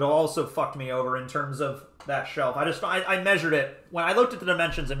tall it would have also fucked me over in terms of that shelf. I measured it. When I looked at the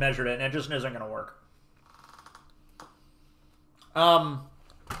dimensions and measured it, and it just isn't going to work.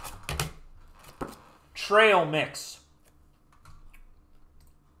 Trail mix.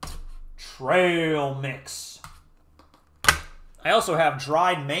 Trail mix. I also have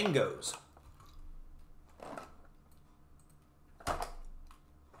dried mangoes.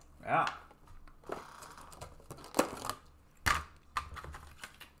 Yeah.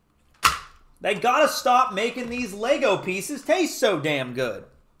 They gotta stop making these Lego pieces taste so damn good.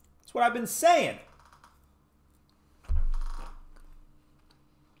 That's what I've been saying.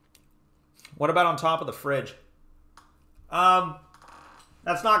 What about on top of the fridge?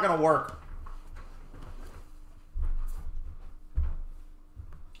 That's not gonna work.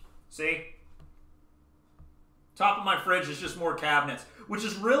 See? Top of my fridge is just more cabinets, which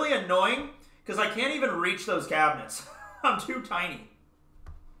is really annoying because I can't even reach those cabinets. I'm too tiny.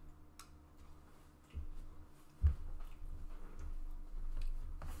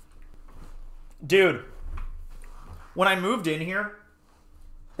 Dude, when I moved in here,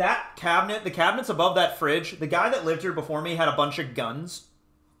 that cabinet, the cabinets above that fridge, the guy that lived here before me had a bunch of guns,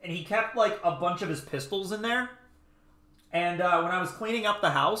 and he kept like a bunch of his pistols in there. And when I was cleaning up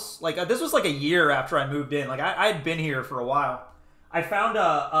the house, like this was like a year after I moved in. Like I had been here for a while. I found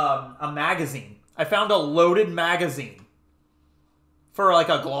a magazine. I found a loaded magazine for like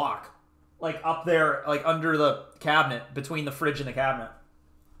a Glock, like up there, like under the cabinet, between the fridge and the cabinet.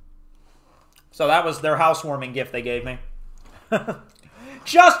 So that was their housewarming gift they gave me.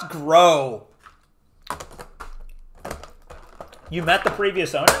 Just grow. You met the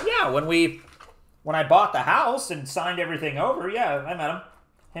previous owner? Yeah, when I bought the house and signed everything over, yeah, I met him.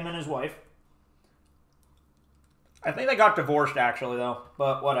 Him and his wife. I think they got divorced, actually, though.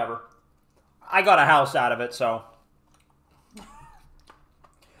 But whatever. I got a house out of it, so.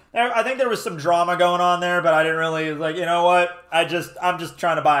 I think there was some drama going on there, but I didn't really, like, you know what? I'm just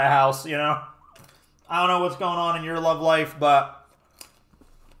trying to buy a house, you know? I don't know what's going on in your love life, but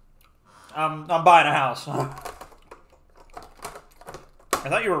I'm buying a house. I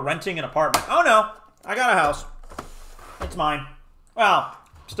thought you were renting an apartment. Oh, no. I got a house. It's mine. Well,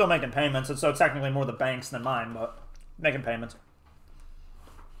 still making payments, and so technically more the bank's than mine, but making payments.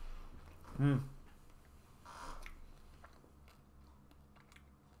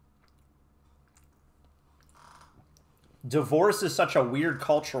 Divorce is such a weird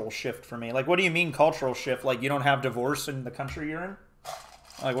cultural shift for me. Like, what do you mean cultural shift? Like, you don't have divorce in the country you're in?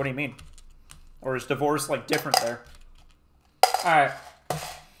 Like, what do you mean? Or is divorce, like, different there? All right.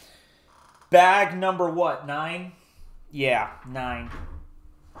 Bag number what? 9? Yeah, 9.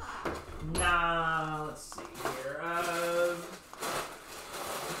 Nah, let's see here.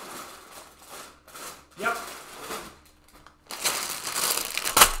 Yep.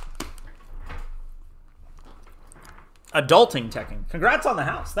 Adulting Tekking. Congrats on the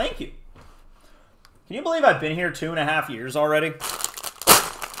house. Thank you. Can you believe I've been here 2.5 years already?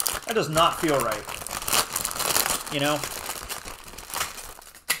 That does not feel right. You know?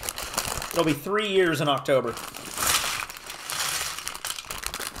 It'll be 3 years in October.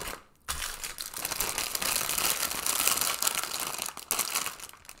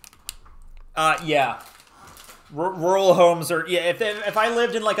 Yeah. Rural homes are... Yeah, if I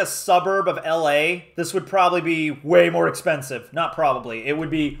lived in like a suburb of LA, this would probably be way more expensive. Not probably. It would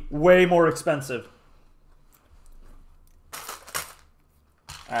be way more expensive.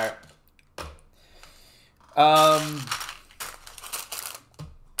 Alright.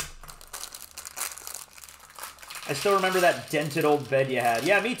 I still remember that dented old bed you had.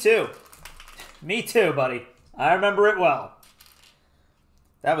 Yeah, me too. Me too, buddy. I remember it well.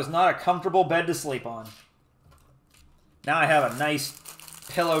 That was not a comfortable bed to sleep on. Now I have a nice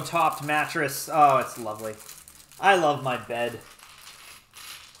pillow-topped mattress. Oh, it's lovely. I love my bed.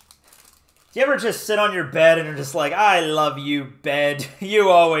 Do you ever just sit on your bed and you're just like, I love you, bed. You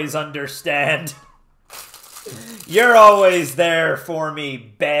always understand. You're always there for me,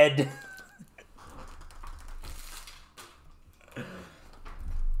 bed.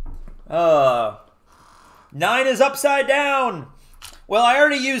 Uh, 9 is upside down. Well, I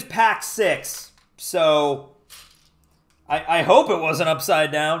already used pack 6, so I hope it wasn't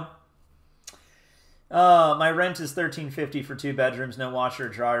upside down. My rent is $13.50 for 2 bedrooms, no washer or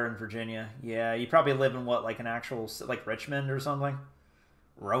dryer in Virginia. Yeah, you probably live in what, like an actual, like Richmond or something?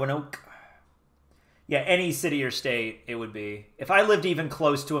 Roanoke? Yeah, any city or state it would be. If I lived even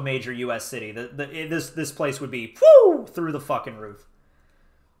close to a major U.S. city, this place would be whoo, through the fucking roof.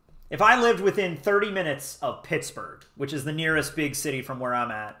 If I lived within 30 minutes of Pittsburgh, which is the nearest big city from where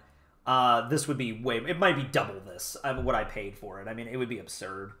I'm at, this would be way... It might be double this, what I paid for it. I mean, it would be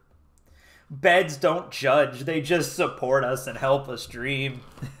absurd. Beds don't judge. They just support us and help us dream.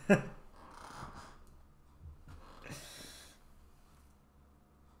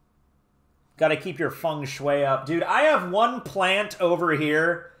 Gotta keep your feng shui up. Dude, I have one plant over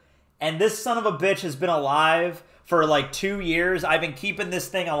here, and this son of a bitch has been alive for like 2 years. I've been keeping this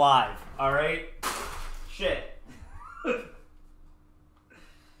thing alive, all right? Shit.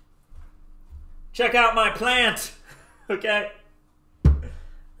 Check out my plant, okay?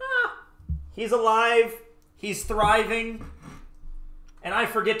 He's alive, he's thriving, and I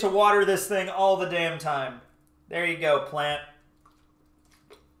forget to water this thing all the damn time. There you go, plant.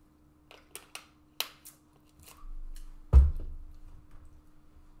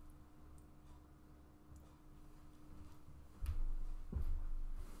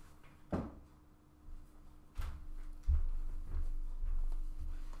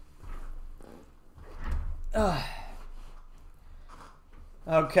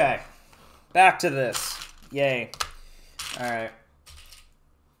 Okay. Back to this. Yay. Alright.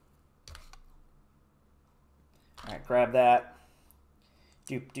 Alright, grab that.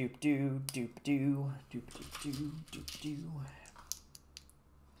 Doop doop doo, doop doo, doop doop doo, doop doo.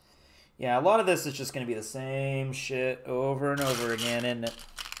 Yeah, a lot of this is just going to be the same shit over and over again, isn't it?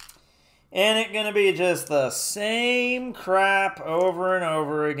 Ain't it going to be just the same crap over and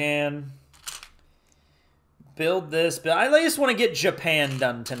over again? Build this. But I just want to get Japan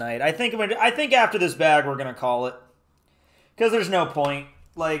done tonight. I think after this bag we're gonna call it, because there's no point.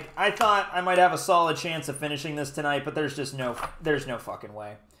 Like, I thought I might have a solid chance of finishing this tonight, but there's no fucking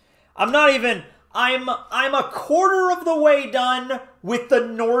way. I'm a quarter of the way done with the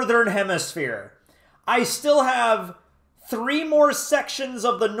Northern Hemisphere. I still have 3 more sections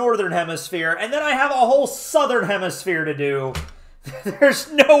of the Northern Hemisphere, and then I have a whole Southern Hemisphere to do.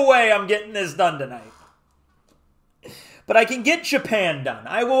 There's no way I'm getting this done tonight. But I can get Japan done.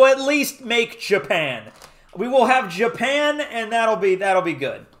 I will at least make Japan. We will have Japan, and that'll be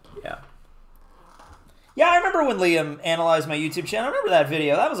good. Yeah. Yeah, I remember when Liam analyzed my YouTube channel. I remember that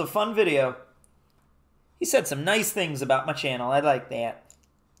video. That was a fun video. He said some nice things about my channel. I like that.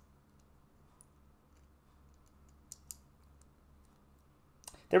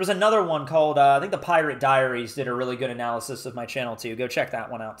 There was another one called, I think the Pirate Diaries did a really good analysis of my channel, too. Go check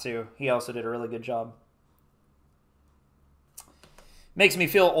that one out, too. He also did a really good job. Makes me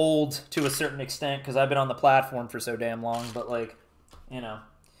feel old to a certain extent because I've been on the platform for so damn long. But, like, you know.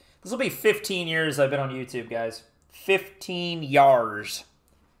 This will be 15 years I've been on YouTube, guys. 15 years.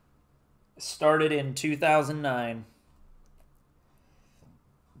 Started in 2009.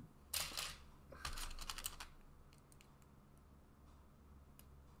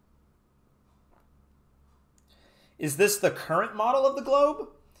 Is this the current model of the globe?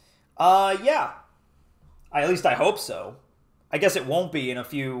 Yeah. At least I hope so. I guess it won't be in a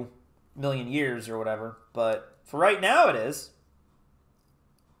few million years or whatever, but for right now it is.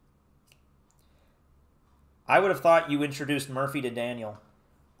 I would have thought you introduced Murphy to Daniel.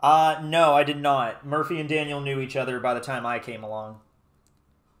 No, I did not. Murphy and Daniel knew each other by the time I came along.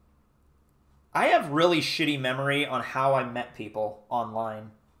 I have really shitty memory on how I met people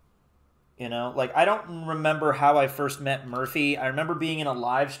online. You know, like, I don't remember how I first met Murphy. I remember being in a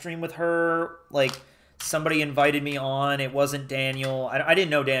live stream with her, like... Somebody invited me on. It wasn't Daniel. I didn't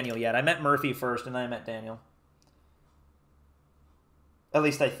know Daniel yet. I met Murphy first, and then I met Daniel. At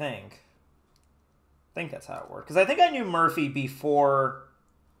least I think. I think that's how it worked. Because I think I knew Murphy before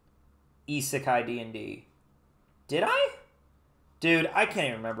Isekai D&D. Did I? Dude, I can't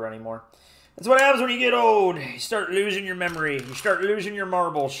even remember anymore. That's what happens when you get old. You start losing your memory. You start losing your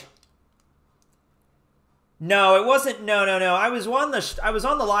marbles. No, it wasn't. No. I was on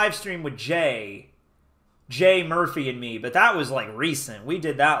the live stream with Jay Murphy and me, but that was like recent. We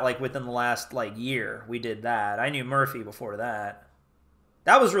did that like within the last like year. We did that. I knew Murphy before that.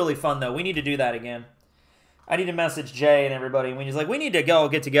 That was really fun though. We need to do that again. I need to message Jay and everybody. When he's like, we need to go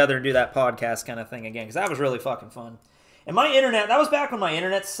get together and do that podcast kind of thing again, because that was really fucking fun. And my internet, that was back when my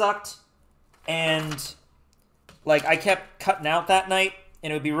internet sucked, and like I kept cutting out that night,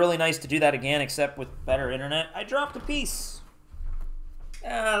 and it would be really nice to do that again, except with better internet. I dropped a piece.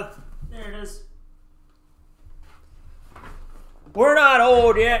 There it is. We're not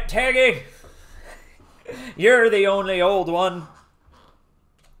old yet, Teggy. You're the only old one.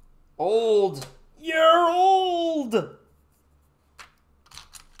 Old. You're old.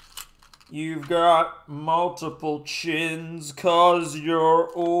 You've got multiple chins 'cause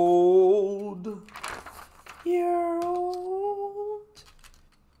you're old. You're old.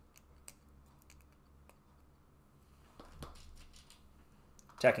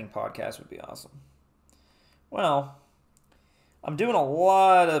 Tekking podcast would be awesome. Well, I'm doing a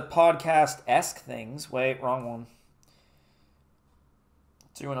lot of podcast-esque things. Wait, wrong one.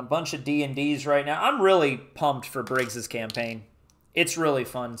 Doing a bunch of D&Ds right now. I'm really pumped for Briggs's campaign. It's really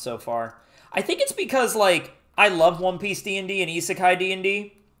fun so far. I think it's because, like, I love One Piece D&D and Isekai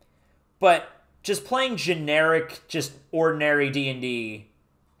D&D, but just playing generic, just ordinary D&D,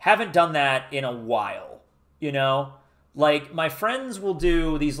 haven't done that in a while, you know? Like, my friends will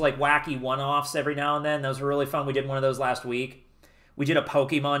do these, like, wacky one-offs every now and then. Those were really fun. We did one of those last week. We did a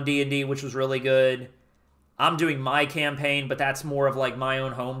Pokemon D&D, which was really good. I'm doing my campaign, but that's more of, like, my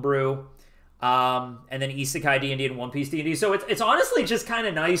own homebrew. And then Isekai D&D and One Piece D&D. So it's honestly just kind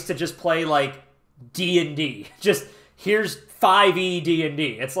of nice to just play, like, D&D. Just, here's 5e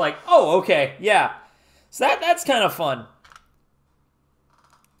D&D. It's like, oh, okay, yeah. So that's kind of fun.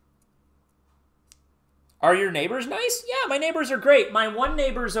 Are your neighbors nice? Yeah, my neighbors are great. My one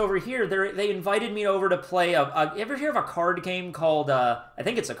neighbor's over here. They invited me over to play you ever hear of a card game called, I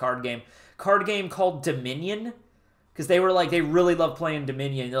think it's a card game called Dominion? Because they were like, they really love playing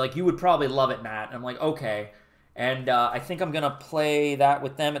Dominion. They're like, you would probably love it, Matt. And I'm like, okay. And I think I'm going to play that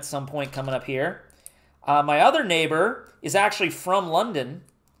with them at some point coming up here. My other neighbor is actually from London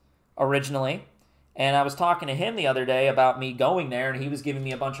originally. And I was talking to him the other day about me going there, and he was giving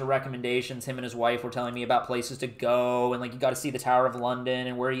me a bunch of recommendations. Him and his wife were telling me about places to go, and like, you got to see the Tower of London,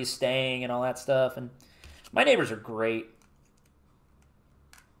 and where are you staying, and all that stuff. And my neighbors are great.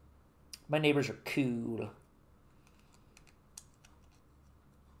 My neighbors are cool.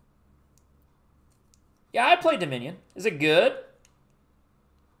 Yeah, I played Dominion. Is it good?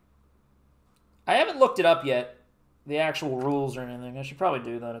 I haven't looked it up yet, the actual rules or anything. I should probably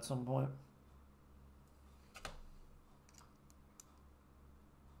do that at some point.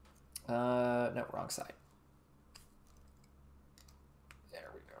 No, wrong side. There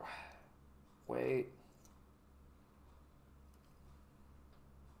we go. Wait.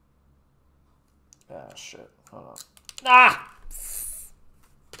 Ah, shit. Hold on. Ah!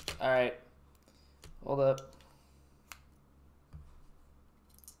 Alright. Hold up.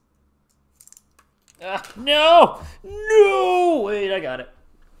 No! No! Wait, I got it.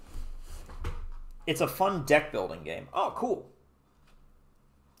 It's a fun deck building game. Oh, cool.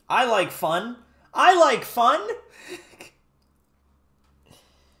 I like fun. I like fun!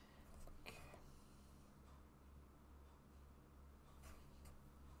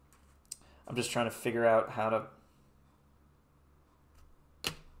 I'm just trying to figure out how to...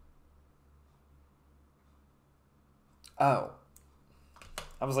 Oh.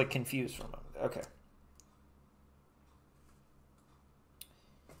 I was, like, confused for a moment. Okay.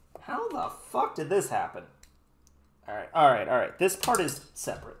 How the fuck did this happen? Alright, alright, alright. This part is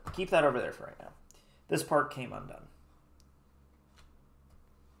separate. Keep that over there for right now. This part came undone.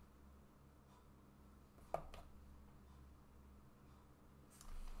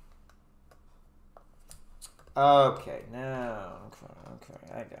 Okay, now... Okay,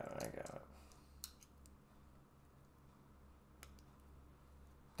 I got it, I got it.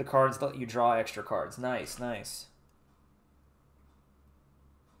 The cards let you draw extra cards. Nice, nice.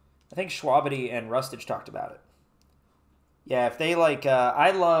 I think Schwabity and Rustage talked about it. Yeah, if they like... I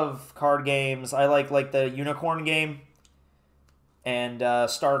love card games. I like the Unicorn game. And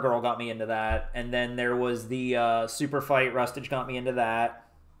Stargirl got me into that. And then there was the Super Fight. Rustage got me into that.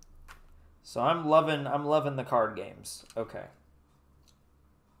 So I'm loving the card games. Okay.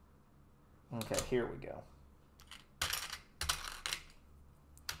 Okay, here we go.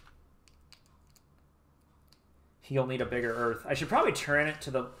 You'll need a bigger Earth. I should probably turn it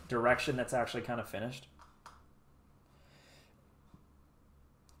to the direction that's actually kind of finished.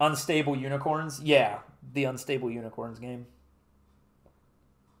 Unstable Unicorns? Yeah, the Unstable Unicorns game.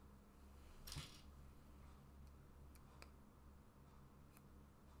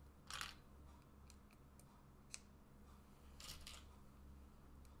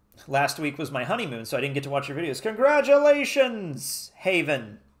 Last week was my honeymoon, so I didn't get to watch your videos. Congratulations,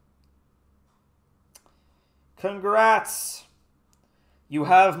 Haven. Congrats. You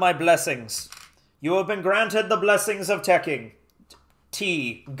have my blessings. You have been granted the blessings of Tekking.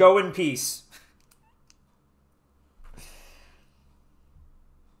 T. Go in peace.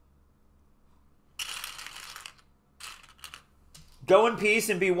 Go in peace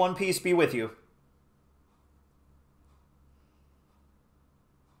and be one piece be with you.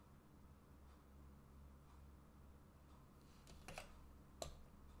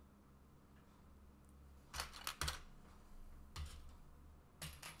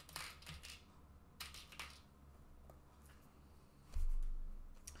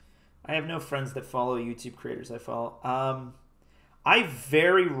 I have no friends that follow YouTube creators I follow. I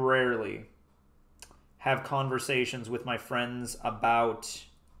very rarely have conversations with my friends about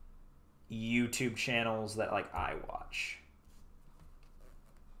YouTube channels that like I watch.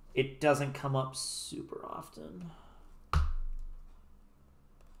 It doesn't come up super often.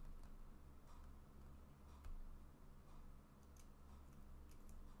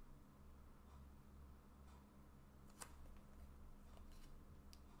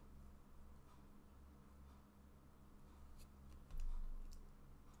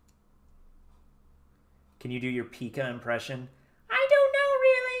 Can you do your Pika impression? I don't know,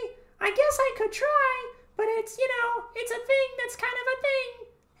 really. I guess I could try, but it's, you know, it's a thing that's kind of a thing.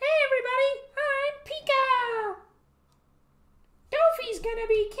 Hey, everybody, I'm Pika. Dophie's gonna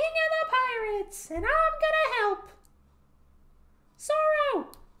be king of the pirates, and I'm gonna help. Sorrow,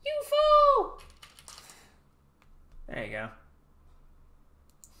 you fool. There you go.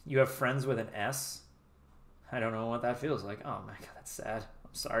 You have friends with an S? I don't know what that feels like. Oh my god, that's sad.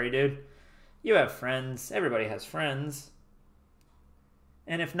 I'm sorry, dude. You have friends. Everybody has friends.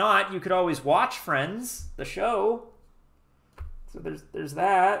 And if not, you could always watch Friends, the show. So there's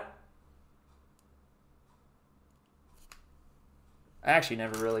that. I actually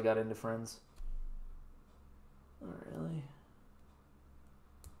never really got into Friends. Not really.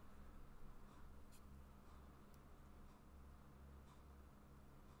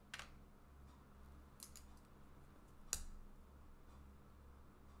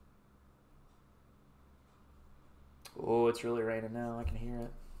 Oh, it's really raining now. I can hear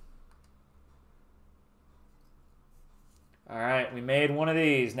it. All right, we made one of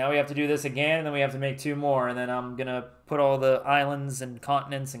these. Now we have to do this again, and then we have to make 2 more. And then I'm going to put all the islands and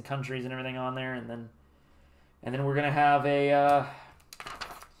continents and countries and everything on there. And then we're going to have a...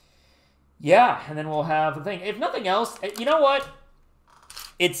 yeah, and then we'll have a thing. If nothing else, you know what?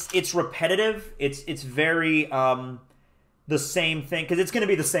 It's repetitive. It's very... the same thing, because it's going to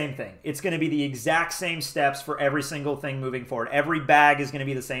be the same thing. It's going to be the exact same steps for every single thing moving forward. Every bag is going to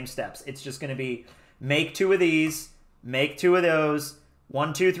be the same steps. It's just going to be make 2 of these, make 2 of those,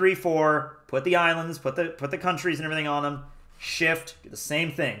 1, 2, 3, 4, put the islands, put the countries and everything on them, shift, do the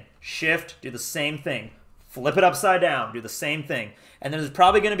same thing, shift, do the same thing, flip it upside down, do the same thing. And there's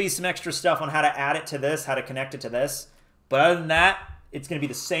probably going to be some extra stuff on how to add it to this, how to connect it to this. But other than that, it's going to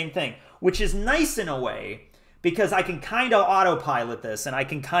be the same thing, which is nice in a way, because I can kind of autopilot this, and I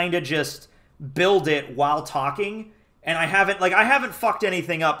can kind of just build it while talking, and I haven't fucked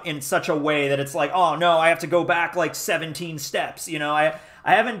anything up in such a way that it's like, oh no, I have to go back like 17 steps, you know? I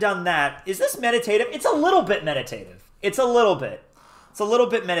haven't done that. Is this meditative? It's a little bit meditative. It's a little bit. It's a little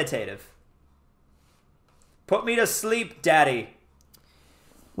bit meditative. Put me to sleep, Daddy.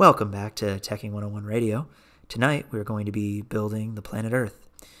 Welcome back to Tekking 101 Radio. Tonight, we're going to be building the planet Earth.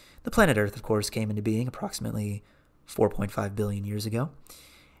 The planet Earth, of course, came into being approximately 4.5 billion years ago,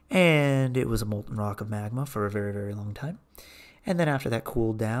 and it was a molten rock of magma for a very, very long time. And then after that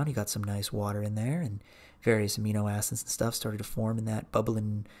cooled down, you got some nice water in there, and various amino acids and stuff started to form in that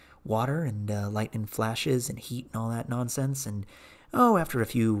bubbling water, and lightning flashes and heat and all that nonsense. And, after a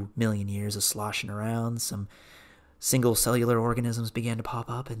few million years of sloshing around, some single cellular organisms began to pop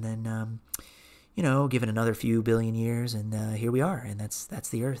up, and then... given another few billion years, and here we are, and that's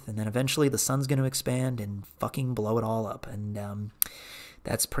the Earth. And then eventually the sun's going to expand and fucking blow it all up, and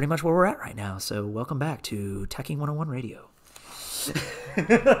that's pretty much where we're at right now. So welcome back to Tekking 101 Radio.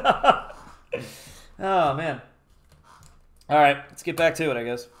 Oh, man. All right, let's get back to it, I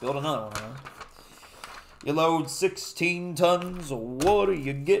guess. Build another one, huh? You load 16 tons, what do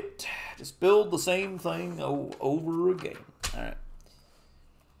you get? Just build the same thing over again. All right.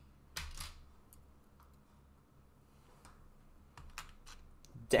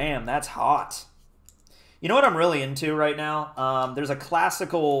 Damn, that's hot. You know what I'm really into right now? There's a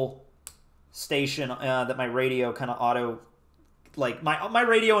classical station that my radio kind of auto... Like, my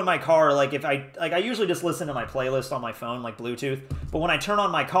radio in my car, like, if I usually just listen to my playlist on my phone, like Bluetooth. But when I turn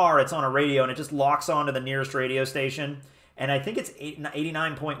on my car, it's on a radio, and it just locks onto the nearest radio station. And I think it's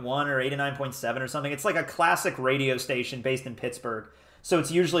 89.1 or 89.7 or something. It's like a classic radio station based in Pittsburgh. So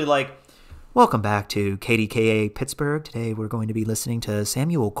it's usually like... Welcome back to KDKA Pittsburgh. Today we're going to be listening to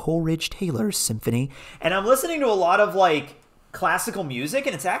Samuel Coleridge Taylor's Symphony. And I'm listening to a lot of, like, classical music,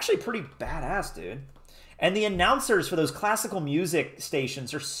 and it's actually pretty badass, dude. And the announcers for those classical music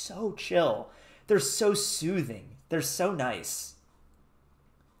stations are so chill. They're so soothing. They're so nice.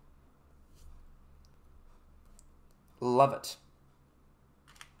 Love it.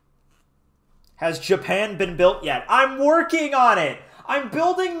 Has Japan been built yet? I'm working on it. I'm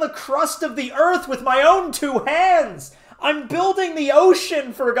building the crust of the earth with my own 2 hands. I'm building the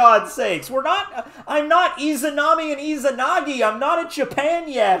ocean, for God's sakes. I'm not Izanami and Izanagi. I'm not at Japan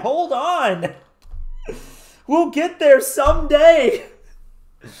yet. Hold on. We'll get there someday.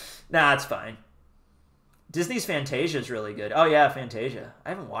 Nah, it's fine. Disney's Fantasia is really good. Oh, yeah, Fantasia. I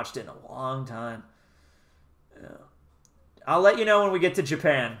haven't watched it in a long time. Yeah. I'll let you know when we get to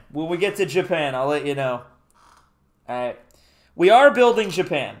Japan. When we get to Japan, I'll let you know. All right. We are building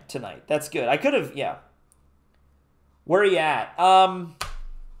Japan tonight. That's good. I could have, yeah. Where are you at?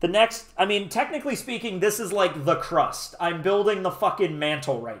 The next, I mean, technically speaking, this is like the crust. I'm building the fucking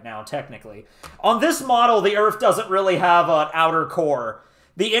mantle right now, technically. On this model, the Earth doesn't really have an outer core.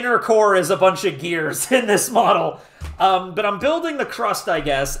 The inner core is a bunch of gears in this model. But I'm building the crust, I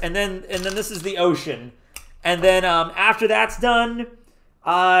guess, and then this is the ocean. And then after that's done,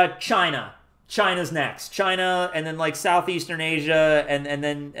 China. China's next. China, and then like Southeastern Asia, and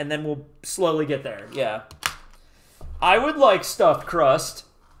then we'll slowly get there. Yeah. I would like stuffed crust.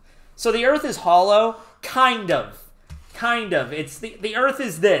 So the Earth is hollow? Kind of. Kind of. It's the Earth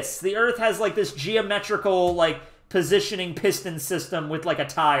is this. The Earth has like this geometrical like positioning piston system with like a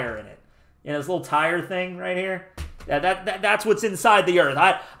tire in it. You know, this little tire thing right here? Yeah, that's what's inside the Earth.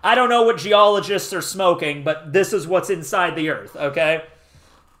 I don't know what geologists are smoking, but this is what's inside the Earth, okay?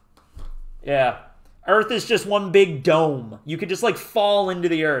 Yeah. Earth is just one big dome. You could just like fall into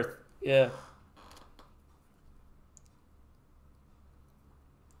the Earth. Yeah.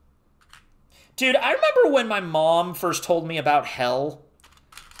 Dude, I remember when my mom first told me about hell,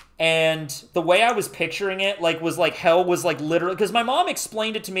 and the way I was picturing it, like, was like hell was like literally, because my mom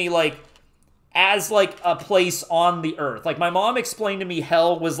explained it to me like as like a place on the earth. Like, my mom explained to me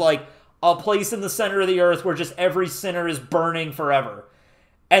hell was like a place in the center of the earth where just every sinner is burning forever.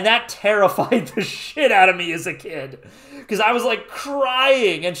 And that terrified the shit out of me as a kid, because I was like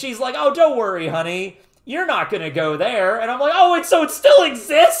crying, and she's like, oh, don't worry, honey. You're not going to go there. And I'm like, oh, and so it still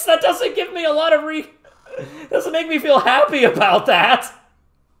exists? That doesn't give me a lot of doesn't make me feel happy about that.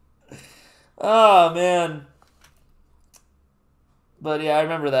 Oh, man. But yeah, I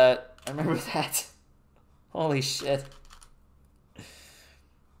remember that. I remember that. Holy shit.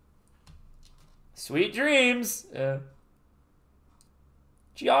 Sweet dreams. Yeah.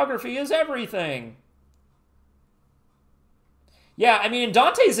 Geography is everything. Yeah, I mean, in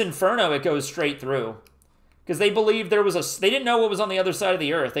Dante's Inferno, it goes straight through. Because they believed there was they didn't know what was on the other side of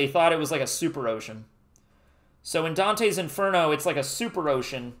the earth. They thought it was like a super ocean. So in Dante's Inferno, it's like a super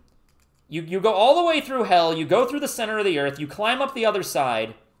ocean. You go all the way through hell, you go through the center of the earth, you climb up the other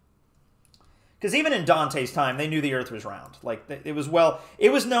side. Because even in Dante's time, they knew the earth was round. Like, it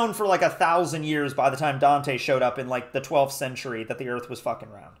was known for like 1,000 years by the time Dante showed up in like the 12th century that the earth was fucking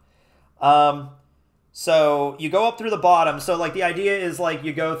round. So you go up through the bottom. So like the idea is like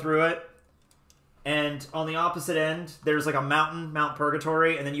you go through it, and on the opposite end, there's like a mountain, Mount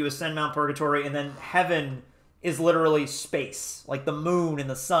Purgatory, and then you ascend Mount Purgatory, and then heaven is literally space. Like the moon and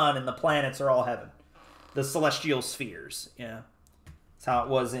the sun and the planets are all heaven. The celestial spheres. Yeah. That's how it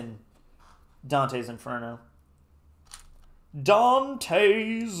was in Dante's Inferno.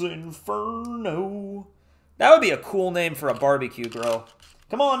 Dante's Inferno. That would be a cool name for a barbecue grill.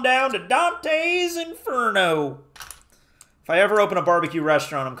 Come on down to Dante's Inferno. If I ever open a barbecue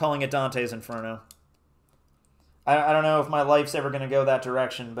restaurant, I'm calling it Dante's Inferno. I don't know if my life's ever going to go that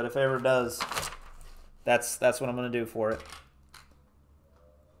direction, but if it ever does, that's what I'm going to do for it.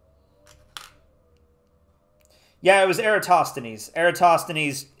 Yeah, it was Eratosthenes.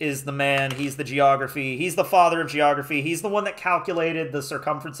 Eratosthenes is the man. He's the geography. He's the father of geography. He's the one that calculated the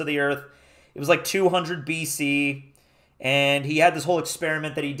circumference of the earth. It was like 200 BC. And he had this whole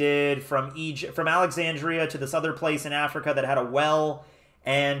experiment that he did from Alexandria to this other place in Africa that had a well.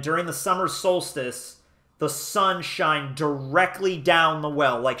 And during the summer solstice, the sun shined directly down the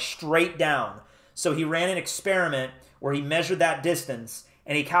well, like straight down. So he ran an experiment where he measured that distance,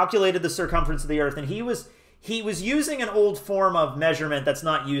 and he calculated the circumference of the earth. And he was using an old form of measurement that's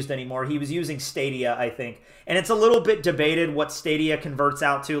not used anymore. He was using stadia, I think. And it's a little bit debated what stadia converts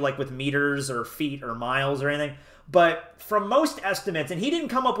out to, like with meters or feet or miles or anything. But from most estimates, and he didn't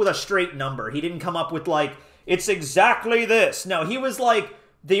come up with a straight number. He didn't come up with like, it's exactly this. No, he was like,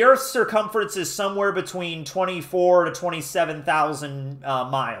 the Earth's circumference is somewhere between 24 to 27,000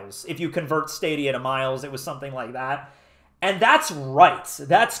 miles. If you convert stadia to miles, it was something like that. And that's right.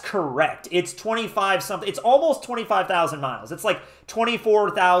 That's correct. It's 25 something. It's almost 25,000 miles. It's like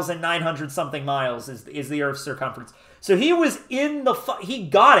 24,900 something miles is the Earth's circumference. So he was in the... he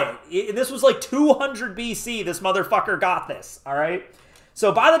got it. This was like 200 BC. This motherfucker got this. All right?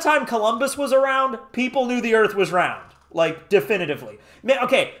 So by the time Columbus was around, people knew the Earth was round. Like, definitively.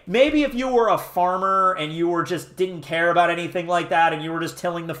 Okay, maybe if you were a farmer and you were just didn't care about anything like that and you were just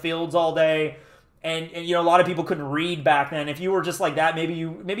tilling the fields all day, and you know, a lot of people couldn't read back then. If you were just like that, maybe you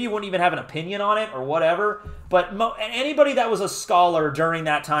wouldn't even have an opinion on it or whatever. But anybody that was a scholar during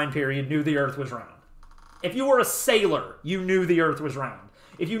that time period knew the Earth was round. If you were a sailor, you knew the Earth was round.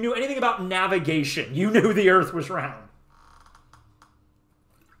 If you knew anything about navigation, you knew the Earth was round.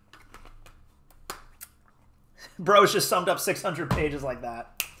 Bro's just summed up 600 pages like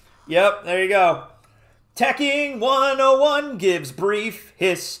that. Yep, there you go. Tekking 101 gives brief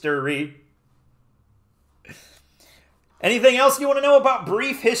history. Anything else you want to know about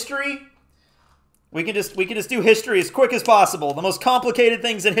brief history? We can just do history as quick as possible. The most complicated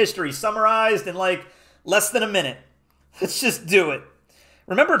things in history summarized in like less than a minute. Let's just do it.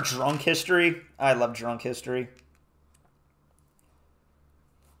 Remember drunk history? I love drunk history.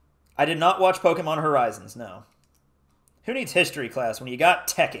 I did not watch Pokemon Horizons, no. Who needs history class when you got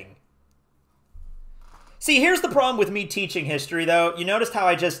Tekking? See, here's the problem with me teaching history, though. You noticed how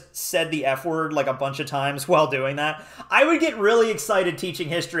I just said the F word like a bunch of times while doing that? I would get really excited teaching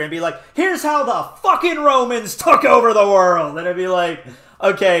history and be like, here's how the fucking Romans took over the world. And I'd be like,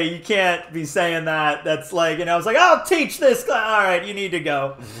 okay, you can't be saying that. That's like, you know, I was like, I'll teach this class. All right, you need to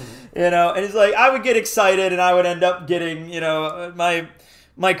go. You know, and it's like, I would get excited and I would end up getting, you know,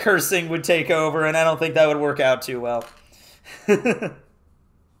 my cursing would take over, and I don't think that would work out too well.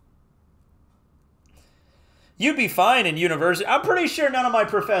 You'd be fine in university. I'm pretty sure none of my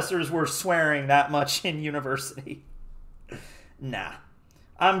professors were swearing that much in university. Nah.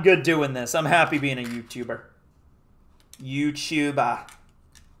 I'm good doing this. I'm happy being a YouTuber. YouTuber.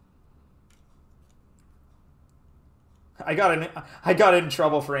 I got in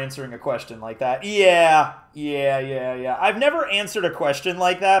trouble for answering a question like that. Yeah. I've never answered a question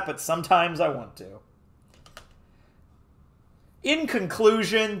like that, but sometimes I want to. In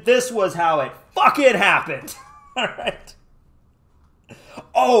conclusion, this was how it fucking happened. Alright.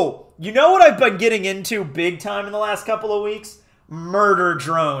 Oh, you know what I've been getting into big time in the last couple of weeks? Murder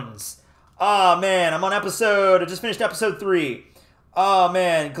drones. Oh, man, I just finished episode 3. Oh,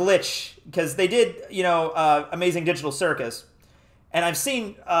 man, glitch. Because they did, you know, Amazing Digital Circus. And I've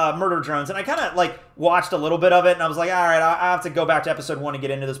seen murder drones, and I kind of, like, watched a little bit of it, and I was like, alright, I have to go back to episode 1 to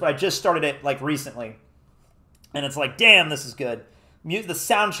get into this, but I just started it, like, recently. And it's like, damn, this is good. The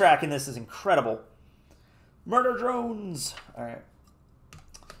soundtrack in this is incredible. Murder drones. All right.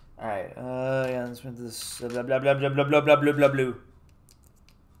 Yeah, let's put this. Blah, blah, blah, blah, blah, blah, blah, blah, blah, blah.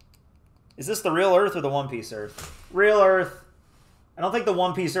 Is this the real Earth or the One Piece Earth? Real Earth. I don't think the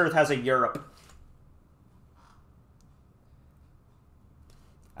One Piece Earth has a Europe.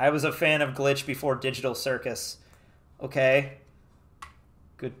 I was a fan of Glitch before Digital Circus. Okay.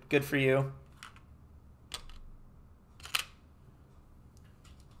 Good for you.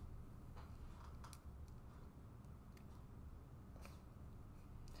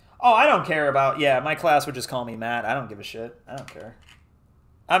 Oh, I don't care about... Yeah, my class would just call me Matt. I don't give a shit. I don't care.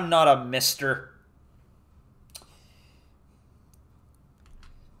 I'm not a mister.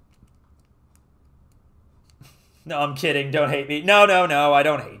 No, I'm kidding. Don't hate me. No. I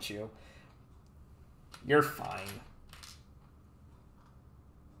don't hate you. You're fine.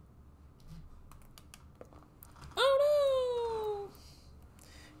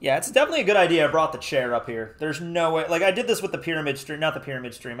 Yeah, it's definitely a good idea I brought the chair up here. There's no way... Like, I did this with the Pyramid Stream. Not the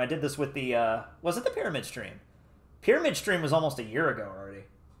Pyramid Stream. I did this with the... Was it the Pyramid Stream? Pyramid Stream was almost a year ago already.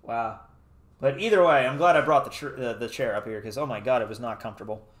 Wow. But either way, I'm glad I brought the chair up here, because, oh my god, it was not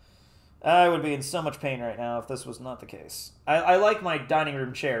comfortable. I would be in so much pain right now if this was not the case. I like my dining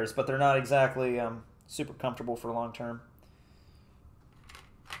room chairs, but they're not exactly super comfortable for long term.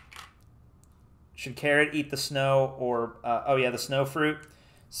 Should carrot eat the snow or... oh yeah, the snow fruit.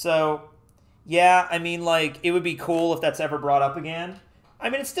 So, yeah, I mean, like, it would be cool if that's ever brought up again. I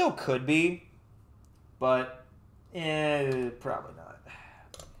mean, it still could be, but probably not. I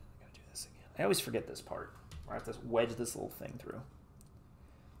gotta do this again. I always forget this part, where I have to wedge this little thing through.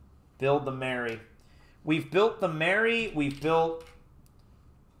 Build the Mary. We've built the Mary. We've built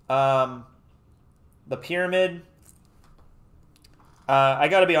the pyramid. I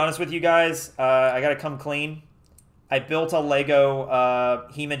gotta be honest with you guys. I gotta come clean. I built a Lego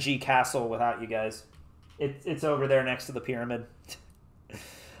Himeji castle without you guys. It's over there next to the pyramid.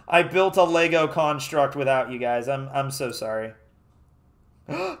 I built a Lego construct without you guys. I'm so sorry.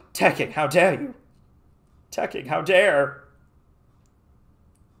 Tekking, how dare you? Tekking, how dare?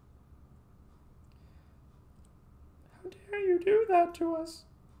 How dare you do that to us?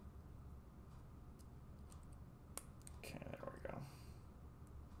 Okay, there we go.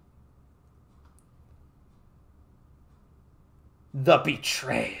 The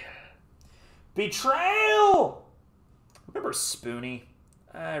betrayal. Betrayal! Remember Spoonie?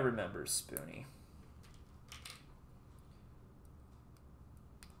 I remember Spoonie.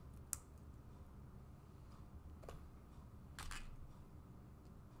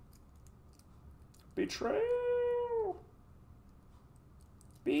 Betrayal!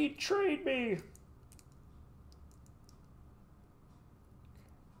 Betrayed me!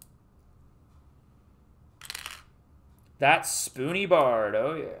 That's Spoonie Bard.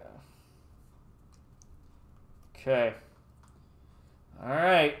 Oh, yeah. Okay. All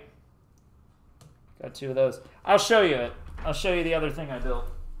right. Got 2 of those. I'll show you it. I'll show you the other thing I built.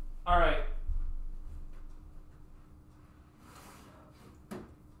 All right.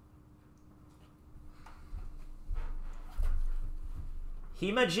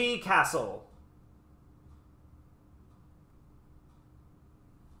 Himaji Castle.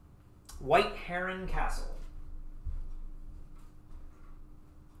 White Heron Castle.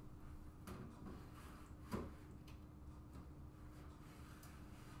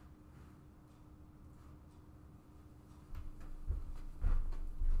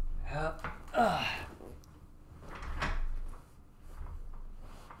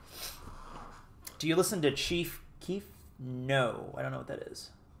 Do you listen to Chief Keef? No, I don't know what that is.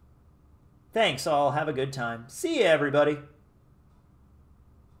 Thanks all. Have a good time. See you, everybody.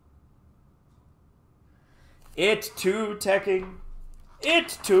 It too Tekking.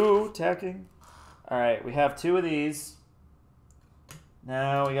 It too Tekking. All right, we have 2 of these.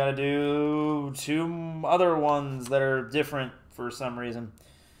 Now we got to do 2 other ones that are different for some reason.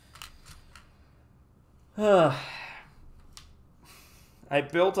 I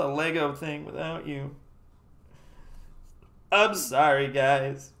built a Lego thing without you. I'm sorry,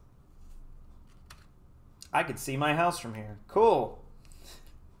 guys. I could see my house from here. Cool.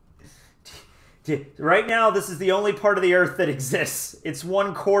 Right now, this is the only part of the Earth that exists. It's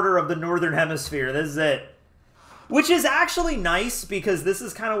 1/4 of the Northern Hemisphere. This is it. Which is actually nice because this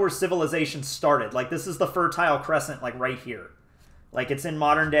is kind of where civilization started. Like, this is the Fertile Crescent, like, right here. Like, it's in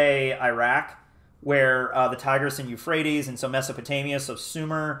modern-day Iraq, where the Tigris and Euphrates, and so Mesopotamia, so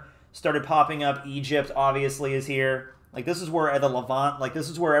Sumer started popping up. Egypt, obviously, is here. Like, this is where the Levant, like, this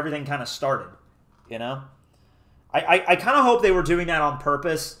is where everything kind of started, you know? I kind of hope they were doing that on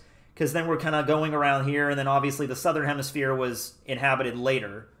purpose, because then we're kind of going around here, and then obviously the Southern Hemisphere was inhabited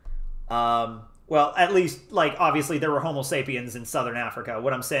later. Well, at least, like, obviously there were Homo sapiens in Southern Africa.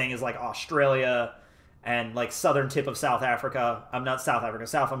 What I'm saying is, like, Australia and, like, southern tip of South Africa. Not South Africa,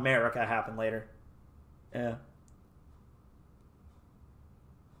 South America happened later. Yeah.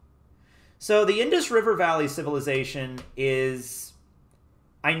 So the Indus River Valley civilization is,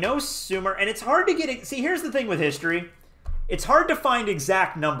 I know Sumer, and it's hard to get it. See, here's the thing with history. It's hard to find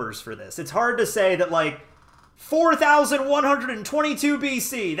exact numbers for this. It's hard to say that, like, 4,122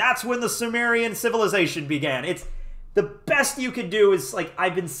 BC, that's when the Sumerian civilization began. It's the best you could do is, like,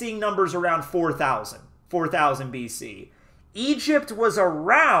 I've been seeing numbers around 4,000 BC. Egypt was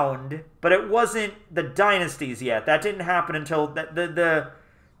around, but it wasn't the dynasties yet. That didn't happen until the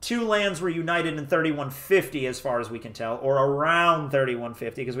 2 lands were united in 3150, as far as we can tell, or around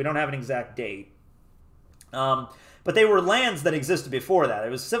 3150, because we don't have an exact date. But they were lands that existed before that. It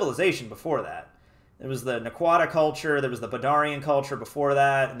was civilization before that. There was the Naquata culture, there was the Badarian culture before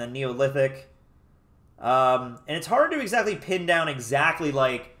that, and then Neolithic. And it's hard to exactly pin down exactly,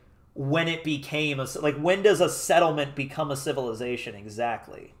 like, when it became like, when does a settlement become a civilization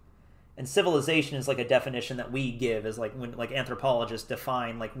exactly? And civilization is like a definition that we give as, like, when, like, anthropologists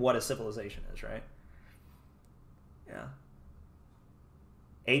define, like, what a civilization is, right? Yeah.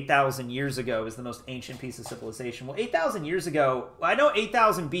 8,000 years ago is the most ancient piece of civilization. Well, 8,000 years ago, I know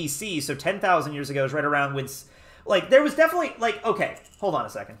 8,000 BC, so 10,000 years ago is right around when, like, there was definitely, like, okay, hold on a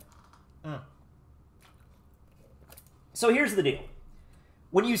second. So here's the deal.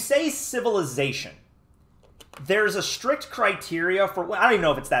 When you say civilization, there's a strict criteria for, well, I don't even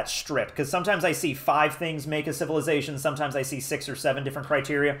know if it's that strict, because sometimes I see 5 things make a civilization, sometimes I see 6 or 7 different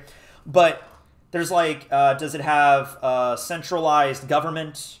criteria, but there's, like, does it have a centralized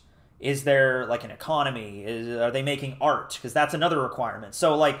government? Is there, like, an economy? Are they making art? Because that's another requirement.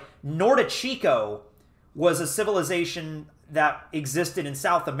 So, like, Nordichico was a civilization that existed in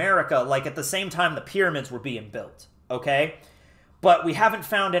South America, like, at the same time the pyramids were being built, okay? But we haven't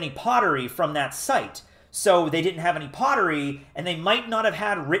found any pottery from that site. So they didn't have any pottery, and they might not have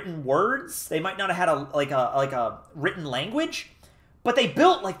had written words. They might not have had a written language. But they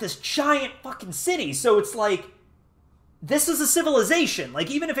built, like, this giant fucking city. So it's like, this is a civilization.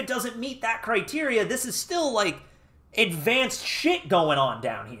 Like, even if it doesn't meet that criteria, this is still, like, advanced shit going on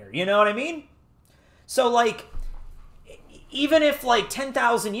down here. You know what I mean? So, like, even if like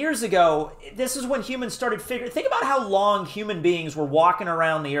 10,000 years ago, this is when humans started figuring. Think about how long human beings were walking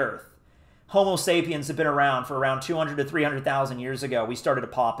around the earth. Homo sapiens have been around for around 200 to 300,000 years ago. We started to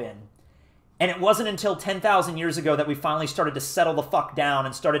pop in. And it wasn't until 10,000 years ago that we finally started to settle the fuck down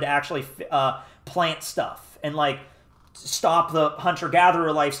and started to actually plant stuff and like stop the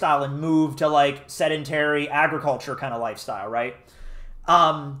hunter-gatherer lifestyle and move to like sedentary agriculture kind of lifestyle, right?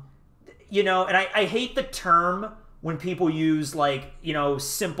 You know, and I hate the term when people use like, you know,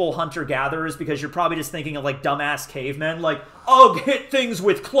 simple hunter-gatherers, because you're probably just thinking of like dumbass cavemen, like, oh, hit things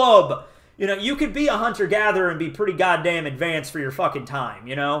with club. You know, you could be a hunter-gatherer and be pretty goddamn advanced for your fucking time,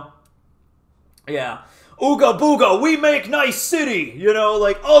 you know? Yeah. Ooga booga, we make nice city. You know,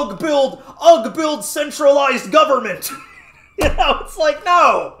 like, ugh build centralized government. You know, it's like,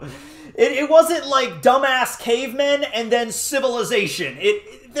 no. It wasn't like dumbass cavemen and then civilization.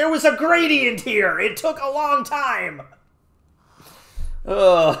 There was a gradient here. It took a long time.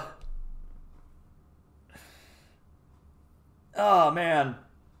 Ugh. Oh, man.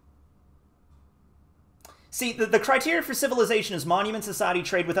 See, the criteria for civilization is monument, society,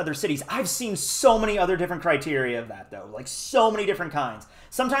 trade with other cities. I've seen so many other different criteria of that, though. Like, so many different kinds.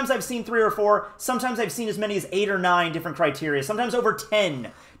 Sometimes I've seen 3 or 4. Sometimes I've seen as many as 8 or 9 different criteria. Sometimes over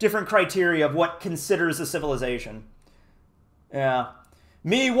 10 different criteria of what considers a civilization. Yeah.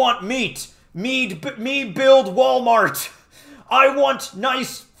 Me want meat. Me build Walmart. I want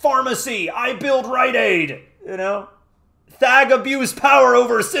nice pharmacy. I build Rite Aid. You know? Thag abuse power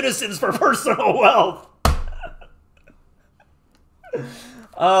over citizens for personal wealth.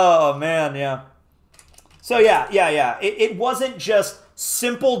 Oh, man, yeah. So, yeah. It wasn't just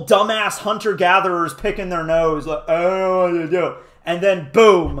simple dumbass hunter-gatherers picking their nose, like, I don't know what to do. And then,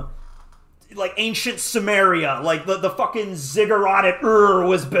 boom, like ancient Samaria, like the fucking ziggurat Ur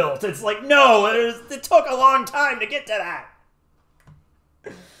was built. It's like, no, it took a long time to get to that.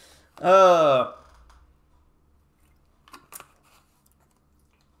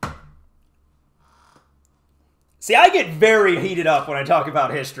 See, I get very heated up when I talk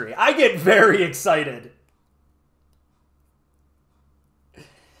about history. I get very excited.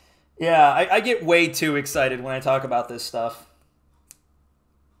 Yeah, I get way too excited when I talk about this stuff.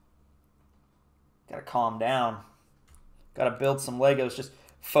 Gotta calm down. Gotta build some Legos. Just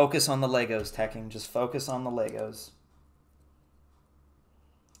focus on the Legos, Tekking. Just focus on the Legos.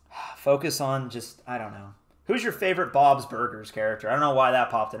 Focus on just, I don't know. Who's your favorite Bob's Burgers character? I don't know why that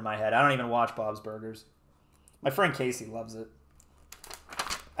popped into my head. I don't even watch Bob's Burgers. My friend Casey loves it.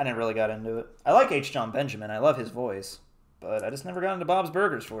 I never really got into it. I like H. John Benjamin. I love his voice. But I just never got into Bob's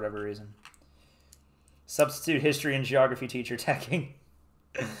Burgers for whatever reason. Substitute history and geography teacher Tekking.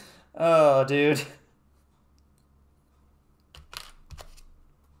 Oh, dude.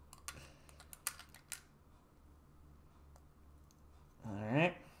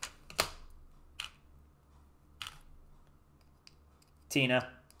 Alright. Tina.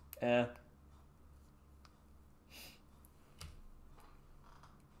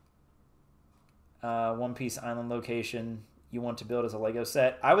 One Piece Island location you want to build as a Lego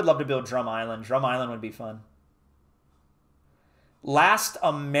set. I would love to build Drum Island. Drum Island would be fun. Last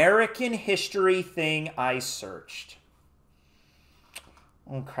American history thing I searched.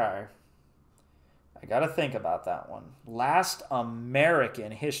 Okay. I gotta think about that one. Last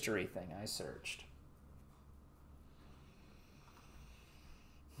American history thing I searched.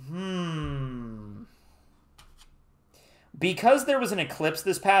 Because there was an eclipse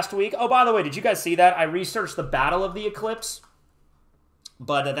this past week. Oh, by the way, did you guys see that? I researched the Battle of the Eclipse.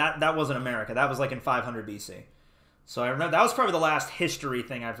 But that wasn't America. That was like in 500 BC. So I remember that was probably the last history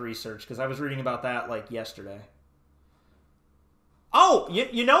thing I've researched, because I was reading about that like yesterday. Oh,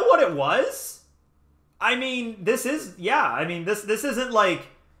 you know what it was? I mean, this is, yeah, I mean, this isn't like,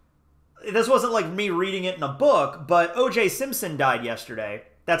 this wasn't like me reading it in a book, but O.J. Simpson died yesterday.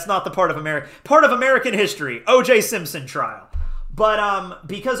 That's not the part of American history. O.J. Simpson trial. But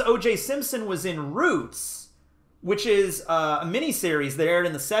because O.J. Simpson was in Roots, which is a miniseries that aired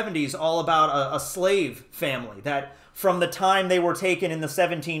in the 70s all about a slave family that from the time they were taken in the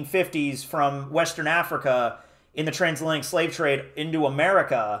 1750s from Western Africa in the transatlantic slave trade into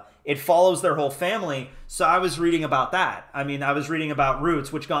America, it follows their whole family. So I was reading about that. I mean, I was reading about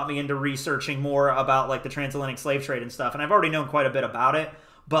Roots, which got me into researching more about like the transatlantic slave trade and stuff. And I've already known quite a bit about it.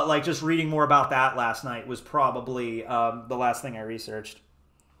 But like just reading more about that last night was probably the last thing I researched.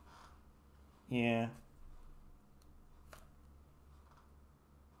 Yeah.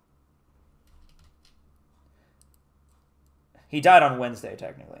 He died on Wednesday,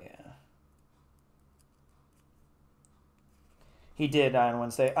 technically, yeah. He did die on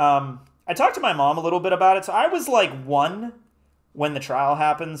Wednesday. I talked to my mom a little bit about it. So I was like 1 when the trial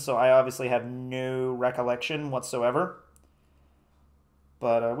happens, so I obviously have no recollection whatsoever.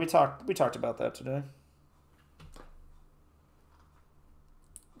 But we talked about that today.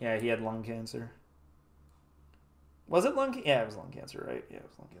 Yeah, he had lung cancer. Was it lung? Yeah, it was lung cancer, right? Yeah, it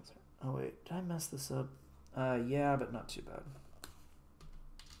was lung cancer. Oh wait, did I mess this up? Yeah, but not too bad.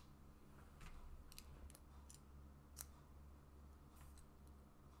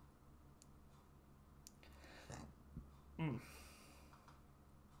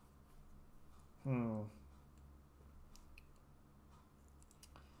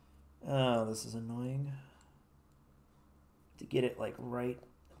 Oh, this is annoying. To get it like right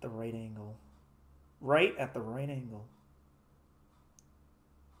at the right angle. Right at the right angle.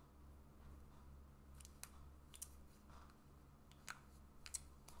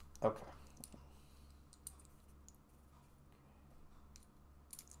 Okay.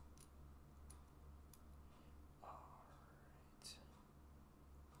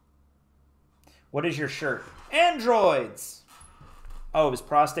 What is your shirt? Androids! Oh, it was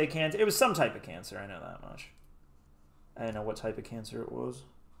prostate cancer? It was some type of cancer, I know that much. I didn't know what type of cancer it was.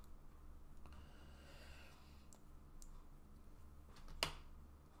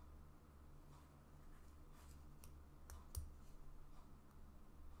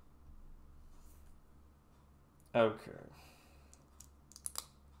 Okay.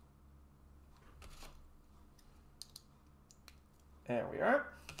 There we are.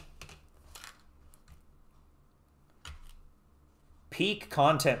 Peak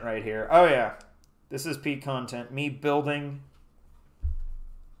content right here. Oh, yeah. This is peak content. Me building.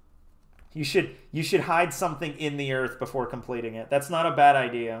 You should hide something in the earth before completing it. That's not a bad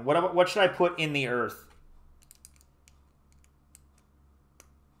idea. What should I put in the earth?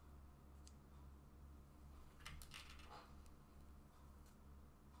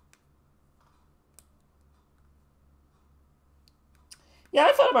 Yeah,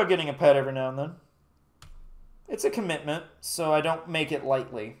 I thought about getting a pet every now and then. It's a commitment, so I don't make it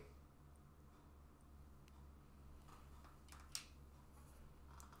lightly.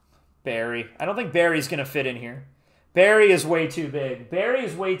 Barry. I don't think Barry's going to fit in here. Barry is way too big. Barry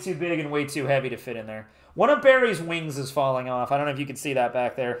is way too big and way too heavy to fit in there. One of Barry's wings is falling off. I don't know if you can see that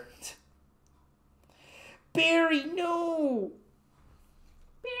back there. Barry, no!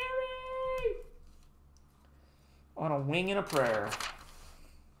 Barry! On a wing and a prayer.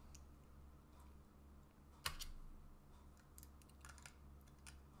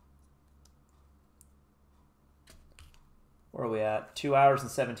 Where are we at? 2 hours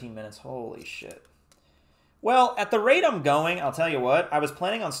and 17 minutes. Holy shit. Well, at the rate I'm going, I'll tell you what. I was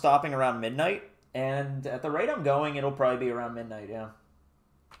planning on stopping around midnight. And at the rate I'm going, it'll probably be around midnight, yeah.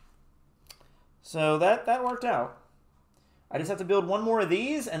 So that worked out. I just have to build one more of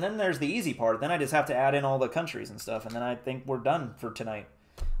these, and then there's the easy part. Then I just have to add in all the countries and stuff, and then I think we're done for tonight.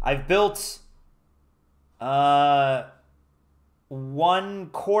 I've built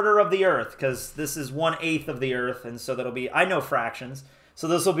 1/4 of the Earth, because this is 1/8 of the Earth, and so that'll be, I know fractions, so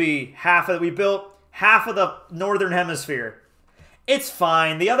this will be half of, we built half of the Northern Hemisphere. It's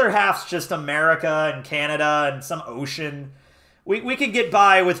fine. The other half's just America and Canada and some ocean. We could get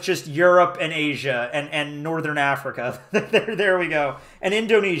by with just Europe and Asia and Northern Africa. there we go. And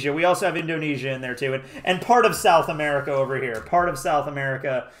Indonesia. We also have Indonesia in there too. And part of South America over here. Part of South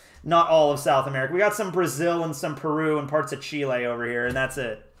America. Not all of South America. We got some Brazil and some Peru and parts of Chile over here, and that's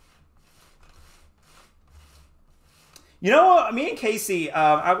it. You know what? Me and Casey,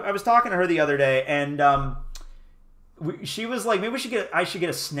 I was talking to her the other day, and she was like, maybe I should get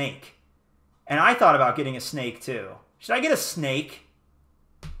a snake. And I thought about getting a snake too. Should I get a snake?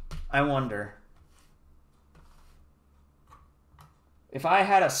 I wonder. If I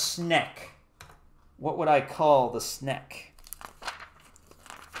had a snake, what would I call the snake?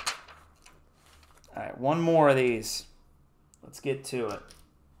 Alright, one more of these. Let's get to it.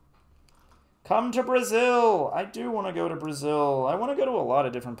 Come to Brazil! I do want to go to Brazil. I want to go to a lot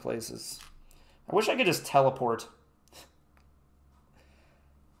of different places. I wish I could just teleport.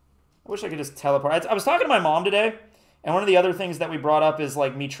 I wish I could just teleport. I was talking to my mom today, and one of the other things that we brought up is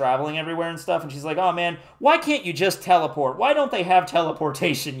like me traveling everywhere and stuff, and she's like, oh man, why can't you just teleport? Why don't they have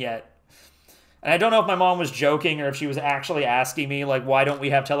teleportation yet? And I don't know if my mom was joking or if she was actually asking me, like, why don't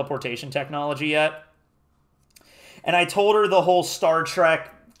we have teleportation technology yet? And I told her the whole Star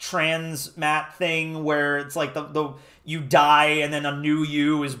Trek transmat thing where it's like the you die and then a new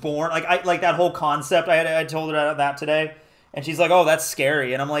you is born. Like that whole concept. I told her that today. And she's like, oh, that's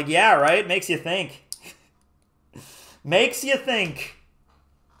scary. And I'm like, yeah, right? Makes you think. Makes you think.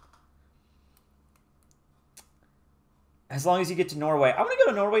 As long as you get to Norway. I want to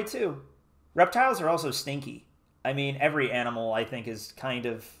go to Norway too. Reptiles are also stinky. I mean, every animal, I think, is kind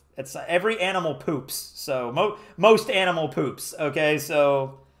of... every animal poops. So, most animal poops, okay?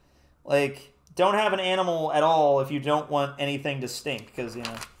 So, like, don't have an animal at all if you don't want anything to stink. Because, you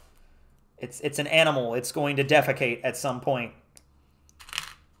know, it's an animal. It's going to defecate at some point.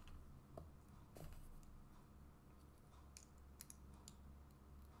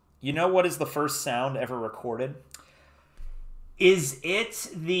 You know what is the first sound ever recorded? Is it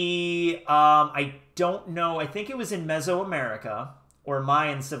the... I don't know. I think it was in Mesoamerica or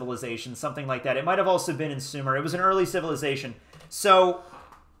Mayan civilization, something like that. It might have also been in Sumer. It was an early civilization. So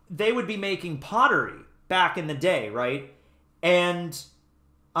they would be making pottery back in the day, right? And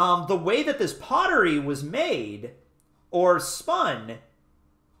the way that this pottery was made or spun,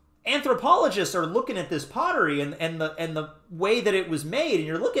 anthropologists are looking at this pottery and the way that it was made, and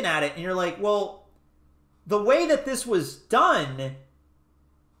you're looking at it and you're like, well, the way that this was done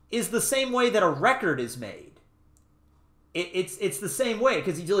is the same way that a record is made. It's the same way,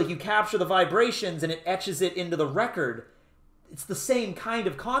 because you capture the vibrations and it etches it into the record. It's the same kind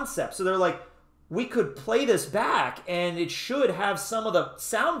of concept. So they're like, we could play this back and it should have some of the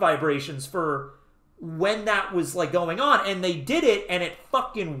sound vibrations for when that was like going on. And they did it and it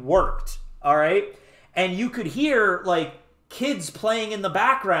fucking worked. All right. And you could hear like kids playing in the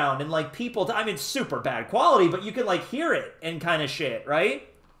background and like people, I mean, super bad quality, but you can like hear it and kind of shit, right?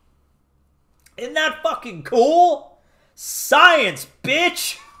 Isn't that fucking cool? Science,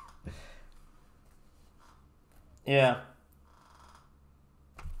 bitch! Yeah.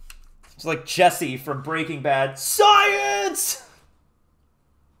 It's like Jesse from Breaking Bad. Science!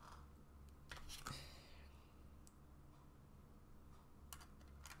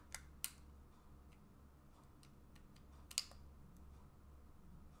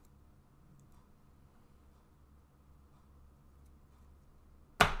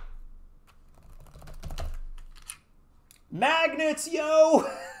 Magnets, yo!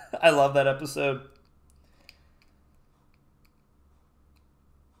 I love that episode.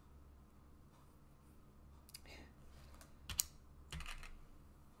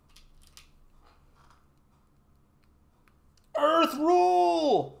 Earth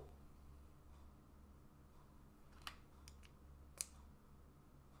rule!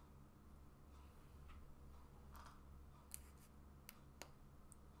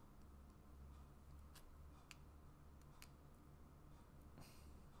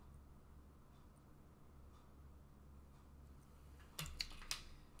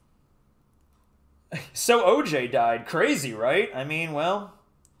 So OJ died. Crazy, right? I mean, well,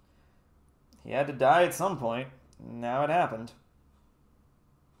 he had to die at some point. Now it happened.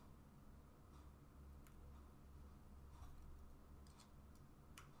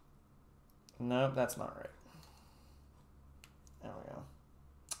 Nope, that's not right. There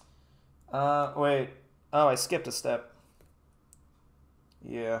we go. Wait. Oh, I skipped a step.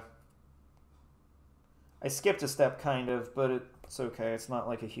 Yeah. I skipped a step, kind of, but it's okay. It's not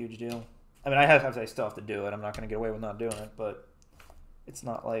like a huge deal. I mean, I still have to do it. I'm not going to get away with not doing it, but it's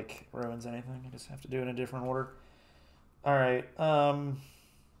not like it ruins anything. I just have to do it in a different order. All right. Oh,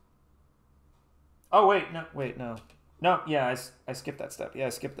 wait. No. No, yeah, I skipped that step. Yeah, I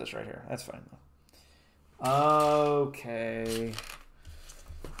skipped this right here. That's fine. Okay.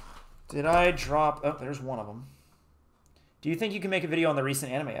 Did I drop... Oh, there's one of them. Do you think you can make a video on the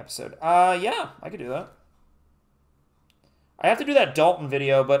recent anime episode? Yeah, I could do that. I have to do that Dalton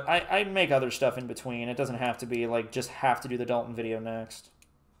video, but I make other stuff in between. It doesn't have to be, like, just have to do the Dalton video next.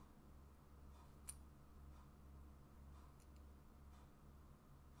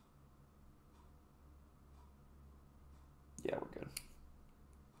 Yeah, we're good.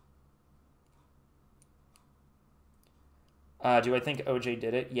 Do I think OJ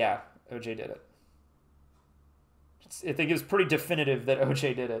did it? Yeah, OJ did it. I think it's pretty definitive that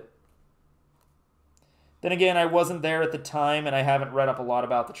OJ did it. Then again, I wasn't there at the time, and I haven't read up a lot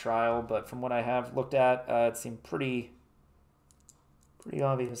about the trial, but from what I have looked at, it seemed pretty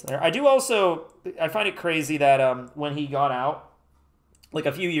obvious there. I find it crazy that when he got out, like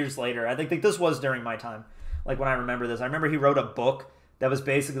a few years later, I think this was during my time, like when I remember this, I remember he wrote a book that was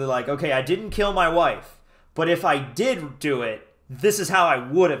basically like, okay, I didn't kill my wife, but if I did do it, this is how I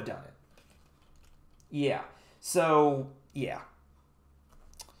would have done it. Yeah. So, yeah.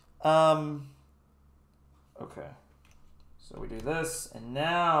 Okay. So we do this, and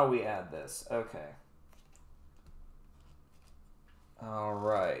now we add this. Okay. All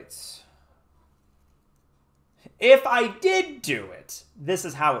right. If I did do it, this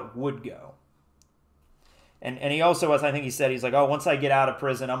is how it would go. And he also, as I think he said, he's like, oh, once I get out of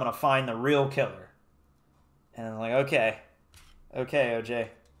prison, I'm going to find the real killer. And I'm like, okay. Okay, OJ.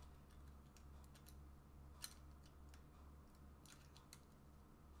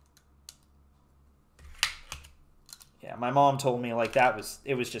 my mom told me like it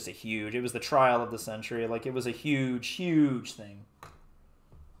was just it was the trial of the century. Like it was a huge, huge thing.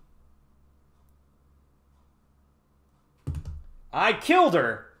 I killed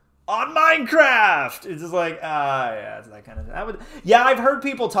her on Minecraft. It's just like, yeah, it's that kind of thing. Yeah, I've heard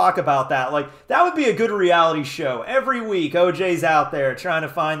people talk about that. Like, that would be a good reality show. Every week, OJ's out there trying to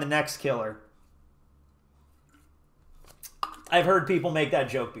find the next killer. I've heard people make that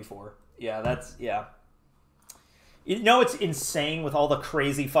joke before. Yeah, yeah. You know, it's insane with all the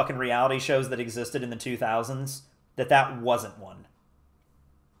crazy fucking reality shows that existed in the 2000s that wasn't one.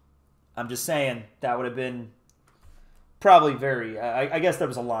 I'm just saying, that would have been probably very... I guess there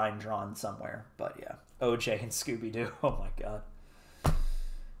was a line drawn somewhere. But yeah, OJ and Scooby-Doo. Oh my god.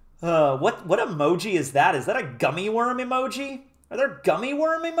 What emoji is that? Is that a gummy worm emoji? Are there gummy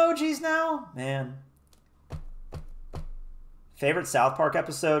worm emojis now? Man. Favorite South Park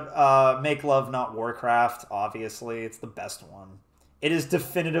episode? Make Love Not Warcraft, obviously. It's the best one. It is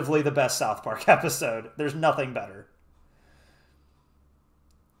definitively the best South Park episode. There's nothing better.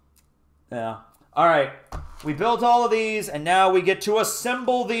 Yeah. Alright. We built all of these, and now we get to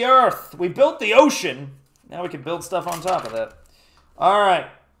assemble the Earth. We built the ocean. Now we can build stuff on top of it. Alright.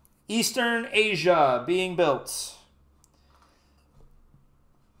 Eastern Asia being built.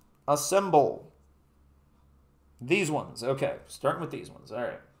 Assemble. These ones. Okay, starting with these ones. All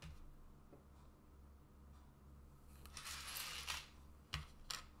right.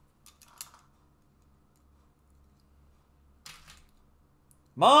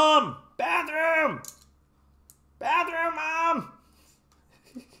 Mom! Bathroom! Bathroom, Mom!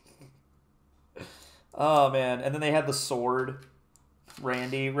 Oh, man. And then they had the sword.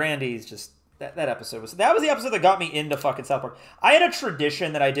 Randy's just... That episode was... That was the episode that got me into fucking South Park. I had a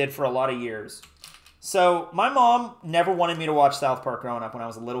tradition that I did for a lot of years. So, my mom never wanted me to watch South Park growing up when I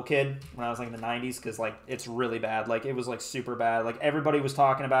was a little kid, when I was like in the 90s, because like it's really bad. Like it was like super bad. Like everybody was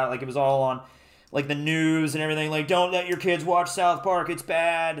talking about it. Like it was all on like the news and everything. Like, don't let your kids watch South Park. It's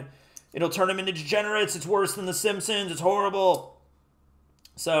bad. It'll turn them into degenerates. It's worse than The Simpsons. It's horrible.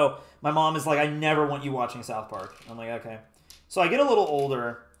 So, my mom is like, I never want you watching South Park. I'm like, okay. So, I get a little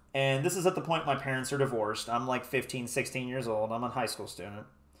older, and this is at the point my parents are divorced. I'm like 15, 16 years old. I'm a high school student.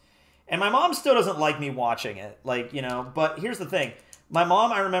 And my mom still doesn't like me watching it. Like, you know, but here's the thing. My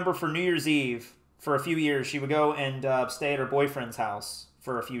mom, I remember for New Year's Eve, for a few years, she would go and stay at her boyfriend's house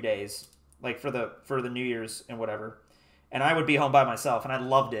for a few days. Like, for the New Year's and whatever. And I would be home by myself, and I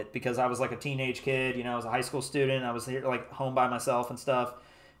loved it because I was like a teenage kid. You know, I was a high school student. I was here, like, home by myself and stuff.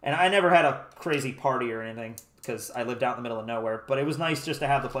 And I never had a crazy party or anything because I lived out in the middle of nowhere. But it was nice just to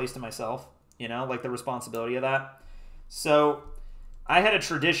have the place to myself, you know, like the responsibility of that. So I had a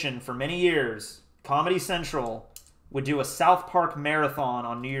tradition for many years. Comedy Central would do a South Park marathon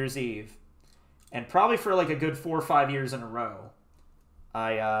on New Year's Eve. And probably for like a good 4 or 5 years in a row,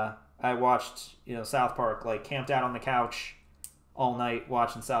 I watched, you know, South Park, like camped out on the couch all night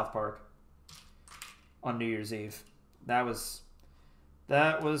watching South Park on New Year's Eve. That was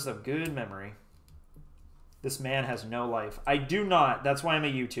a good memory. This man has no life. I do not. That's why I'm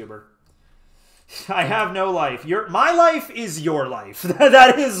a YouTuber. I have no life. My life is your life.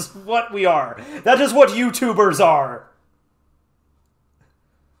 That is what we are. That is what YouTubers are.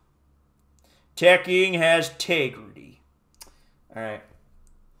 Tekking has integrity. All right.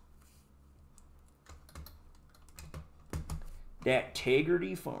 That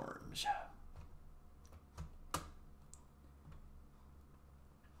Integrity Farms.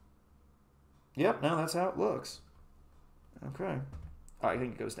 Yep, no, that's how it looks. Okay. Oh, I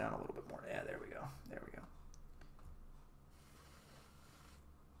think it goes down a little bit more. Yeah, there we go. There we go.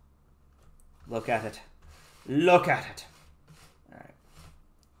 Look at it. Look at it. All right.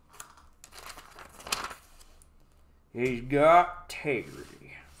 He's got integrity.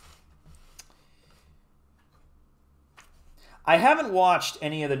 I haven't watched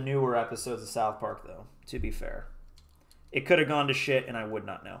any of the newer episodes of South Park, though, to be fair. It could have gone to shit, and I would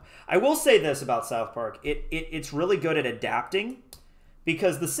not know. I will say this about South Park. It's really good at adapting,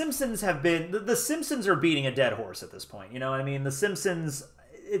 because The Simpsons have been... The Simpsons are beating a dead horse at this point, you know what I mean? The Simpsons...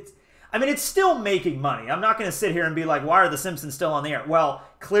 It's still making money. I'm not going to sit here and be like, why are The Simpsons still on the air? Well,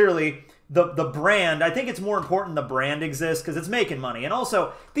 clearly, the brand... I think it's more important the brand exists, because it's making money. And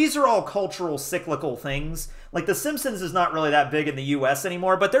also, these are all cultural, cyclical things. Like, The Simpsons is not really that big in the U.S.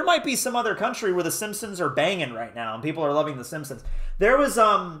 anymore, but there might be some other country where The Simpsons are banging right now, and people are loving The Simpsons. There was,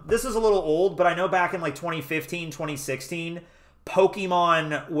 this is a little old, but I know back in, like, 2015, 2016,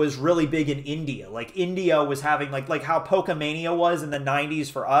 Pokemon was really big in India. Like, India was having, like how Pokemania was in the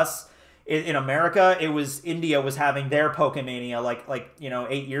 90s for us. In America, India was having their Pokemania, like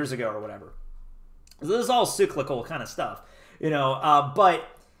 8 years ago or whatever. So this is all cyclical kind of stuff, you know. But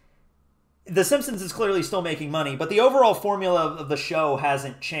The Simpsons is clearly still making money, but the overall formula of the show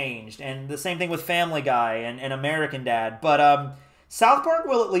hasn't changed. And the same thing with Family Guy and American Dad. But South Park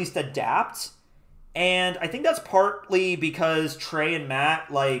will at least adapt. And I think that's partly because Trey and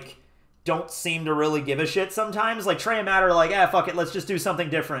Matt, like, don't seem to really give a shit sometimes. Like, Trey and Matt are like, fuck it, let's just do something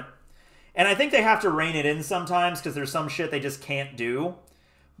different. And I think they have to rein it in sometimes because there's some shit they just can't do.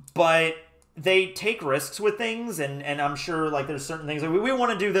 But they take risks with things, and I'm sure, like, there's certain things. Like, we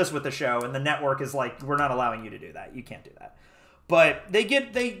want to do this with the show, and the network is like, we're not allowing you to do that. You can't do that. But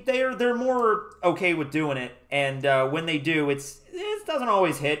they're more okay with doing it, and when they do, it doesn't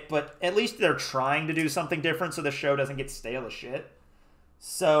always hit, but at least they're trying to do something different so the show doesn't get stale as shit.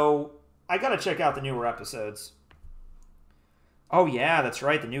 So I gotta check out the newer episodes. Oh yeah, that's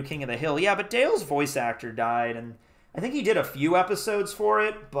right, the new King of the Hill. Yeah, but Dale's voice actor died, and I think he did a few episodes for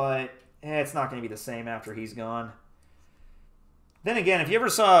it, but it's not going to be the same after he's gone. Then again, if you ever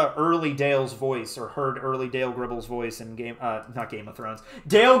saw early Dale's voice or heard early Dale Gribble's voice in not Game of Thrones,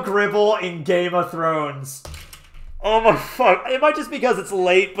 Dale Gribble in Game of Thrones. Oh my fuck! It might just be because it's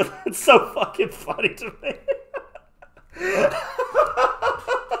late, but it's so fucking funny to me.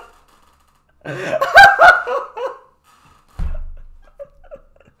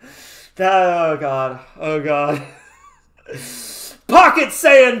 Oh god! Oh god! Pocket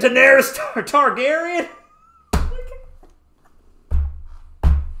saying Daenerys Targaryen.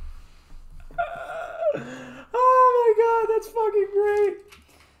 Oh my god, that's fucking great.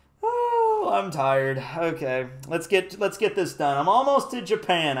 Oh, I'm tired. Okay, let's get this done. I'm almost to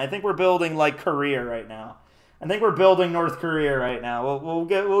Japan. I think we're building like Korea right now. I think we're building North Korea right now.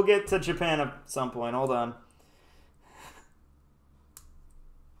 We'll get to Japan at some point. Hold on.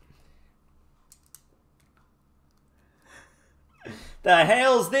 The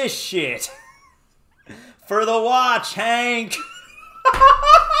hell's this shit? For the watch, Hank.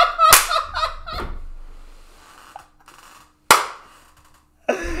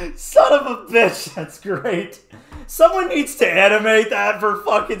 Son of a bitch, that's great. Someone needs to animate that for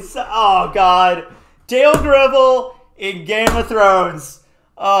fucking... Oh, God. Dale Gribble in Game of Thrones.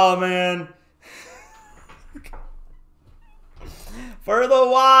 Oh, man. For the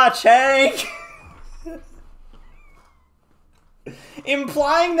watch, Hank.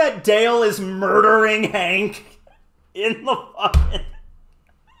 Implying that Dale is murdering Hank in the fucking...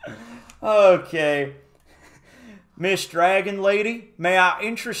 Okay. Miss Dragon Lady, may I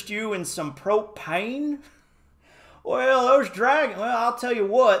interest you in some propane? Well, I'll tell you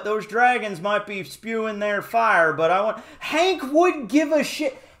what, those dragons might be spewing their fire, but I want... Hank would give a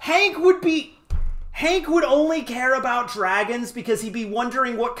shit. Hank would only care about dragons because he'd be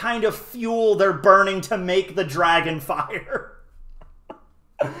wondering what kind of fuel they're burning to make the dragon fire.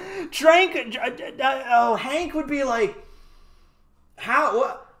 Hank would be like,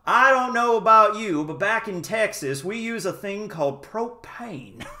 I don't know about you, but back in Texas, we use a thing called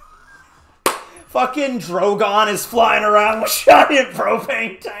propane. Fucking Drogon is flying around with giant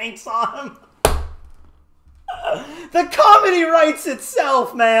propane tanks on him. The comedy writes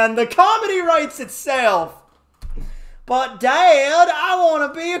itself, man. The comedy writes itself. But Dad, I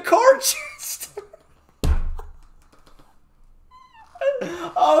want to be a cartoonist.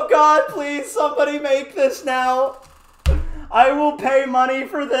 Oh God, please, somebody make this now. I will pay money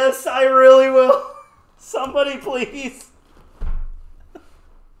for this. I really will. Somebody, please.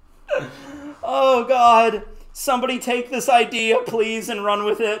 Oh God. Somebody take this idea, please, and run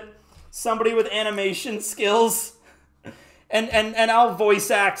with it. Somebody with animation skills. And I'll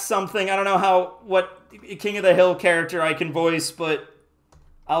voice act something. I don't know what King of the Hill character I can voice, but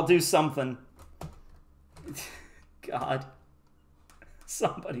I'll do something. God.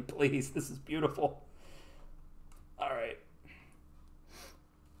 Somebody, please. This is beautiful. All right.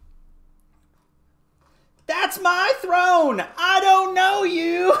 That's my throne. I don't know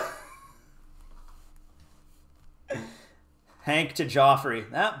you. Hank to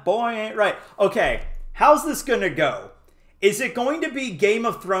Joffrey. That boy ain't right. Okay, how's this gonna go? Is it going to be Game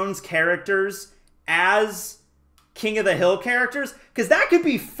of Thrones characters as King of the Hill characters? Because that could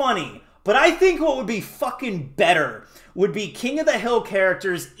be funny. But I think what would be fucking better would be King of the Hill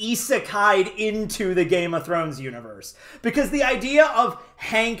characters isekai'd into the Game of Thrones universe. Because the idea of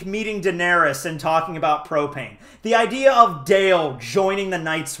Hank meeting Daenerys and talking about propane, the idea of Dale joining the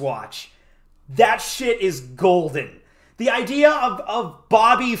Night's Watch, that shit is golden. The idea of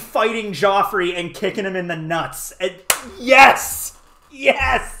Bobby fighting Joffrey and kicking him in the nuts. And yes!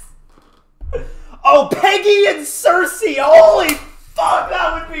 Yes! Oh, Peggy and Cersei! Holy fuck,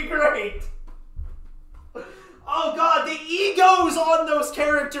 that would be great! Oh God, the egos on those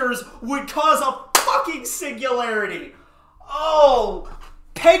characters would cause a fucking singularity. Oh,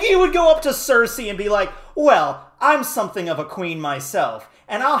 Peggy would go up to Cersei and be like, well, I'm something of a queen myself,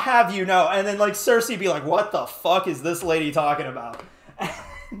 and I'll have you know. And then, like, Cersei be like, what the fuck is this lady talking about?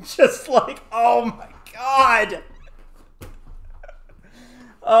 And just like, oh my god.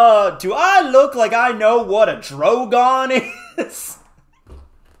 Do I look like I know what a Drogon is?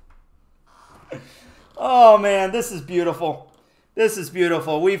 Oh man, this is beautiful. This is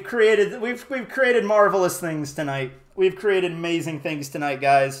beautiful. We've created marvelous things tonight. We've created amazing things tonight,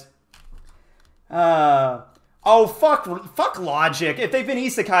 guys. Oh fuck logic. If they've been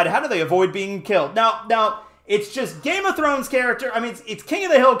isekai'd, how do they avoid being killed? Now it's just Game of Thrones character. I mean, it's King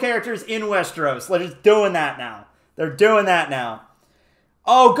of the Hill characters in Westeros. They're just doing that now. They're doing that now.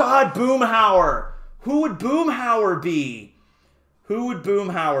 Oh god, Boomhauer. Who would Boomhauer be? Who would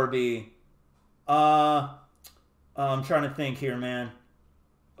Boomhauer be? I'm trying to think here, man.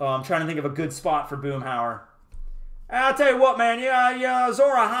 I'm trying to think of a good spot for Boomhauer. I'll tell you what, man. Yeah,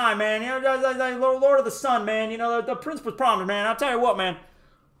 Zora High, man. Lord of the Sun, man. You know, the Prince was promised, man. I'll tell you what, man.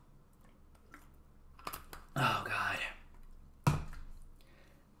 Oh, God.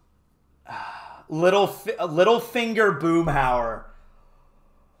 Littlefinger Boomhauer.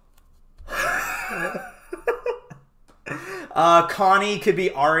 Connie could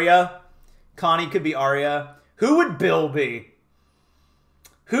be Arya. Connie could be Arya. Who would Bill be?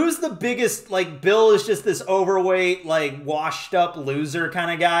 Who's the biggest, like, Bill is just this overweight, like, washed up loser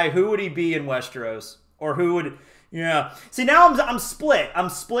kind of guy. Who would he be in Westeros? Or who would, yeah. See, now I'm split. I'm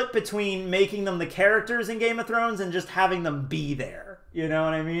split between making them the characters in Game of Thrones and just having them be there. You know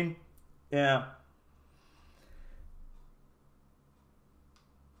what I mean? Yeah.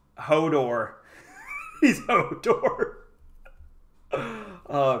 Hodor. He's Hodor.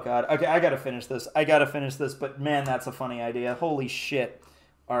 Oh, God. Okay, I gotta finish this. But, man, that's a funny idea. Holy shit.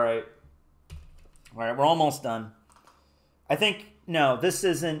 All right, we're almost done. I think, no, this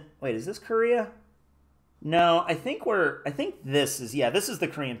isn't, wait, is this Korea? No, I think this is, yeah, this is the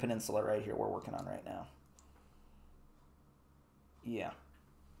Korean Peninsula right here we're working on right now. Yeah.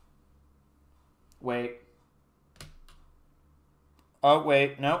 Wait. Oh,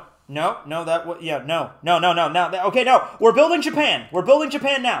 wait, no, okay, no, we're building Japan. We're building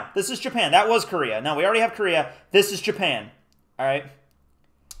Japan now. This is Japan. That was Korea. No, we already have Korea. This is Japan. All right.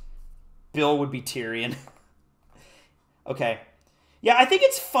 Bill would be Tyrion. Okay. Yeah, I think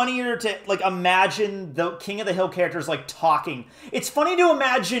it's funnier to, like, imagine the King of the Hill characters, like, talking. It's funny to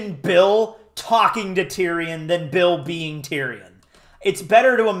imagine Bill talking to Tyrion than Bill being Tyrion. It's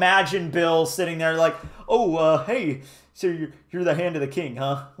better to imagine Bill sitting there like, oh, hey, so you're the hand of the king,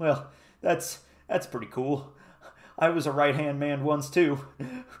 huh? Well, that's pretty cool. I was a right-hand man once, too.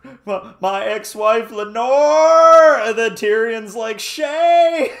 My ex-wife, Lenore! And then Tyrion's like,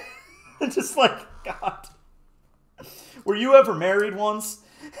 Shay! Just like, God. Were you ever married once?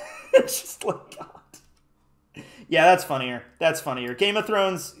 It's just like, God. Yeah, that's funnier. That's funnier. Game of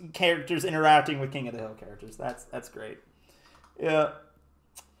Thrones characters interacting with King of the Hill characters. That's great. Yeah.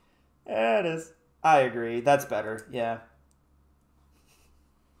 Yeah, it is. I agree. That's better. Yeah.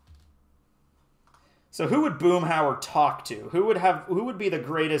 So who would Boomhauer talk to? Who would be the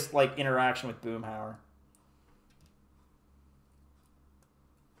greatest, like, interaction with Boomhauer?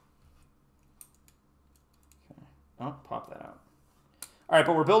 Oh, pop that out. All right,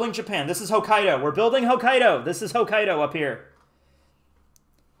 but we're building Japan. This is Hokkaido. We're building Hokkaido. This is Hokkaido up here.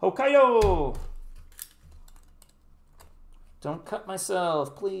 Hokkaido. Don't cut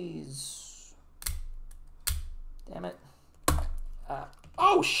myself, please. Damn it.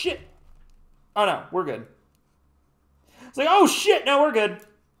 Oh, shit. Oh, no, we're good. It's like, oh, shit, no, we're good.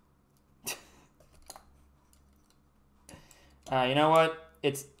 You know what?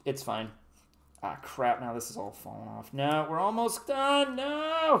 It's fine. Ah, crap, now this is all falling off. No, we're almost done.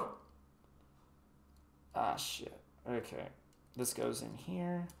 No! Ah, shit. Okay. This goes in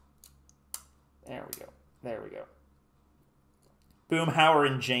here. There we go. There we go. Boomhauer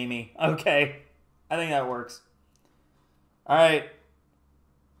and Jamie. Okay. I think that works. All right.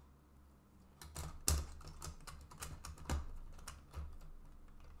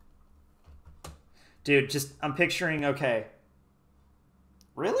 Dude, just, I'm picturing, okay.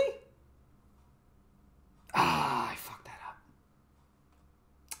 Really? Ah, I fucked that up.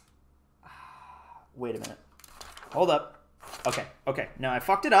 Wait a minute. Hold up. Okay, okay. No, I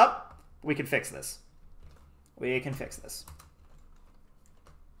fucked it up. We can fix this. We can fix this.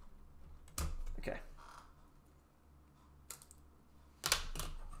 Okay.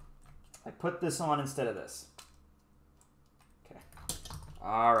 I put this on instead of this. Okay.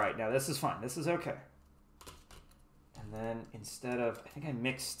 All right, now this is fine. This is okay. And then instead of, I think I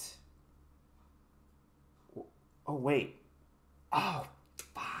mixed... Oh, wait. Oh,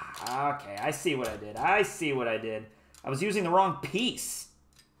 okay. I see what I did. I see what I did. I was using the wrong piece.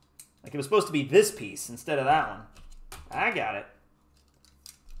 Like, it was supposed to be this piece instead of that one. I got it.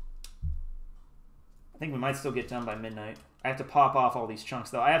 I think we might still get done by midnight. I have to pop off all these chunks,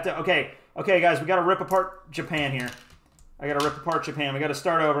 though. I have to... Okay, guys, we got to rip apart Japan here. I got to rip apart Japan. We got to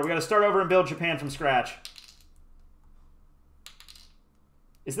start over. We got to start over and build Japan from scratch.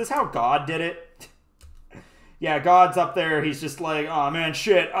 Is this how God did it? Yeah, God's up there. He's just like, oh, man,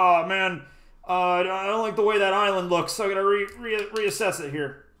 shit. Oh, man, I don't like the way that island looks, so I got to reassess it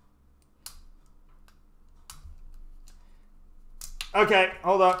here. Okay,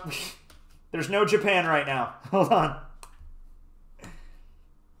 hold up. There's no Japan right now. Hold on.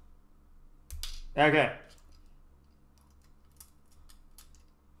 Okay.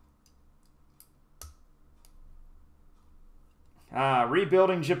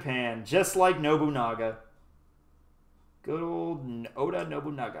 Rebuilding Japan, just like Nobunaga. Good old Oda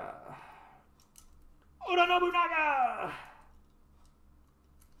Nobunaga. Oda Nobunaga!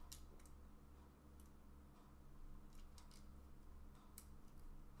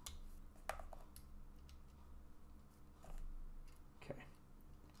 Okay.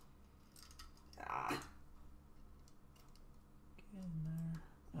 Get in there.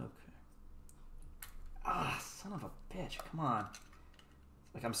 Okay. Son of a bitch. Come on.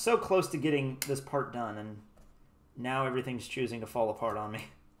 Like, I'm so close to getting this part done, and now everything's choosing to fall apart on me.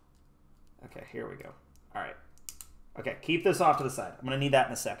 Okay, here we go. All right. Okay, keep this off to the side. I'm going to need that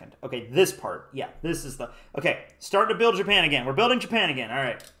in a second. Okay, this part. Yeah, this is the... Okay, starting to build Japan again. We're building Japan again. All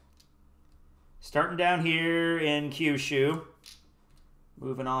right. Starting down here in Kyushu.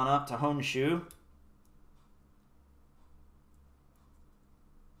 Moving on up to Honshu.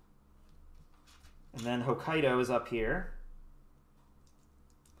 And then Hokkaido is up here.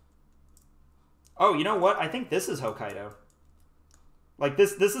 Oh, you know what? I think this is Hokkaido. Like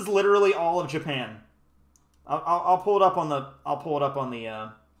this is literally all of Japan. I'll pull it up on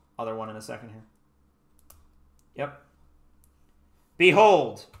the other one in a second here. Yep.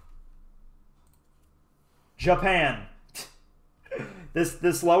 Behold, Japan.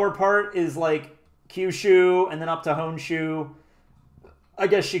 This lower part is like Kyushu and then up to Honshu. I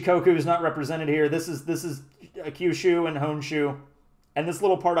guess Shikoku is not represented here. This is Kyushu and Honshu. And this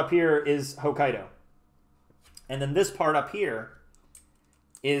little part up here is Hokkaido. And then this part up here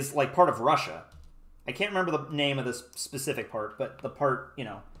is like part of Russia. I can't remember the name of this specific part, but the part, you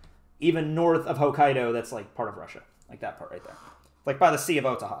know, even north of Hokkaido, that's like part of Russia. Like that part right there. Like by the Sea of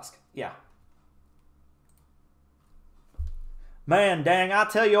Otahusk. Yeah. Man, dang, I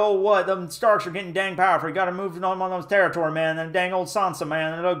tell you old what, them Starks are getting dang powerful. You gotta move on those territory, man. And dang old Sansa,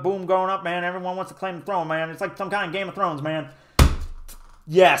 man. And look, boom going up, man. Everyone wants to claim the throne, man. It's like some kind of Game of Thrones, man.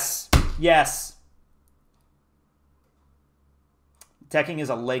 Yes. Yes. Tekking is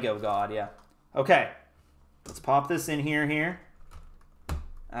a Lego god, yeah. Okay. Let's pop this in here.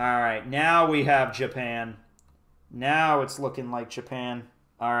 Alright, now we have Japan. Now it's looking like Japan.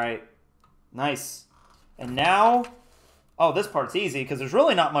 Alright. Nice. And now... Oh, this part's easy, because there's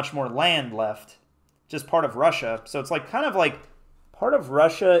really not much more land left. Just part of Russia. So it's like kind of like part of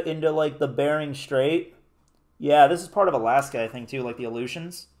Russia into like the Bering Strait. Yeah, this is part of Alaska, I think, too, like the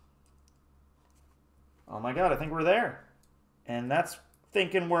Aleutians. Oh my god, I think we're there. And that's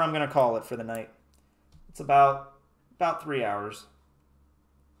thinking where I'm going to call it for the night. It's about 3 hours.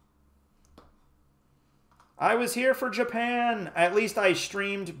 I was here for Japan. At least I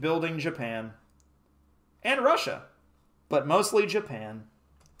streamed building Japan. And Russia. But mostly Japan.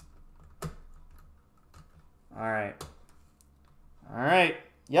 Alright. Alright.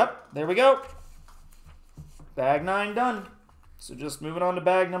 Yep, there we go. Bag 9 done. So just moving on to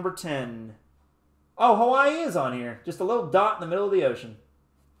bag number 10. Oh, Hawaii is on here. Just a little dot in the middle of the ocean.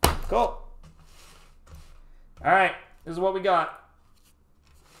 Cool. Alright, this is what we got.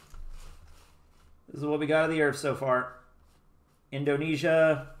 This is what we got of the Earth so far.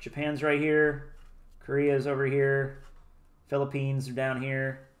 Indonesia, Japan's right here. Korea's over here. Philippines are down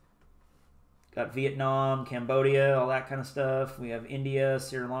here. Got Vietnam, Cambodia, all that kind of stuff. We have India,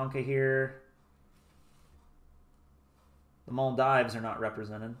 Sri Lanka here. The Maldives are not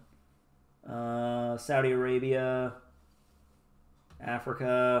represented. Saudi Arabia,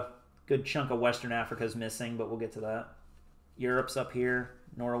 Africa. Good chunk of Western Africa is missing, but we'll get to that. Europe's up here.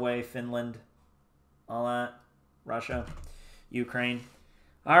 Norway, Finland, all that. Russia, Ukraine.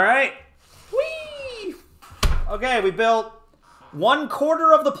 All right. Whee! Okay, we built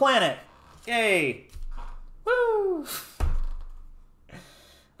 1/4 of the planet. Yay. Woo!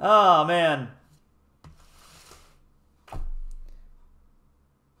 Oh, man.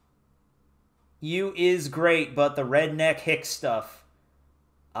 You is great, but the redneck hick stuff.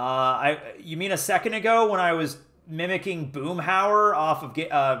 You mean a second ago when I was mimicking Boomhauer off of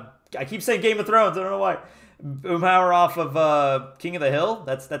I keep saying Game of Thrones, I don't know why. Boomhauer off of King of the Hill.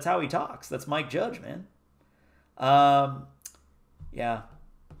 That's how he talks. That's Mike Judge, man. Yeah.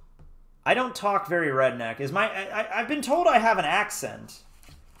 I don't talk very redneck. I've been told I have an accent.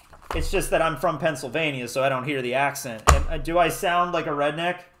 It's just that I'm from Pennsylvania, so I don't hear the accent. And, do I sound like a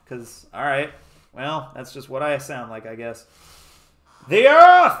redneck? Because, all right, well, that's just what I sound like, I guess. The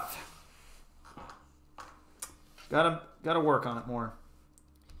Earth! Gotta work on it more.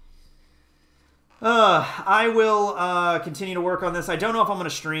 I will continue to work on this. I don't know if I'm going to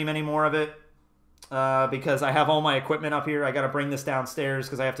stream any more of it because I have all my equipment up here. I got to bring this downstairs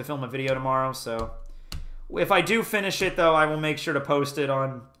because I have to film a video tomorrow. So if I do finish it, though, I will make sure to post it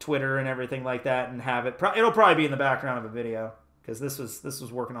on Twitter and everything like that and have it. It'll probably be in the background of a video because this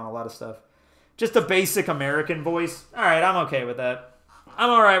was working on a lot of stuff. Just a basic American voice. All right, I'm okay with that. I'm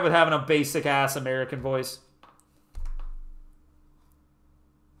all right with having a basic-ass American voice.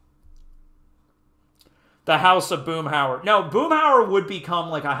 The House of Boomhauer. No, Boomhauer would become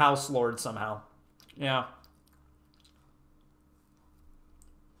like a house lord somehow. Yeah.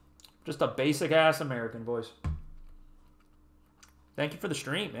 Just a basic-ass American voice. Thank you for the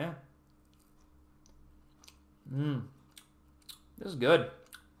stream, yeah. This is good.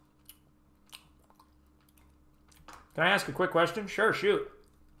 Can I ask a quick question? Sure, shoot.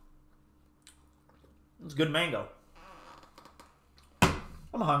 It's good mango.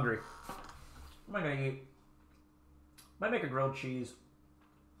 I'm hungry. What am I going to eat? Might make a grilled cheese.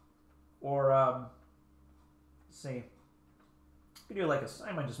 Or, let's see. We do like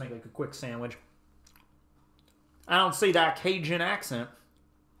I might just make like a quick sandwich. I don't see that Cajun accent.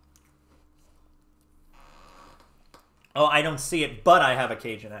 Oh, I don't see it, but I have a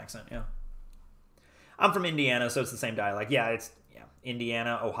Cajun accent, yeah. I'm from Indiana, so it's the same dialect. Yeah,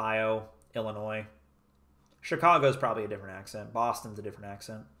 Indiana, Ohio, Illinois. Chicago's probably a different accent. Boston's a different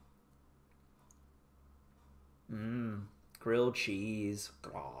accent. Grilled cheese.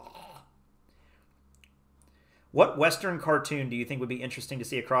 Oh. What Western cartoon do you think would be interesting to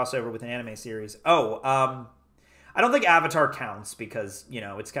see a crossover with an anime series? Oh, I don't think Avatar counts because, you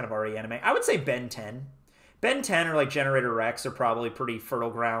know, it's kind of already anime. I would say Ben 10. Ben 10 or, like, Generator Rex are probably pretty fertile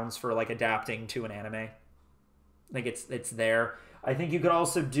grounds for, like, adapting to an anime. I think it's there. I think you could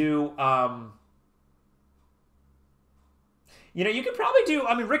also do, you know, you could probably do,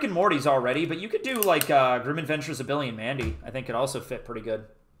 I mean, Rick and Morty's already, but you could do, like, Grim Adventures of Billy and Mandy. I think could also fit pretty good.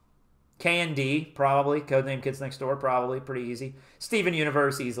 K&D, probably. Codename Kids Next Door, probably. Pretty easy. Steven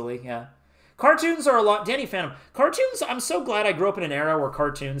Universe, easily, yeah. Cartoons are a lot... Danny Phantom. Cartoons, I'm so glad I grew up in an era where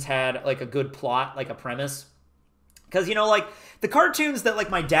cartoons had, like, a good plot, like a premise. Because, you know, like, the cartoons that, like,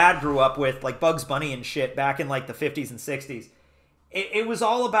 my dad grew up with, like Bugs Bunny and shit, back in, like, the 50s and 60s, it was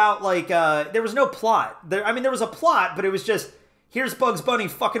all about, like, there was no plot. I mean, there was a plot, but it was just... Here's Bugs Bunny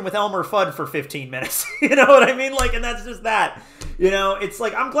fucking with Elmer Fudd for 15 minutes. You know what I mean? Like, and that's just that. You know, it's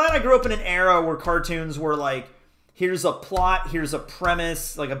like, I'm glad I grew up in an era where cartoons were like, here's a plot, here's a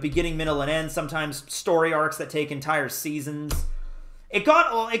premise, like a beginning, middle, and end. Sometimes story arcs that take entire seasons. It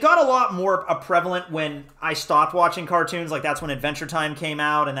got a lot more prevalent when I stopped watching cartoons. Like, that's when Adventure Time came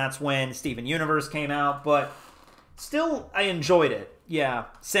out, and that's when Steven Universe came out. But still, I enjoyed it. Yeah.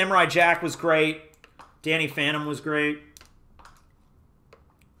 Samurai Jack was great. Danny Phantom was great.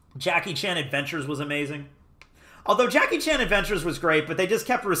 Jackie Chan Adventures was amazing. Although Jackie Chan Adventures was great, but they just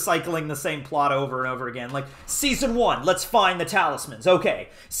kept recycling the same plot over and over again. Like, Season 1, let's find the talismans. Okay.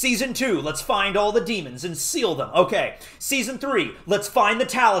 Season 2, let's find all the demons and seal them. Okay. Season 3, let's find the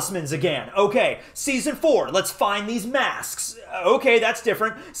talismans again. Okay. Season 4, let's find these masks. Okay, that's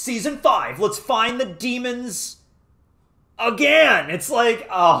different. Season 5, let's find the demons again. It's like,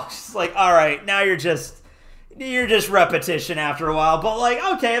 oh, it's like, all right, now you're just repetition after a while. But, like,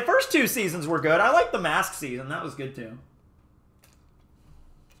 okay, the first 2 seasons were good. I liked the Mask season. That was good, too.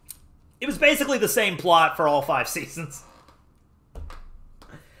 It was basically the same plot for all 5 seasons.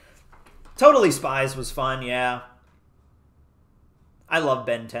 Totally Spies was fun, yeah. I love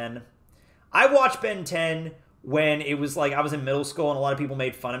Ben 10. I watched Ben 10 when it was, like, I was in middle school and a lot of people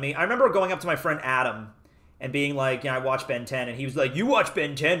made fun of me. I remember going up to my friend Adam and being like, yeah, I watched Ben 10. And he was like, you watch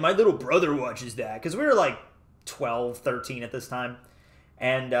Ben 10? My little brother watches that. Because we were, like, 12, 13 at this time,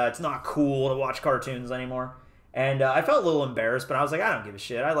 and it's not cool to watch cartoons anymore, and I felt a little embarrassed, but I was like, I don't give a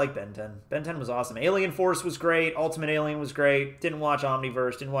shit. I like Ben 10. Ben 10 was awesome. Alien Force was great. Ultimate Alien was great. Didn't watch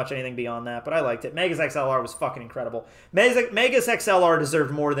Omniverse, didn't watch anything beyond that, but I liked it. Megas XLR was fucking incredible. Megas XLR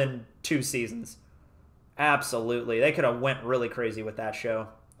deserved more than 2 seasons. Absolutely. They could have went really crazy with that show.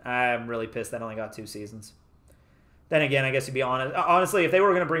 I'm really pissed that only got 2 seasons. Then again, I guess you'd be honest. Honestly, if they were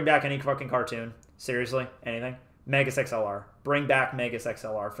going to bring back any fucking cartoon, seriously, anything, Megas XLR. Bring back Megas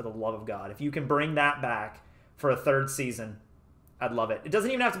XLR for the love of God. If you can bring that back for a 3rd season, I'd love it. It doesn't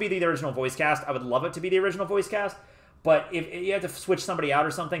even have to be the original voice cast. I would love it to be the original voice cast. But if you had to switch somebody out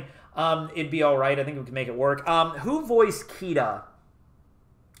or something, it'd be all right. I think we can make it work. Who voiced Kita?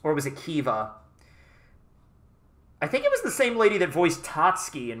 Or was it Kiva? I think it was the same lady that voiced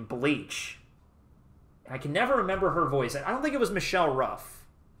Tatsuki in Bleach. I can never remember her voice. I don't think it was Michelle Ruff.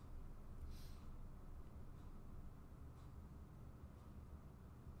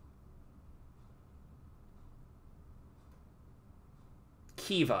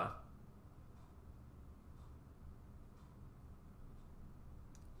 Kiva.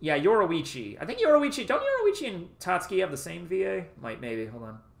 Yeah, Yoroichi. I think Yoroichi... Don't Yoroichi and Tatsuki have the same VA? Maybe. Hold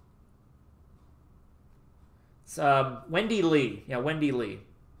on. It's Wendy Lee. Yeah, Wendy Lee.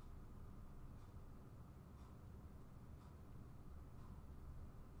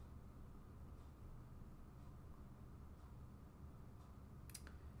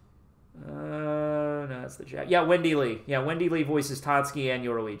 No, that's the Jack. Yeah, Wendy Lee. Yeah, Wendy Lee voices Tatsuki and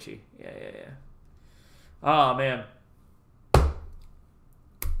Yoroichi. Yeah. Oh, man.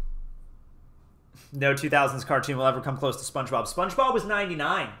 No 2000s cartoon will ever come close to SpongeBob. SpongeBob was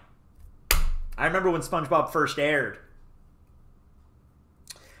 99. I remember when SpongeBob first aired.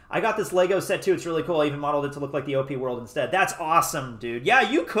 I got this Lego set too. It's really cool. I even modeled it to look like the OP world instead. That's awesome, dude. Yeah,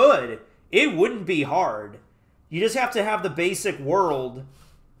 you could. It wouldn't be hard. You just have to have the basic world.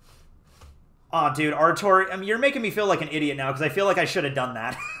 Oh, dude, Artor, I mean, you're making me feel like an idiot now because I feel like I should have done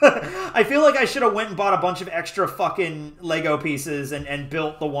that. I feel like I should have went and bought a bunch of extra fucking Lego pieces and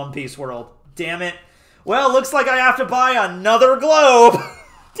built the One Piece world. Damn it. Well, looks like I have to buy another globe.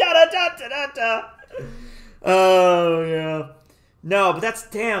 Da-da-da-da-da-da. Oh, yeah. No, but that's...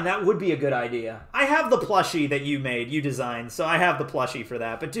 Damn, that would be a good idea. I have the plushie that you made, you designed, so I have the plushie for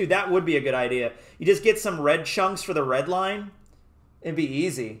that. But, dude, that would be a good idea. You just get some red chunks for the red line. It'd be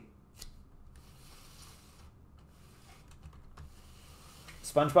easy.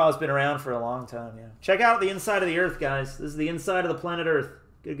 SpongeBob's been around for a long time, yeah. Check out the inside of the Earth, guys. This is the inside of the planet Earth.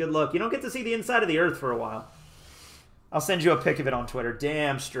 Good look. You don't get to see the inside of the Earth for a while. I'll send you a pic of it on Twitter.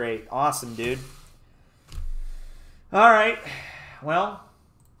 Damn straight. Awesome, dude. All right. Well,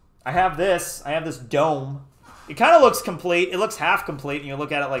 I have this. I have this dome. It kind of looks complete. It looks half complete, and you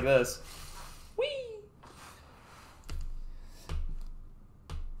look at it like this. Whee!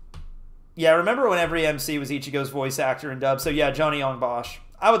 Yeah, remember when every MC was Ichigo's voice actor and dub? So yeah, Johnny Young Bosch.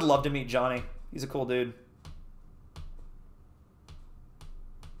 I would love to meet Johnny. He's a cool dude.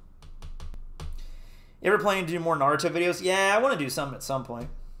 You ever planning to do more Naruto videos? Yeah, I want to do some at some point.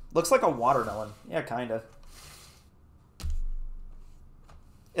 Looks like a watermelon. Yeah, kind of.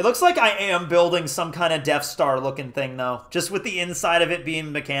 It looks like I am building some kind of Death Star looking thing, though. Just with the inside of it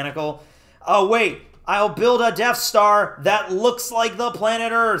being mechanical. Oh, wait. I'll build a Death Star that looks like the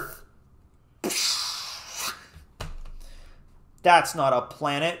planet Earth. That's not a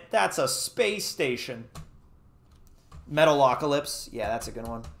planet. That's a space station. Metalocalypse. Yeah, that's a good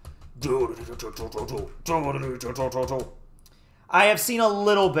one. I have seen a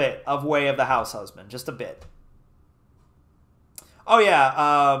little bit of Way of the House Husband. Just a bit. Oh,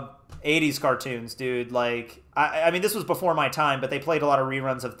 yeah. 80s cartoons, dude. Like, I mean, this was before my time, but they played a lot of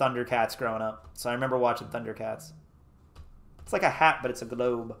reruns of Thundercats growing up. So I remember watching Thundercats. It's like a hat, but it's a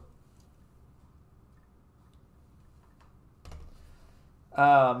globe.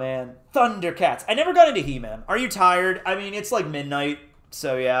 Oh, man. Thundercats. I never got into He-Man. Are you tired? I mean, it's like midnight.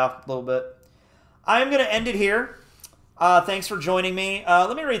 So, yeah, a little bit. I'm going to end it here. Thanks for joining me.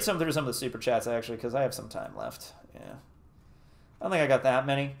 Let me read through some of the super chats, actually, because I have some time left. Yeah. I don't think I got that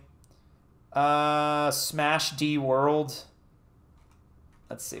many. Smash D World.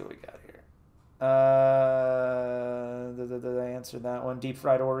 Let's see what we got here. I answered that one. Deep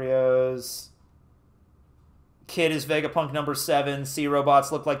Fried Oreos. Kid is Vegapunk number 7.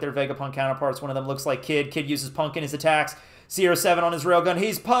 C-Robots look like their Vegapunk counterparts. One of them looks like Kid. Kid uses Punk in his attacks. 07 on his railgun.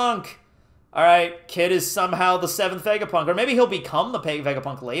 He's Punk. All right. Kid is somehow the 7th Vegapunk. Or maybe he'll become the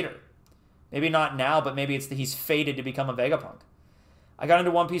Vegapunk later. Maybe not now, but maybe it's he's fated to become a Vegapunk. I got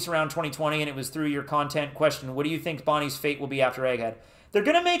into One Piece around 2020, and it was through your content question. What do you think Bonnie's fate will be after Egghead? They're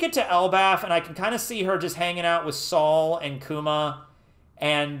going to make it to Elbaf, and I can kind of see her just hanging out with Saul and Kuma.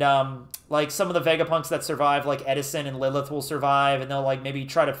 And, like, some of the Vegapunks that survive, like Edison and Lilith will survive, and they'll, like, maybe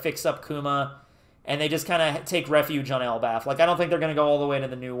try to fix up Kuma. And they just kind of take refuge on Elbaf. Like, I don't think they're going to go all the way to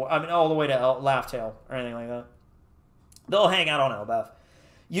the new... I mean, all the way to Laugh Tale or anything like that. They'll hang out on Elbaf.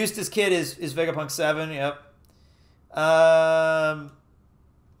 Eustace Kid is Vegapunk 7, yep.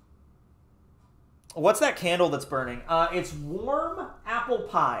 What's that candle that's burning? It's warm apple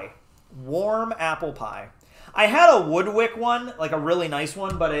pie. Warm apple pie. I had a woodwick one, like a really nice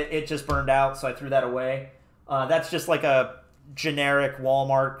one, but it just burned out, so I threw that away. That's just like a generic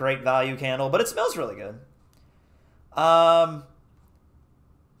Walmart great value candle, but it smells really good.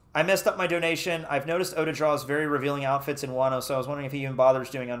 I messed up my donation. I've noticed Oda draws very revealing outfits in Wano, so I was wondering if he even bothers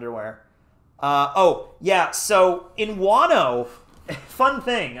doing underwear. Oh, yeah, so in Wano, fun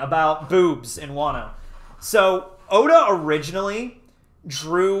thing about boobs in Wano. So Oda originally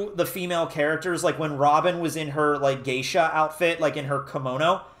drew the female characters, like when Robin was in her like geisha outfit, like in her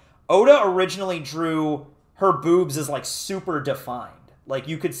kimono, Oda originally drew her boobs as like super defined. Like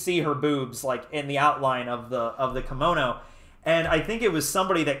you could see her boobs like in the outline of the kimono. And I think it was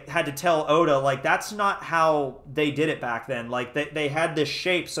somebody that had to tell Oda, like, that's not how they did it back then. Like, they had this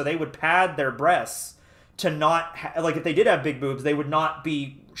shape, so they would pad their breasts to not, like, if they did have big boobs, they would not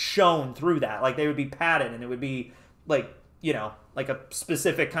be shown through that. Like, they would be padded, and it would be, like, you know, like a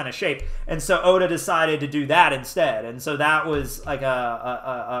specific kind of shape. And so Oda decided to do that instead. And so that was, like,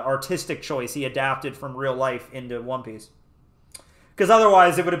 a artistic choice he adapted from real life into One Piece. Because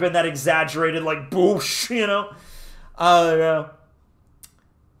otherwise, it would have been that exaggerated, like, boosh, you know? Yeah.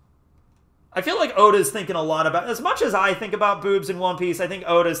 I feel like Oda's thinking a lot about, as much as I think about boobs in One Piece, I think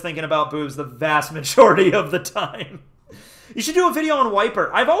Oda's thinking about boobs the vast majority of the time. You should do a video on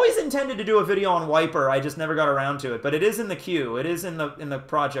Wiper. I've always intended to do a video on Wiper. I just never got around to it, but it is in the queue. It is in the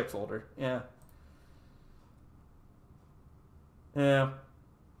project folder. Yeah. Yeah.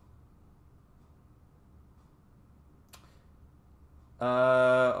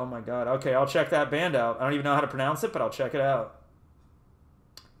 Oh my god. Okay, I'll check that band out. I don't even know how to pronounce it, but I'll check it out.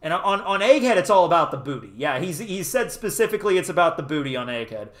 And on Egghead, it's all about the booty. Yeah, he said specifically it's about the booty on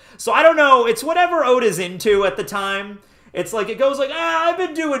Egghead. So I don't know. It's whatever Oda's into at the time. It's like, it goes like, I've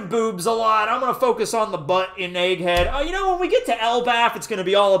been doing boobs a lot. I'm going to focus on the butt in Egghead. Oh, you know, when we get to Elbaf, it's going to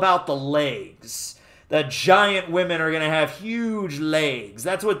be all about the legs. The giant women are going to have huge legs.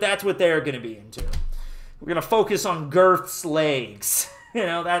 That's what they're going to be into. We're going to focus on Girth's legs. You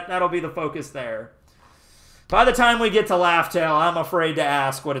know, that'll be the focus there. By the time we get to Laugh Tale, I'm afraid to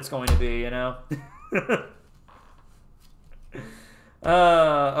ask what it's going to be, you know?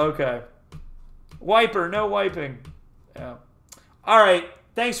 Okay. Wiper, no wiping. Yeah. All right.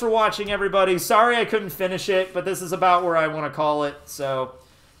 Thanks for watching, everybody. Sorry I couldn't finish it, but this is about where I want to call it. So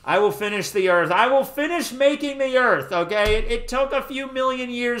I will finish the Earth. I will finish making the Earth, okay? It took a few million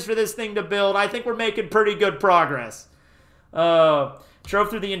years for this thing to build. I think we're making pretty good progress. Drove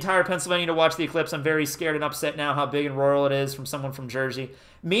through the entire Pennsylvania to watch the eclipse. I'm very scared and upset now how big and rural it is, from someone from Jersey.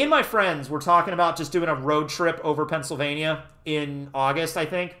 Me and my friends were talking about just doing a road trip over Pennsylvania in August, I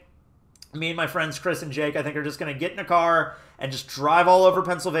think. Me and my friends Chris and Jake, I think, are just going to get in a car and just drive all over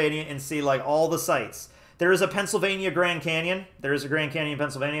Pennsylvania and see, like, all the sites. There is a Pennsylvania Grand Canyon. There is a Grand Canyon in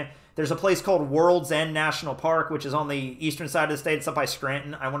Pennsylvania. There's a place called World's End National Park, which is on the eastern side of the state. It's up by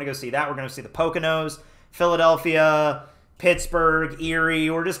Scranton. I want to go see that. We're going to see the Poconos, Philadelphia, Pittsburgh, Erie.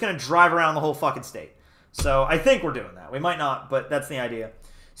 We're just going to drive around the whole fucking state. So I think we're doing that. We might not, but that's the idea.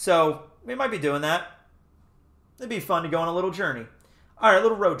 So we might be doing that. It'd be fun to go on a little journey. All right,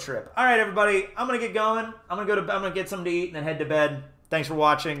 little road trip. All right, everybody, I'm going to get going. I'm going to get something to eat and then head to bed. Thanks for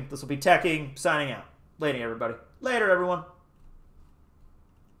watching. This will be Tekking, signing out. Later, everybody. Later, everyone.